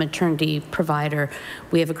 as a maternity provider,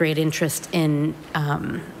 we have a great interest in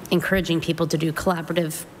encouraging people to do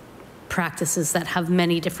collaborative practices that have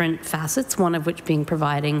many different facets, one of which being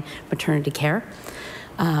providing maternity care.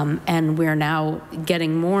 And we're now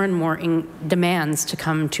getting more and more demands to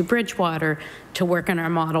come to Bridgewater to work on our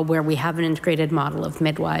model where we have an integrated model of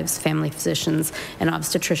midwives, family physicians, and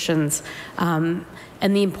obstetricians. And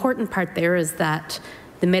the important part there is that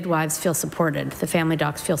the midwives feel supported, the family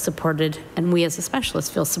docs feel supported, and we as a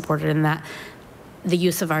specialist feel supported in that the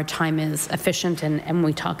use of our time is efficient, and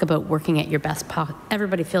we talk about working at your best.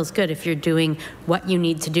 Everybody feels good if you're doing what you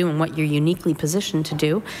need to do and what you're uniquely positioned to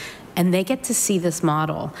do, and they get to see this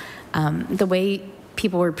model. The way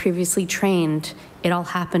people were previously trained, it all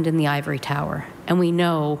happened in the ivory tower, and we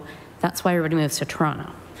know that's why everybody moves to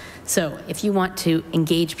Toronto. So if you want to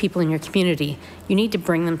engage people in your community, you need to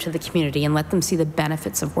bring them to the community and let them see the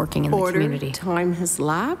benefits of working in the community. Time has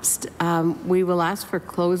lapsed. We will ask for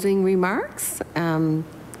closing remarks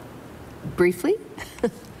briefly.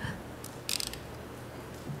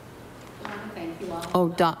 Thank you all. Oh,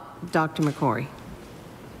 Dr. MacQuarrie.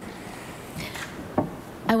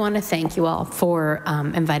 I want to thank you all for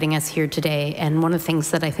inviting us here today. And one of the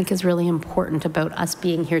things that I think is really important about us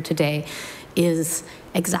being here today is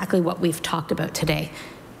exactly what we've talked about today,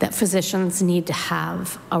 that physicians need to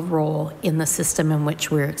have a role in the system in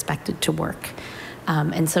which we're expected to work.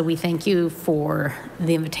 And so we thank you for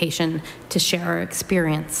the invitation to share our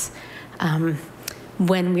experience.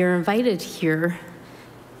 When we were invited here,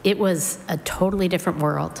 it was a totally different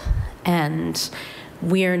world. And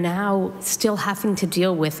we are now still having to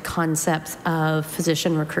deal with concepts of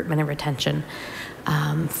physician recruitment and retention.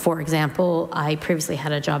 For example, I previously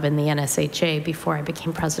had a job in the NSHA before I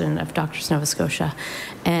became president of Doctors Nova Scotia.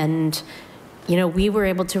 And, you know, we were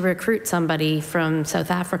able to recruit somebody from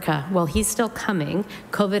South Africa. Well, he's still coming.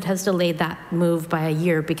 COVID has delayed that move by a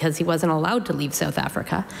year because he wasn't allowed to leave South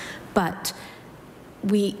Africa. But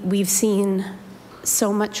we've seen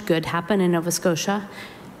so much good happen in Nova Scotia.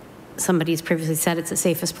 Somebody's previously said it's the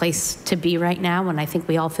safest place to be right now, and I think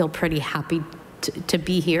we all feel pretty happy to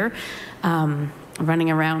be here, running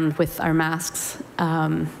around with our masks,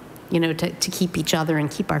 you know, to keep each other and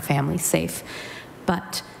keep our families safe.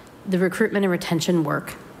 But the recruitment and retention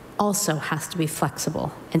work also has to be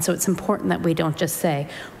flexible. And so it's important that we don't just say,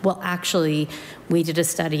 well, actually, we did a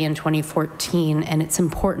study in 2014, and it's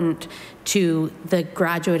important to the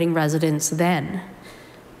graduating residents then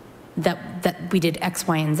that we did X,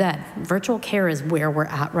 Y, and Z. Virtual care is where we're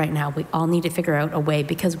at right now. We all need to figure out a way,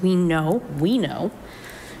 because we know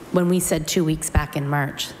when we said 2 weeks back in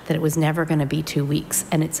March that it was never going to be 2 weeks,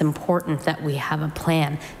 and it's important that we have a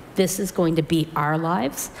plan. This is going to be our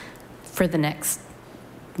lives for the next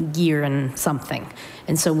year and something.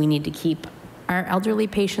 And so we need to keep our elderly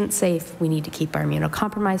patients safe. We need to keep our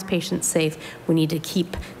immunocompromised patients safe. We need to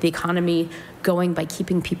keep the economy going by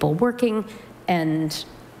keeping people working. And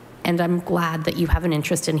I'm glad that you have an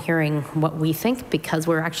interest in hearing what we think, because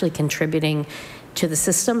we're actually contributing to the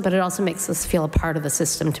system, but it also makes us feel a part of the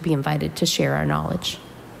system to be invited to share our knowledge.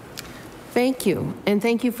 Thank you, and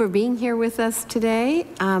thank you for being here with us today.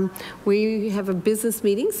 We have a business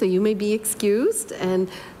meeting, so you may be excused, and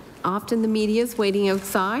often the media is waiting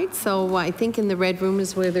outside, so I think in the red room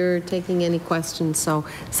is where they're taking any questions, so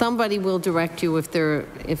somebody will direct you if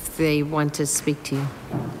they want to speak to you.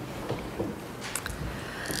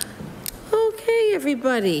 Okay,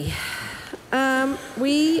 everybody.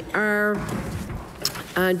 We are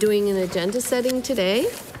doing an agenda setting today,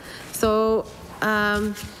 so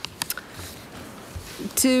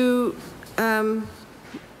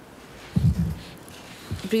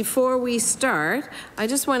before we start, I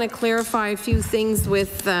just want to clarify a few things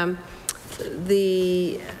with the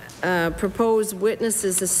proposed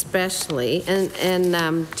witnesses especially,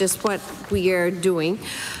 and just what we are doing.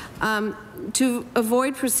 To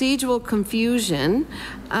avoid procedural confusion,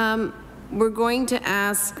 we're going to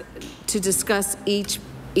ask to discuss each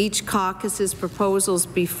caucus's proposals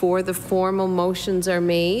before the formal motions are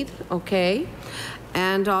made, okay?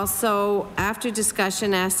 And also, after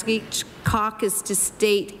discussion, ask each caucus to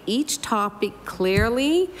state each topic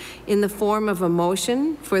clearly in the form of a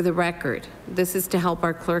motion for the record. This is to help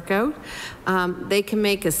our clerk out. They can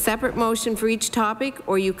make a separate motion for each topic,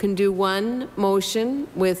 or you can do one motion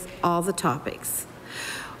with all the topics.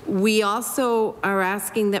 We also are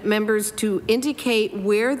asking that members to indicate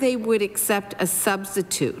where they would accept a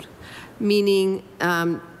substitute, meaning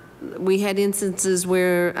we had instances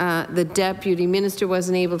where the deputy minister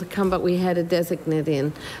wasn't able to come, but we had a designate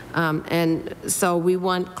in. And so we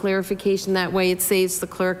want clarification that way. It saves the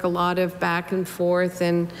clerk a lot of back and forth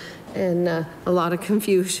and a lot of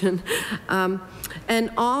confusion. And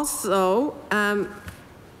also,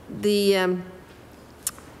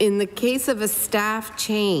 in the case of a staff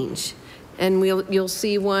change, and you'll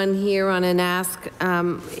see one here on an ask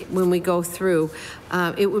when we go through,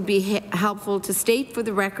 it would be helpful to state for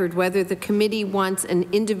the record whether the committee wants an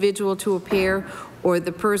individual to appear or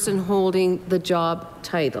the person holding the job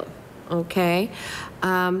title, okay?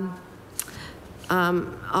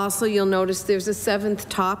 Also, you'll notice there's a 7th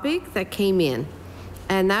topic that came in,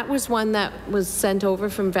 and that was one that was sent over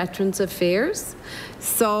from Veterans Affairs.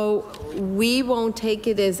 So we won't take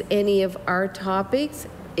it as any of our topics.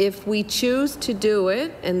 If we choose to do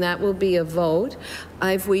it, and that will be a vote,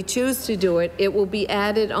 if we choose to do it, it will be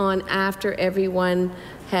added on after everyone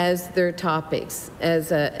has their topics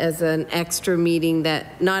as an extra meeting,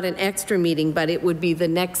 that, not an extra meeting, but it would be the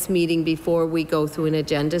next meeting before we go through an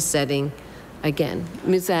agenda setting again.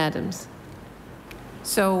 Ms. Adams.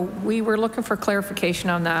 So we were looking for clarification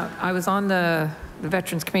on that. I was on the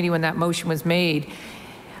Veterans Committee when that motion was made.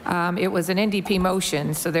 It was an NDP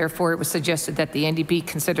motion, so therefore it was suggested that the NDP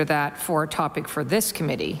consider that for a topic for this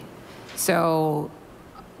committee. So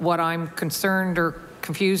what I'm concerned or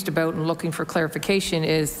confused about and looking for clarification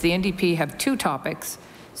is the NDP have 2 topics.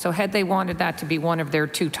 So had they wanted that to be one of their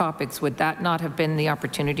 2 topics, would that not have been the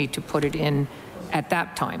opportunity to put it in at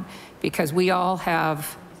that time? Because we all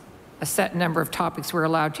have a set number of topics we're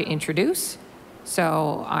allowed to introduce.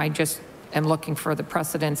 So I just am looking for the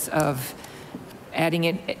precedence of adding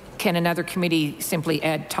it. Can another committee simply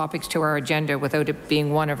add topics to our agenda without it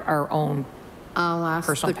being one of our own? I'll ask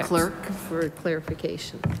the clerk for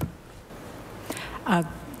clarification.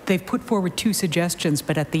 The they've put forward 2 suggestions,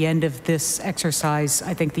 but at the end of this exercise,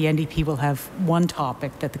 I think the NDP will have 1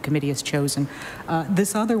 topic that the committee has chosen.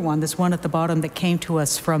 This other one, this one at the bottom that came to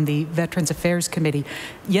us from the Veterans Affairs Committee,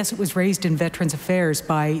 yes, it was raised in Veterans Affairs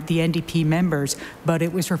by the NDP members, but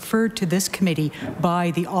it was referred to this committee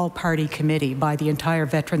by the all-party committee, by the entire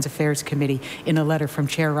Veterans Affairs Committee in a letter from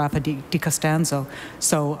Chair Rafa Di Costanzo.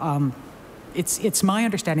 So it's my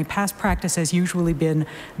understanding, past practice has usually been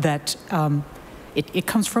that it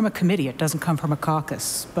comes from a committee, it doesn't come from a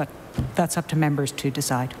caucus, but that's up to members to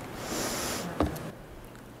decide.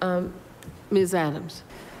 Ms. Adams.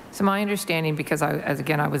 So my understanding, because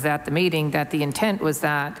I was at the meeting, that the intent was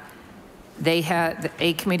that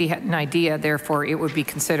a committee had an idea, therefore it would be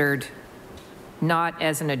considered not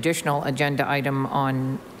as an additional agenda item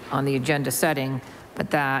on the agenda setting,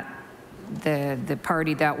 but that the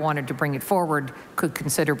party that wanted to bring it forward could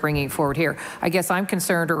consider bringing it forward here. I guess I'm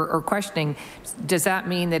concerned or questioning, does that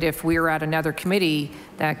mean that if we were at another committee,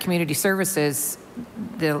 that community services,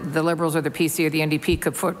 the Liberals or the PC or the NDP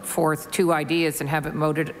could put forth 2 ideas and have it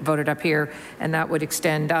voted up here, and that would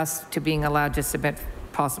extend us to being allowed to submit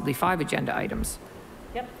possibly 5 agenda items?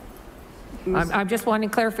 Yep. I'm just wanting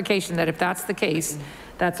clarification that if that's the case,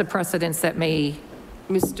 that's a precedence that may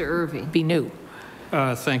Mr. Irving. Be new.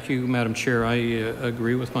 Thank you, Madam Chair. I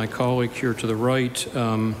agree with my colleague here to the right.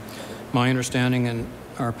 My understanding and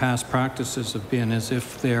our past practices have been as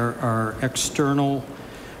if there are external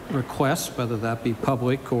requests, whether that be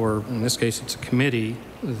public or in this case it's a committee,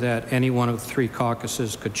 that any one of the 3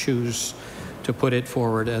 caucuses could choose to put it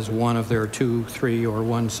forward as one of their 2, 3, or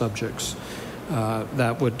 1 subjects.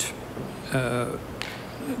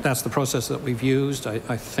 That's the process that we've used.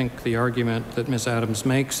 I think the argument that Ms. Adams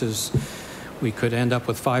makes is we could end up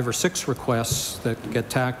with 5 or 6 requests that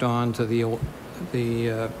get tacked on to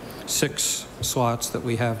the 6 slots that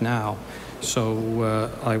we have now.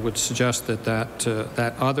 So I would suggest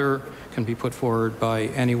that other can be put forward by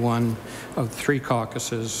any one of the 3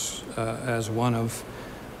 caucuses as one of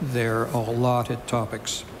their allotted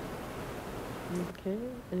topics. Okay,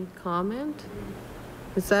 any comment?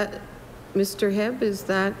 Is that, Mr. Hebb, is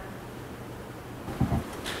that?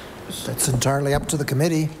 That's entirely up to the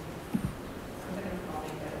committee.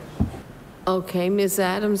 Okay, Ms.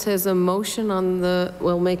 Adams has a motion on the,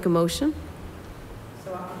 will make a motion.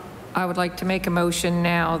 I would like to make a motion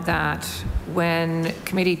now that when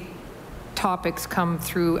committee topics come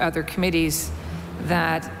through other committees,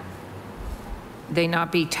 that they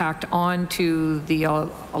not be tacked on to the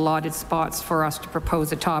allotted spots for us to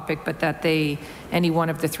propose a topic, but that any one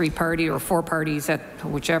of the 3 party or 4 parties, at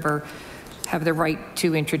whichever, have the right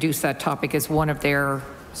to introduce that topic as one of their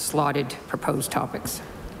slotted proposed topics.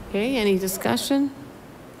 Okay, any discussion?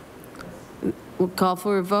 We'll call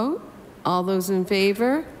for a vote. All those in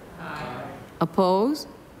favor? Aye. Opposed?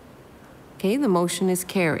 Okay, the motion is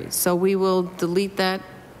carried. So we will delete that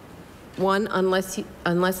one unless the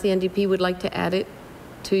NDP would like to add it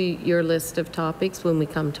to your list of topics when we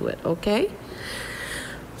come to it, okay?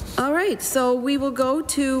 All right, so we will go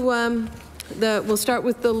to we'll start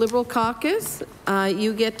with the Liberal caucus.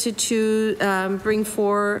 You get to choose, bring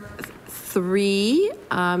forward 3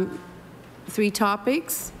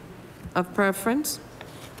 topics of preference.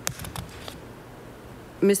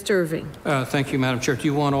 Mr. Irving. Thank you, Madam Chair. Do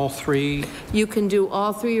you want all 3? You can do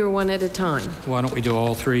all 3 or one at a time. Why don't we do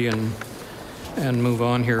all 3 and move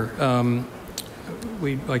on here?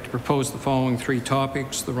 We'd like to propose the following 3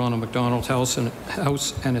 topics: the Ronald MacDonald House and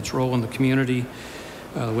its role in the community.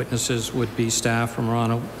 The witnesses would be staff from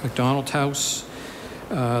Ronald MacDonald House.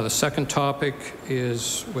 The second topic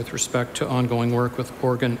is with respect to ongoing work with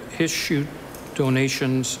organ issue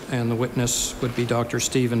donations, and the witness would be Dr.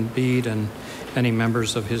 Stephen Bede and any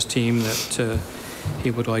members of his team that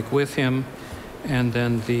he would like with him. And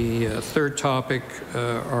then the third topic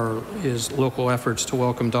is local efforts to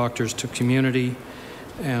welcome doctors to community,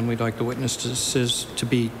 and we'd like the witnesses to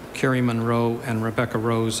be Carrie Monroe and Rebecca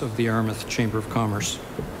Rose of the Yarmouth Chamber of Commerce.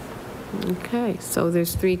 Okay, so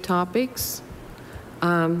there's 3 topics.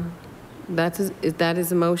 That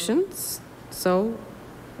is a motion. So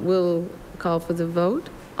we'll call for the vote.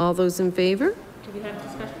 All those in favor? Do we have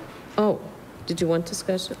discussion? Oh, did you want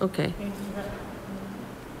discussion? Okay.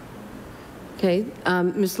 Okay,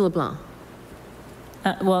 Ms. LeBlanc.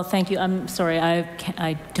 Well, thank you. I'm sorry.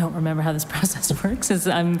 I don't remember how this process works, as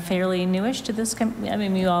I'm fairly newish to this. I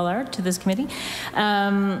mean, you all are to this committee.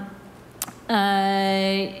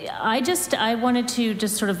 I wanted to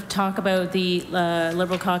just sort of talk about the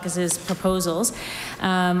Liberal Caucus's proposals.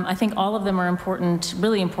 I think all of them are important,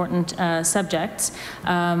 really important subjects,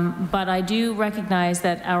 but I do recognize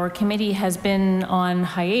that our committee has been on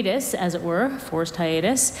hiatus, as it were, forced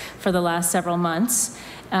hiatus, for the last several months,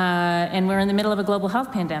 and we're in the middle of a global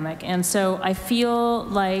health pandemic. And so I feel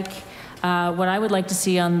like what I would like to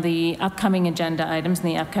see on the upcoming agenda items in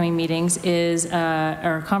the upcoming meetings is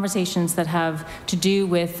our conversations that have to do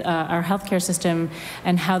with our healthcare system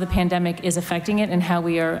and how the pandemic is affecting it and how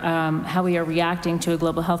we are reacting to a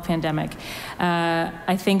global health pandemic.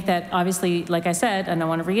 I think that obviously, like I said, and I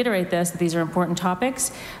want to reiterate this, that these are important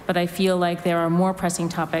topics, but I feel like there are more pressing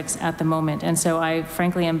topics at the moment. And so I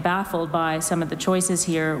frankly am baffled by some of the choices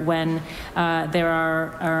here when there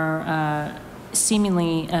are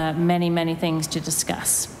seemingly many things to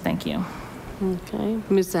discuss. Thank you. Okay,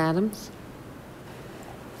 Ms. Adams.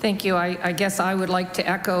 Thank you. I guess I would like to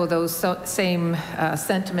echo those same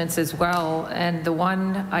sentiments as well. And the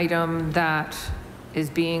one item that is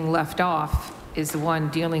being left off is the one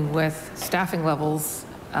dealing with staffing levels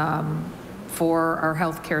for our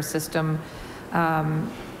healthcare system.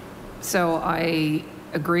 So I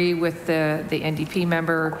agree with the NDP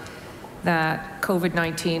member that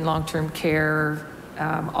COVID-19, long-term care,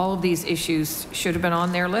 all of these issues should have been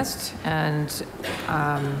on their list. And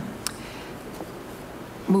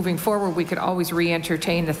moving forward, we could always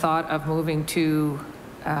re-entertain the thought of moving to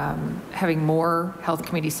having more health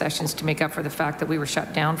committee sessions to make up for the fact that we were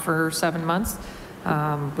shut down for 7 months.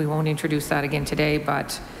 We won't introduce that again today,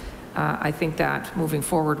 but I think that moving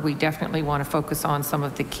forward, we definitely want to focus on some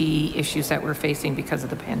of the key issues that we're facing because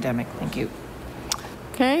of the pandemic. Thank you.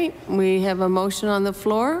 Okay, we have a motion on the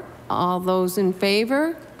floor. All those in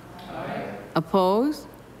favor? Aye. Opposed?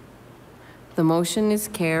 The motion is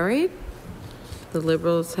carried. The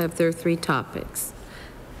Liberals have their 3 topics.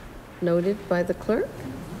 Noted by the clerk.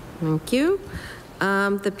 Thank you.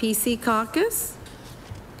 The PC Caucus.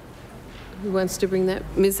 Who wants to bring that?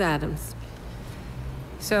 Ms. Adams.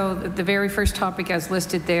 So the very first topic as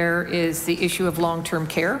listed there is the issue of long-term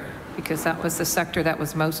care, because that was the sector that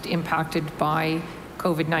was most impacted by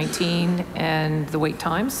COVID-19 and the wait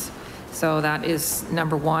times. So that is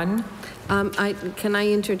number 1. Can I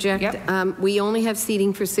interject? Yep. We only have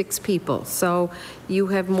seating for 6 people, so you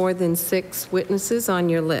have more than 6 witnesses on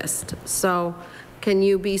your list. So can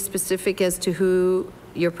you be specific as to who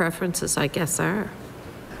your preferences, I guess, are?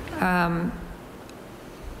 I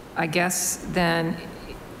guess then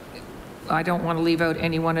I don't want to leave out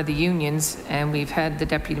any one of the unions, and we've had the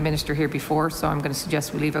Deputy Minister here before, so I'm going to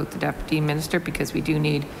suggest we leave out the Deputy Minister because we do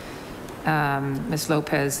need Ms.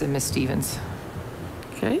 Lopez and Ms. Stevens.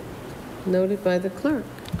 Okay, noted by the clerk.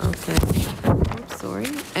 Okay, I'm sorry.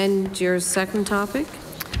 And your second topic?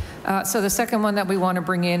 So the second one that we want to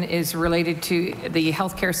bring in is related to the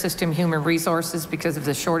healthcare system, human resources, because of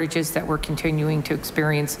the shortages that we're continuing to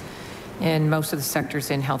experience in most of the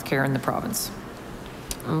sectors in healthcare in the province.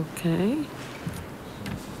 Okay.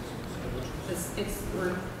 It's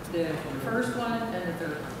the first one and the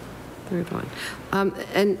third one. Third one.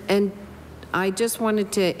 And I just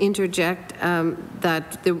wanted to interject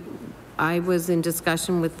that I was in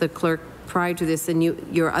discussion with the clerk prior to this, and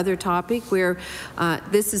your other topic where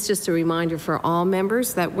this is just a reminder for all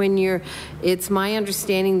members that when it's my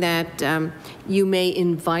understanding that you may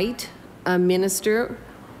invite a minister,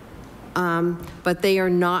 but they are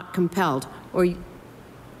not compelled, or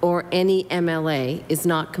any MLA is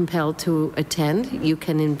not compelled to attend. You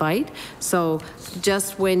can invite. So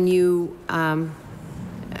just when you,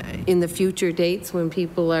 in the future dates, when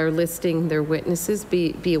people are listing their witnesses,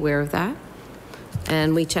 be aware of that.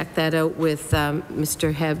 And we checked that out with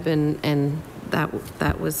Mr. Hebb, and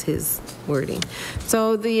that was his wording.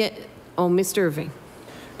 So Mr. Irving.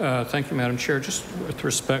 Thank you, Madam Chair. Just with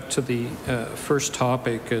respect to the first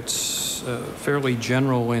topic, it's fairly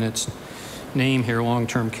general in its name here,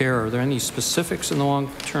 long-term care. Are there any specifics in the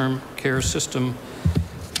long-term care system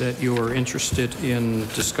that you are interested in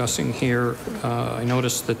discussing here? I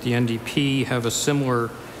noticed that the NDP have a similar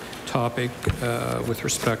topic with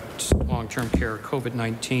respect to long-term care,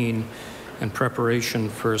 COVID-19 and preparation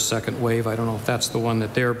for a second wave. I don't know if that's the one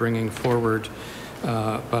that they're bringing forward,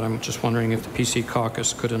 but I'm just wondering if the PC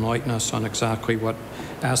Caucus could enlighten us on exactly what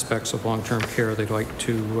aspects of long-term care they'd like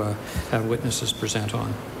to have witnesses present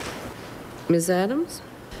on. Ms. Adams?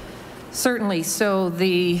 Certainly. So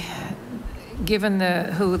given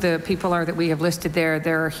who the people are that we have listed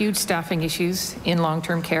there are huge staffing issues in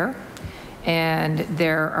long-term care, and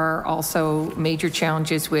there are also major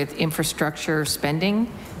challenges with infrastructure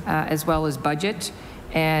spending as well as budget.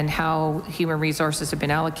 and how human resources have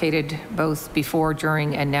been allocated both before,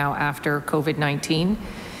 during, and now after COVID-19.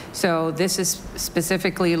 So this is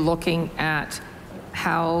specifically looking at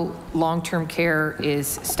how long-term care is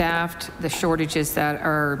staffed, the shortages that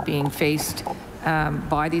are being faced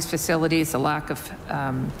by these facilities, the lack of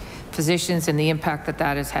physicians and the impact that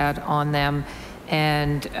that has had on them.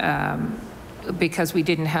 And because we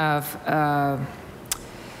didn't have,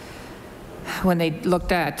 when they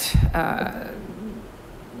looked at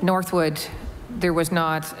Northwood, there was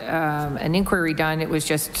not an inquiry done. It was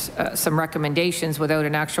just some recommendations without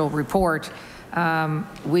an actual report.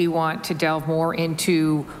 We want to delve more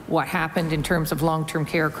into what happened in terms of long-term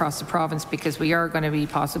care across the province, because we are going to be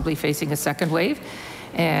possibly facing a second wave,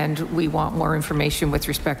 and we want more information with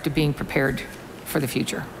respect to being prepared for the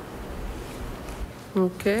future.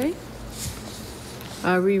 Okay.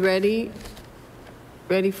 Are we ready?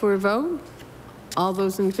 Ready for a vote? All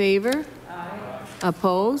those in favor? Aye.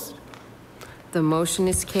 Opposed? The motion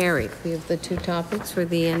is carried. We have the two topics for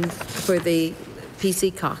the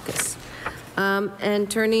PC caucus. And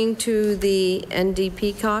turning to the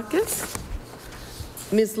NDP caucus,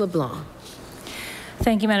 Ms. LeBlanc.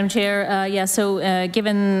 Thank you, Madam Chair. So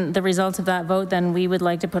given the results of that vote, then we would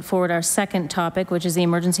like to put forward our second topic, which is the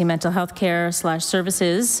emergency mental health care /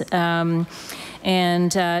 services.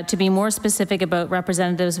 And to be more specific about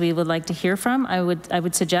representatives we would like to hear from, I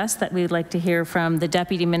would suggest that we would like to hear from the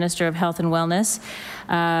Deputy Minister of Health and Wellness,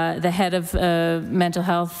 the head of mental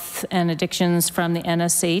health and addictions from the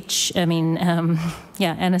NSH,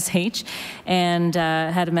 NSH, and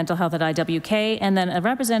head of mental health at IWK, and then a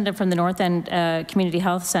representative from the North End Community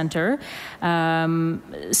Health Centre,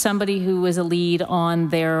 somebody who was a lead on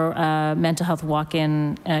their mental health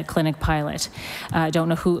walk-in clinic pilot. I don't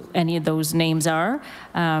know who any of those names are.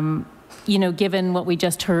 Given what we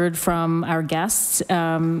just heard from our guests,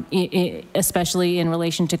 especially in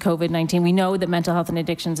relation to COVID-19, we know that mental health and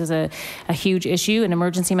addictions is a huge issue, and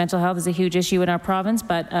emergency mental health is a huge issue in our province,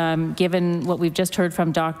 but given what we've just heard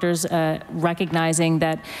from doctors, recognizing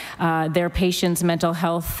that their patients' mental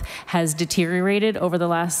health has deteriorated over the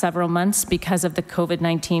last several months because of the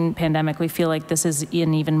COVID-19 pandemic, we feel like this is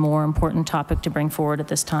an even more important topic to bring forward at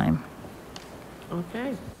this time.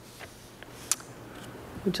 Okay.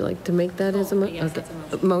 Would you like to make that as a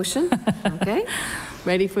motion? Okay.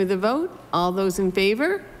 Ready for the vote? All those in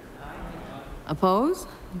favor? Opposed?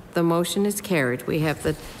 The motion is carried. We have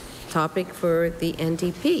the topic for the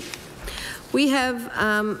NDP. We have,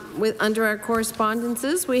 under our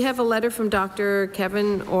correspondences, we have a letter from Dr.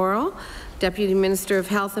 Kevin Orrell, Deputy Minister of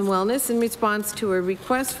Health and Wellness, in response to a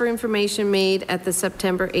request for information made at the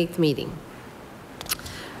September 8th meeting.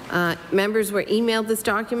 Members were emailed this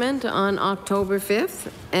document on October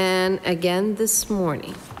 5th and again this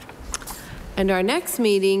morning. And our next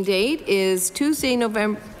meeting date is Tuesday,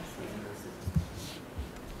 November.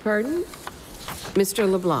 Pardon?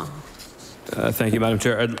 Mr. LeBlanc. Thank you, Madam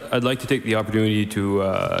Chair. I'd like to take the opportunity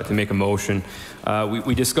to make a motion.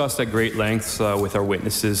 We discussed at great lengths with our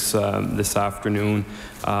witnesses this afternoon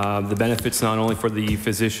the benefits not only for the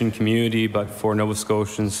physician community but for Nova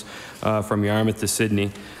Scotians from Yarmouth to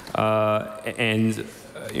Sydney. There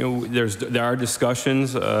are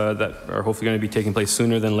discussions that are hopefully going to be taking place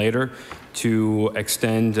sooner than later to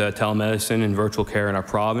extend telemedicine and virtual care in our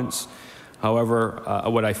province. However,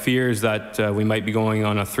 what I fear is that we might be going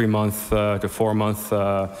on a 3-month to 4-month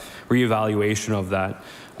reevaluation of that.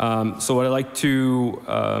 So what I'd like to,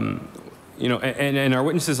 and our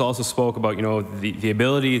witnesses also spoke about, the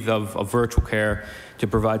ability of virtual care to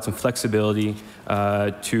provide some flexibility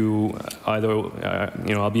to either,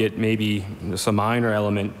 albeit maybe some minor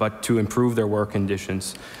element, but to improve their work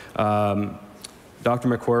conditions. Dr.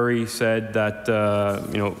 MacQuarrie said that,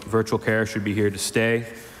 virtual care should be here to stay.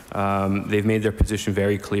 They've made their position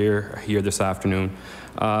very clear here this afternoon.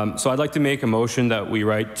 So I'd like to make a motion that we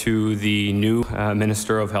write to the new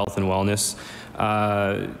Minister of Health and Wellness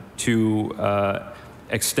to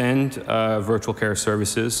extend virtual care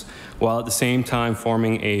services while at the same time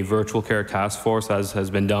forming a virtual care task force, as has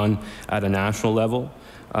been done at a national level.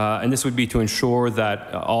 And this would be to ensure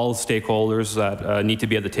that all stakeholders that need to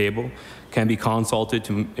be at the table can be consulted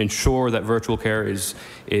to ensure that virtual care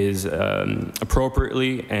is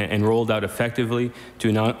appropriately and rolled out effectively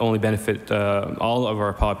to not only benefit all of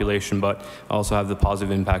our population, but also have the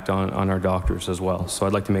positive impact on our doctors as well. So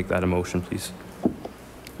I'd like to make that a motion, please.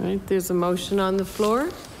 All right, there's a motion on the floor.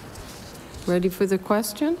 Ready for the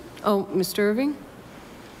question? Oh, Mr. Irving?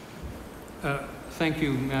 Thank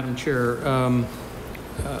you, Madam Chair.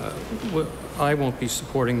 I won't be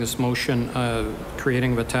supporting this motion,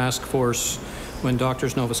 creating of a task force when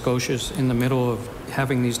Doctors Nova Scotia is in the middle of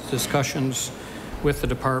having these discussions with the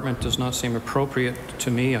department does not seem appropriate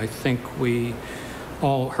to me. I think we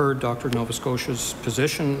all heard Dr. Nova Scotia's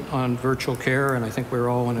position on virtual care, and I think we're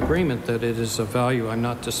all in agreement that it is of value. I'm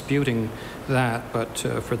not disputing that, but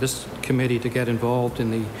for this committee to get involved in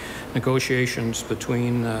the negotiations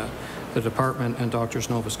between the department and Doctors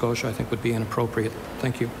Nova Scotia, I think would be inappropriate.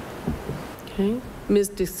 Thank you. Okay.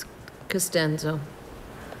 Ms. Costanzo.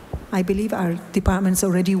 I believe our department's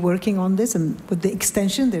already working on this, and with the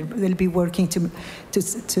extension, they'll be working to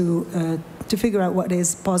figure out what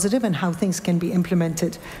is positive and how things can be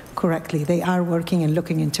implemented correctly. They are working and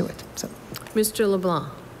looking into it. So, Mr. LeBlanc.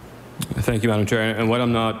 Thank you, Madam Chair. And what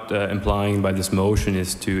I'm not implying by this motion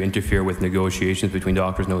is to interfere with negotiations between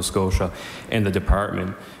Doctors Nova Scotia and the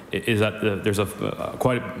department. Is that there's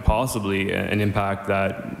quite possibly an impact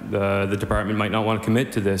that the department might not want to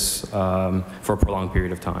commit to this for a prolonged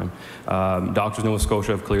period of time. Doctors Nova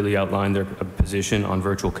Scotia have clearly outlined their position on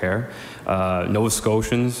virtual care. Nova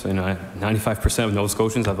Scotians, and 95% of Nova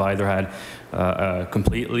Scotians have either had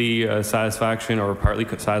completely satisfaction or partly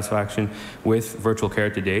satisfaction with virtual care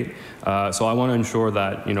to date. So I want to ensure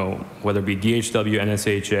that, whether it be DHW,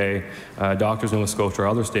 NSHA, Doctors Nova Scotia, or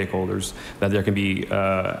other stakeholders, that there can be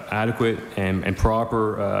adequate and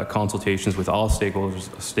proper consultations with all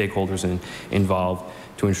stakeholders involved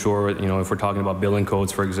to ensure, if we're talking about billing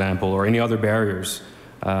codes, for example, or any other barriers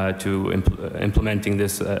to implementing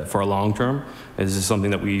this for a long term. This is something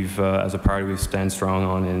that we've, as a party, we stand strong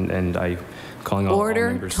on, and I calling all Order.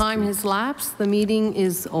 members. Time has lapsed. The meeting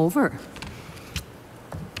is over.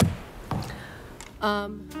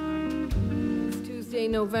 Tuesday,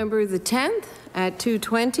 November the 10th at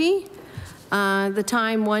 2:20. The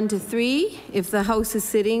time 1 to 3. If the House is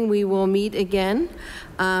sitting, we will meet again.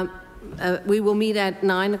 We will meet at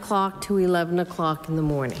 9 o'clock to 11 o'clock in the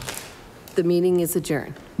morning. The meeting is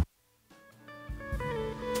adjourned.